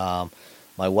vehicles.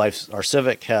 My our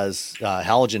Civic has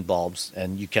halogen bulbs,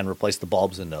 and you can replace the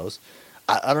bulbs in those.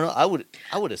 I don't know.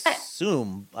 I would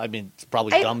assume. I mean, it's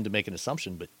probably dumb to make an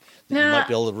assumption, but you might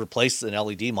be able to replace an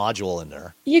LED module in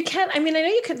there. You can. I mean, I know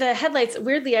you could. The headlights.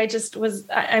 Weirdly,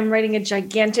 I'm writing a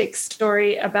gigantic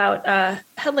story about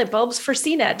headlight bulbs for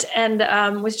CNET,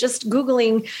 and was just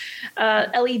Googling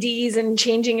LEDs and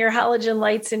changing your halogen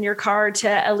lights in your car to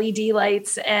LED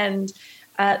lights, and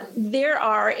there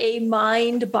are a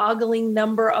mind-boggling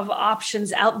number of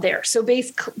options out there. So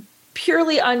based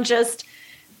purely on just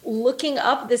looking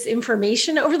up this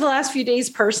information over the last few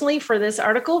days personally for this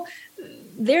article,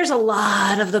 there's a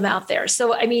lot of them out there.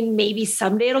 So, I mean, maybe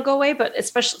someday it'll go away, but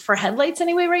especially for headlights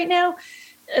anyway right now.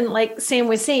 And like Sam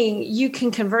was saying, you can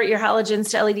convert your halogens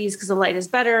to LEDs because the light is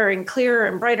better and clearer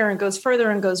and brighter and goes further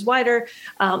and goes wider,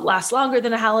 lasts longer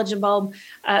than a halogen bulb.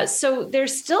 So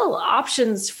there's still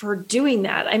options for doing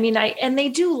that. I mean, and they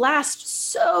do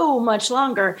last so much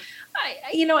longer.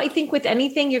 I think with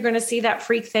anything, you're going to see that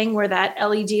freak thing where that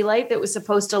LED light that was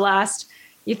supposed to last,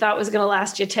 you thought was going to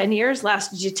last you 10 years,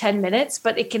 lasted you 10 minutes,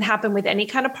 but it can happen with any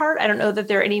kind of part. I don't know that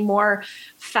they're any more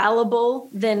fallible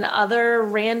than other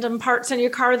random parts in your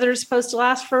car that are supposed to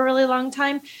last for a really long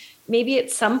time. Maybe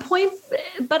at some point,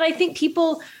 but I think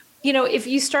people, if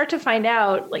you start to find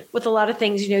out, like with a lot of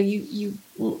things,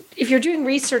 if you're doing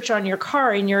research on your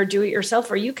car and you're a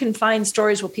do-it-yourselfer, you can find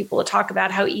stories where people will talk about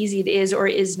how easy it is or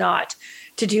is not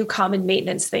to do common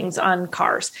maintenance things on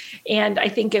cars. And I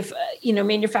think if,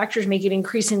 manufacturers make it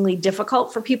increasingly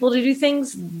difficult for people to do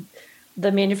things,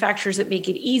 the manufacturers that make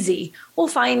it easy will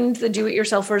find the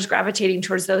do-it-yourselfers gravitating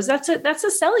towards those. That's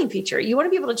a selling feature. You want to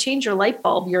be able to change your light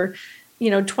bulb, your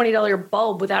 $20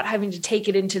 bulb, without having to take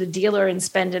it into the dealer and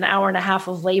spend an hour and a half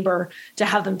of labor to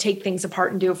have them take things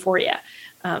apart and do it for you.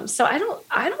 So I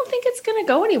don't think it's going to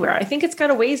go anywhere. I think it's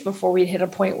got a ways before we hit a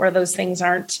point where those things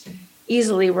aren't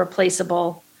easily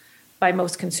replaceable by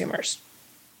most consumers.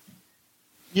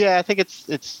 Yeah, I think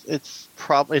it's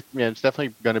probably, it's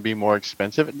definitely going to be more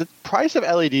expensive. The price of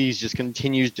LEDs just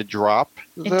continues to drop,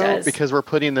 though, because we're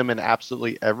putting them in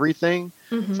absolutely everything.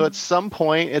 Mm-hmm. So at some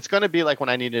point, it's going to be like when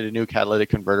I needed a new catalytic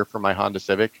converter for my Honda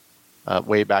Civic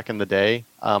way back in the day.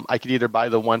 I could either buy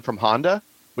the one from Honda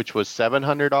which was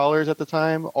 $700 at the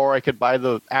time, or I could buy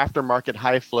the aftermarket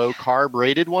high flow carb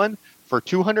rated one for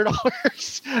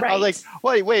 $200. Right. I was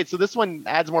like, wait, so this one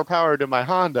adds more power to my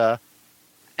Honda,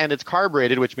 and it's carb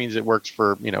rated, which means it works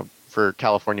for, for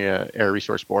California Air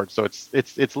Resource Board. So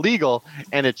it's legal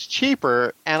and it's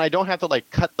cheaper, and I don't have to like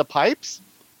cut the pipes.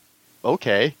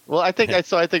 Okay. Well, I think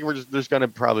there's going to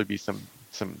probably be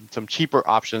some cheaper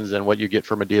options than what you get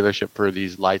from a dealership for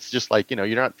these lights. Just like,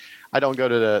 I don't go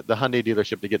to the Hyundai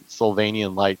dealership to get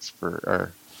Sylvanian lights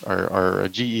or a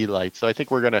GE lights. So I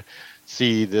think we're going to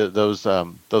see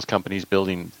those companies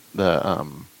building the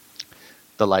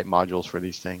light modules for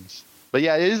these things. But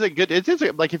yeah, it is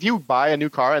like if you buy a new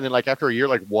car and then like after a year,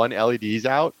 like one LED's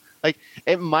out, like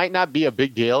it might not be a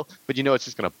big deal, but it's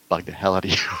just going to bug the hell out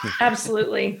of you.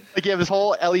 Absolutely. Like you have this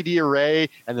whole LED array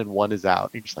and then one is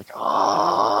out. You're just like,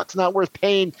 oh, it's not worth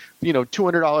paying,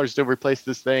 $200 to replace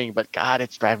this thing. But God,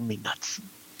 it's driving me nuts.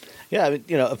 Yeah.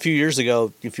 A few years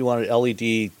ago, if you wanted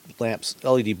LED lamps,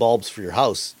 LED bulbs for your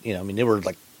house, they were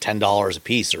like $10 a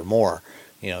piece or more.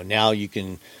 Now you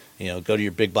can, go to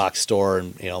your big box store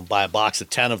and, buy a box of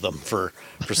 10 of them for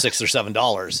 $6 or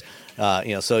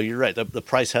 $7. So you're right. The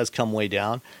price has come way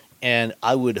down, and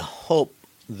I would hope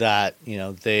that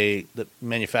the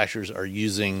manufacturers are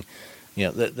using,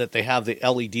 that they have the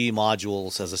LED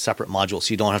modules as a separate module,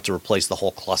 so you don't have to replace the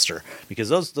whole cluster, because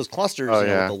those clusters,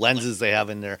 the lenses they have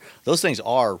in there, those things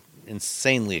are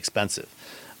insanely expensive.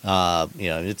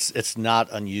 It's not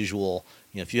unusual.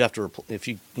 If you have to,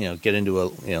 get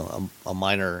into a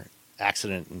minor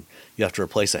accident and you have to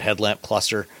replace a headlamp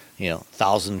cluster,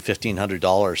 $1,000,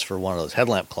 $1,500 for one of those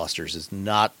headlamp clusters is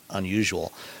not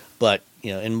unusual. But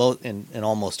in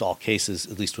almost all cases,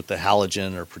 at least with the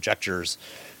halogen or projectors,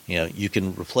 you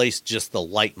can replace just the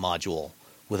light module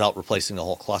without replacing the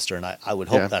whole cluster. And I would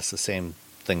hope that's the same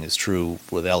thing is true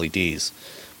with LEDs.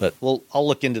 But I'll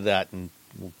look into that and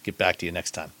we'll get back to you next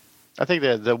time. I think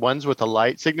the ones with the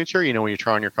light signature, when you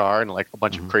turn on your car and like a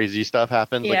bunch of crazy stuff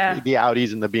happens, like the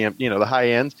Audis and the BM, the high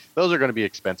ends, those are going to be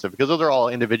expensive because those are all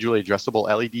individually adjustable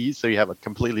LEDs. So you have a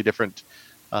completely different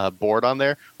board on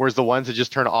there. Whereas the ones that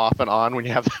just turn off and on when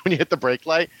you hit the brake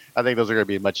light, I think those are going to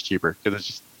be much cheaper because it's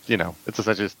just, it's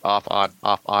essentially just off,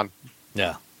 on.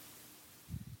 Yeah.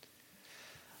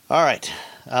 All right.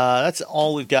 That's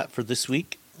all we've got for this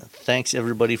week. Thanks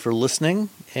everybody for listening,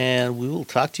 and we will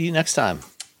talk to you next time.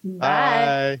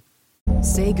 Bye.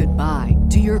 Say goodbye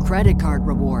to your credit card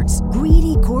rewards.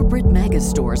 Greedy corporate mega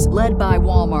stores, led by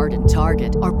Walmart and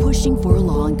Target, are pushing for a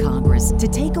law in Congress to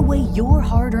take away your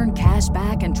hard-earned cash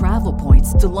back and travel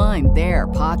points to line their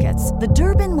pockets. The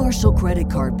Durbin-Marshall credit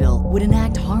card bill would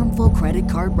enact harmful credit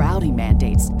card routing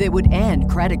mandates that would end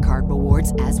credit card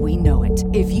rewards as we know it.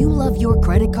 If you love your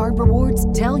credit card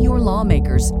rewards, tell your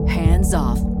lawmakers, hands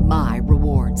off my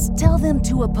rewards. Tell them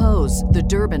to oppose the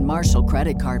Durbin-Marshall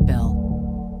credit card bill.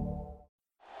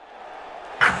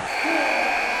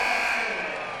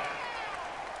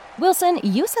 Wilson,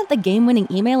 you sent the game-winning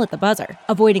email at the buzzer,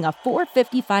 avoiding a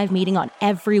 4:55 meeting on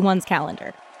everyone's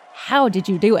calendar. How did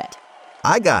you do it?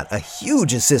 I got a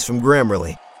huge assist from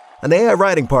Grammarly, an AI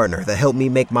writing partner that helped me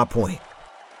make my point.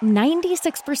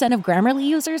 96% of Grammarly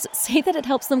users say that it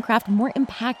helps them craft more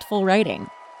impactful writing.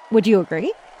 Would you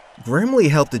agree?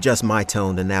 Grammarly helped adjust my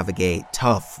tone to navigate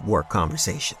tough work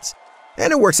conversations.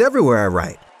 And it works everywhere I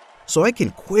write, so I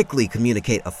can quickly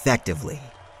communicate effectively.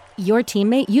 Your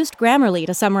teammate used Grammarly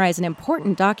to summarize an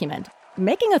important document,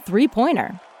 making a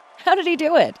 3-pointer. How did he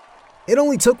do it? It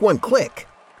only took one click.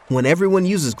 When everyone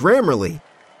uses Grammarly,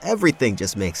 everything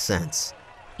just makes sense.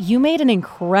 You made an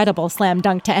incredible slam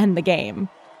dunk to end the game.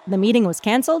 The meeting was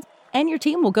canceled, and your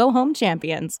team will go home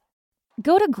champions.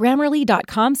 Go to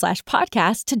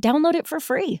Grammarly.com/podcast to download it for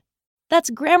free. That's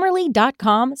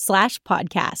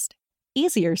Grammarly.com/podcast.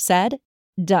 Easier said,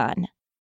 done.